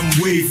immature, I'm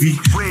wavy.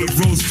 The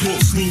rose talk,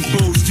 Sneak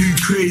Bo's too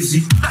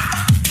crazy.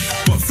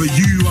 But for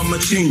you,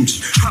 I'ma change.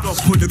 Stop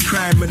with the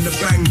crime and the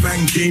bang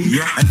bang game.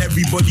 And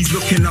everybody's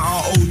looking at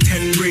our old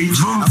 10 rage.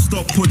 I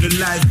stopped with the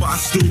lies, but I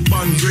still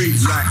bun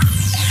grades. Like,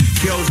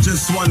 girls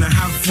just wanna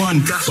have fun.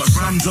 But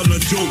fans on a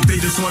joke, they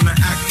just wanna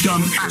act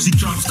dumb. She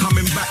drops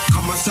coming back,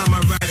 come on,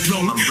 samurai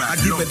long. I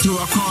give it to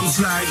her, can't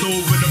slide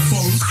over the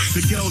phone.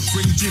 The girls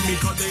bring Jimmy,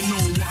 cause they know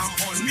what I'm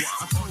on.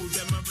 I told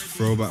them already.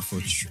 Throwback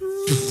for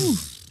true.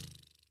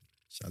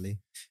 Shally.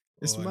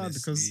 It's mad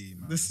because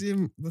Honestly,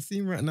 man. the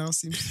theme right now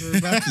seems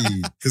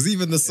throwbacky. Because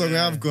even the song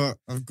Yeah. I've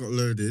got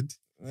loaded.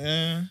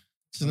 Yeah.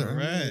 Do you know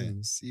what I Alright.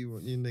 mean? See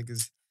what you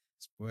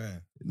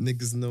Swear.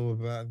 niggas know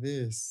about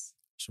this.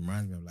 Which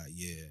reminds me of like,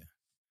 yeah.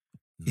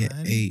 Yeah,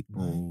 9, 8,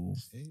 bro.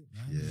 8,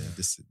 9, Yeah,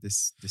 this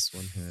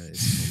one here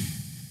is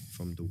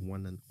from the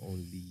one and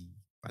only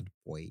bad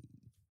boy.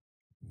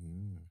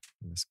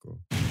 Let's go.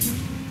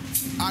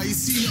 I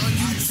see it on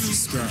YouTube.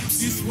 Scraps.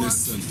 This one,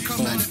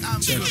 come at the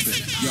ambulance.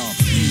 Yo,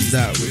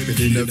 That whipping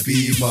in the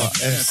beamer.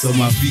 F's on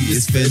my feet,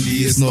 it's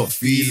Fendi, it's not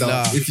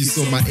Fila. If you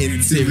saw my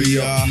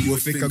interior, you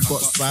would think I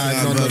got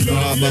signs on the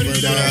arm of a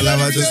girl.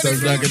 I'm just a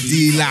drug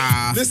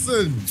dealer.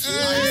 Listen.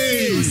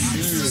 Hey.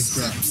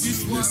 Scraps.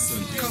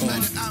 Listen, come at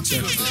the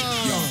ambulance.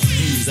 Yo,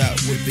 Who's that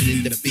whipping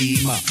in the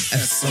beamer?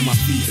 F's on my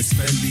feet, it's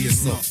Fendi,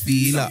 it's not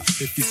Fila.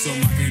 if you saw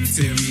my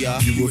interior,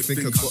 You would think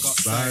I got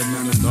signs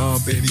on the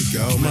arm, baby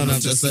girl. Man, I'm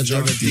just a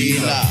drug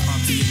dealer. I'll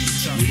be in the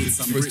chat with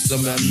some With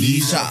some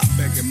amnesia.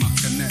 Begging my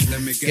connect,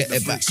 let me Get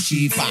it back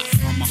cheaper.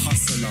 I'm a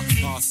hustler.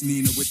 Ask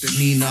Nina with the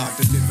Nina. I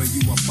deliver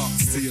you a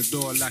box to your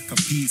door like a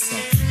pizza.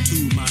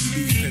 2-man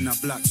deep in a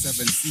black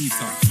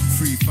 7-seater.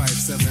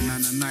 357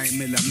 and a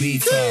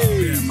 9mm.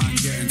 Yeah, man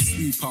getting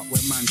sweep up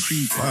when man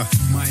creep up.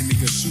 My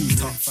nigga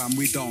shoot up, fam,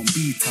 we don't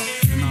beat up.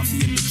 And I'll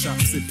be in the trap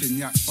sipping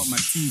yak from my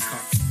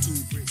teacup.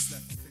 2 bricks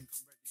left, I think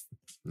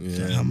I'm ready.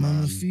 Yeah, How man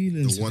man. was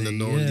feeling The one today,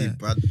 and only yeah.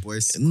 bad boy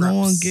Scraps. No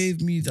one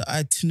gave me the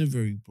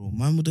itinerary, bro.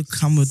 Man would have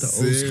come with the old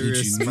school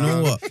Serious, tune. You man.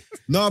 know what?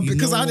 No, You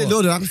because know I didn't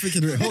what? know that. I'm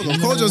thinking, hold on, You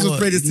know Kojo's was what?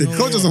 playing this You thing.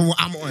 know Kojo's what? on what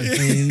I'm on. You know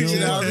Do you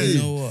know what? what I You mean?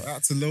 know what? I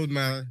had to load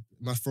my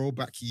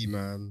throwback key,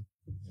 man.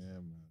 Yeah,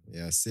 man.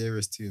 Yeah,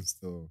 serious tune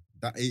still.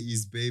 That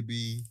 80s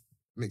baby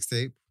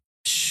mixtape.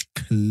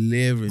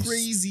 Clearest.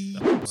 Crazy.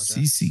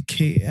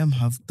 CCKM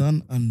have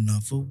done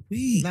another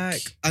week.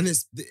 Like, and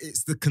it's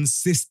the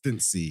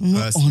consistency.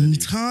 Not personally. on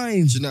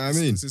time. Do you know what I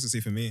mean? Consistency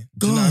for me.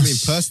 Do you know what I mean?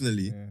 Gosh.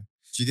 Personally, Yeah.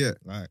 do you get,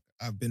 Like,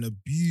 I've been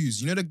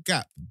abused. You know the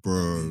gap?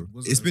 bro?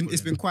 Wasn't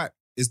It's been quite.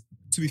 It's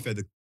to be fair,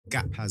 the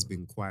gap has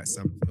been quite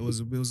something. It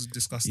was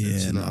disgusting. Yeah,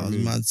 you know no, what I I was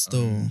mean? mad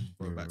still.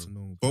 We're back to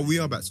normal. But we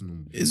are back to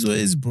normal. It's what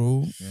it is,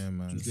 bro. Yeah,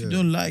 man. If you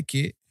don't like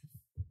it,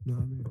 You know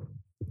what I mean?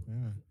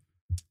 Yeah.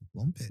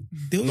 Lump it.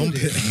 deal with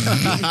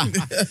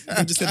it.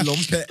 I just said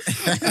lumpet.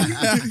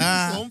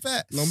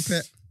 Lumpet.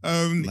 Lumpet.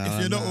 If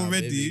you're not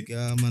already, baby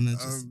girl, man, I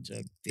just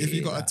checked if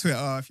you it. got a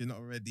Twitter, if you're not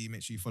already,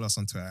 make sure you follow us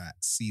on Twitter at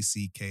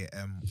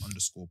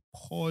CCKM_pod.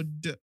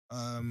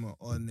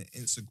 On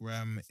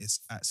Instagram, it's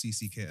at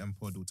CCKM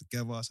pod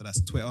altogether. So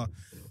that's Twitter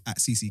at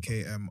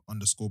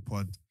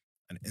CCKM_pod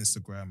and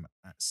Instagram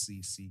at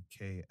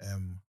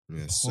CCKM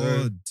Yes,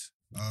 sir. pod.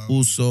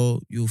 Also,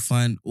 you'll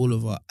find all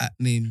of our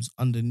 @names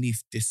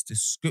underneath this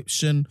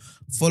description.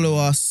 Follow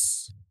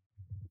us.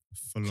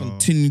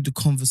 Continue the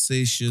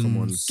conversations. Come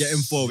on, get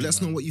involved. Yeah, Let's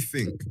man. know what you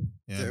think.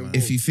 Yeah, Get man. involved.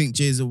 If you think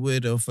Jay's a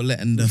weirdo for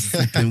letting the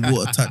flipping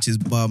water touch his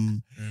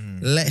bum,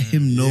 let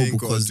him You know ain't gotta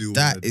because do all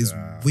that of is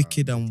that.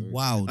 wicked and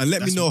wild. And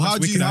let me That's- know, how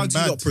that's do you wicked and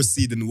not bad.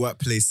 proceed in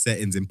workplace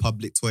settings, in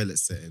public toilet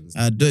settings?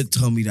 Don't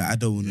tell me that. I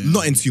don't want to.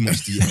 Not in too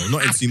much detail.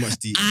 Not in too much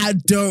detail. I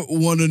don't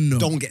want to know.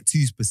 Don't get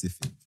too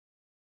specific.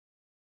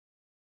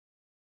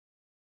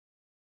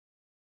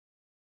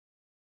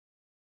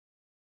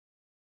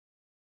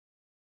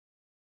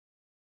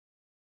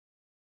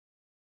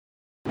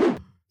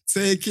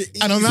 Take it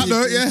easy. And on that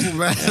note, yeah. people,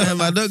 man.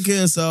 Man, don't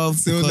kill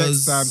yourself. Till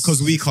next time,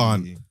 because we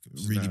can't.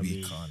 Really,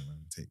 we can't, man.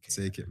 Take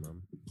care. Take it,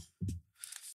 man.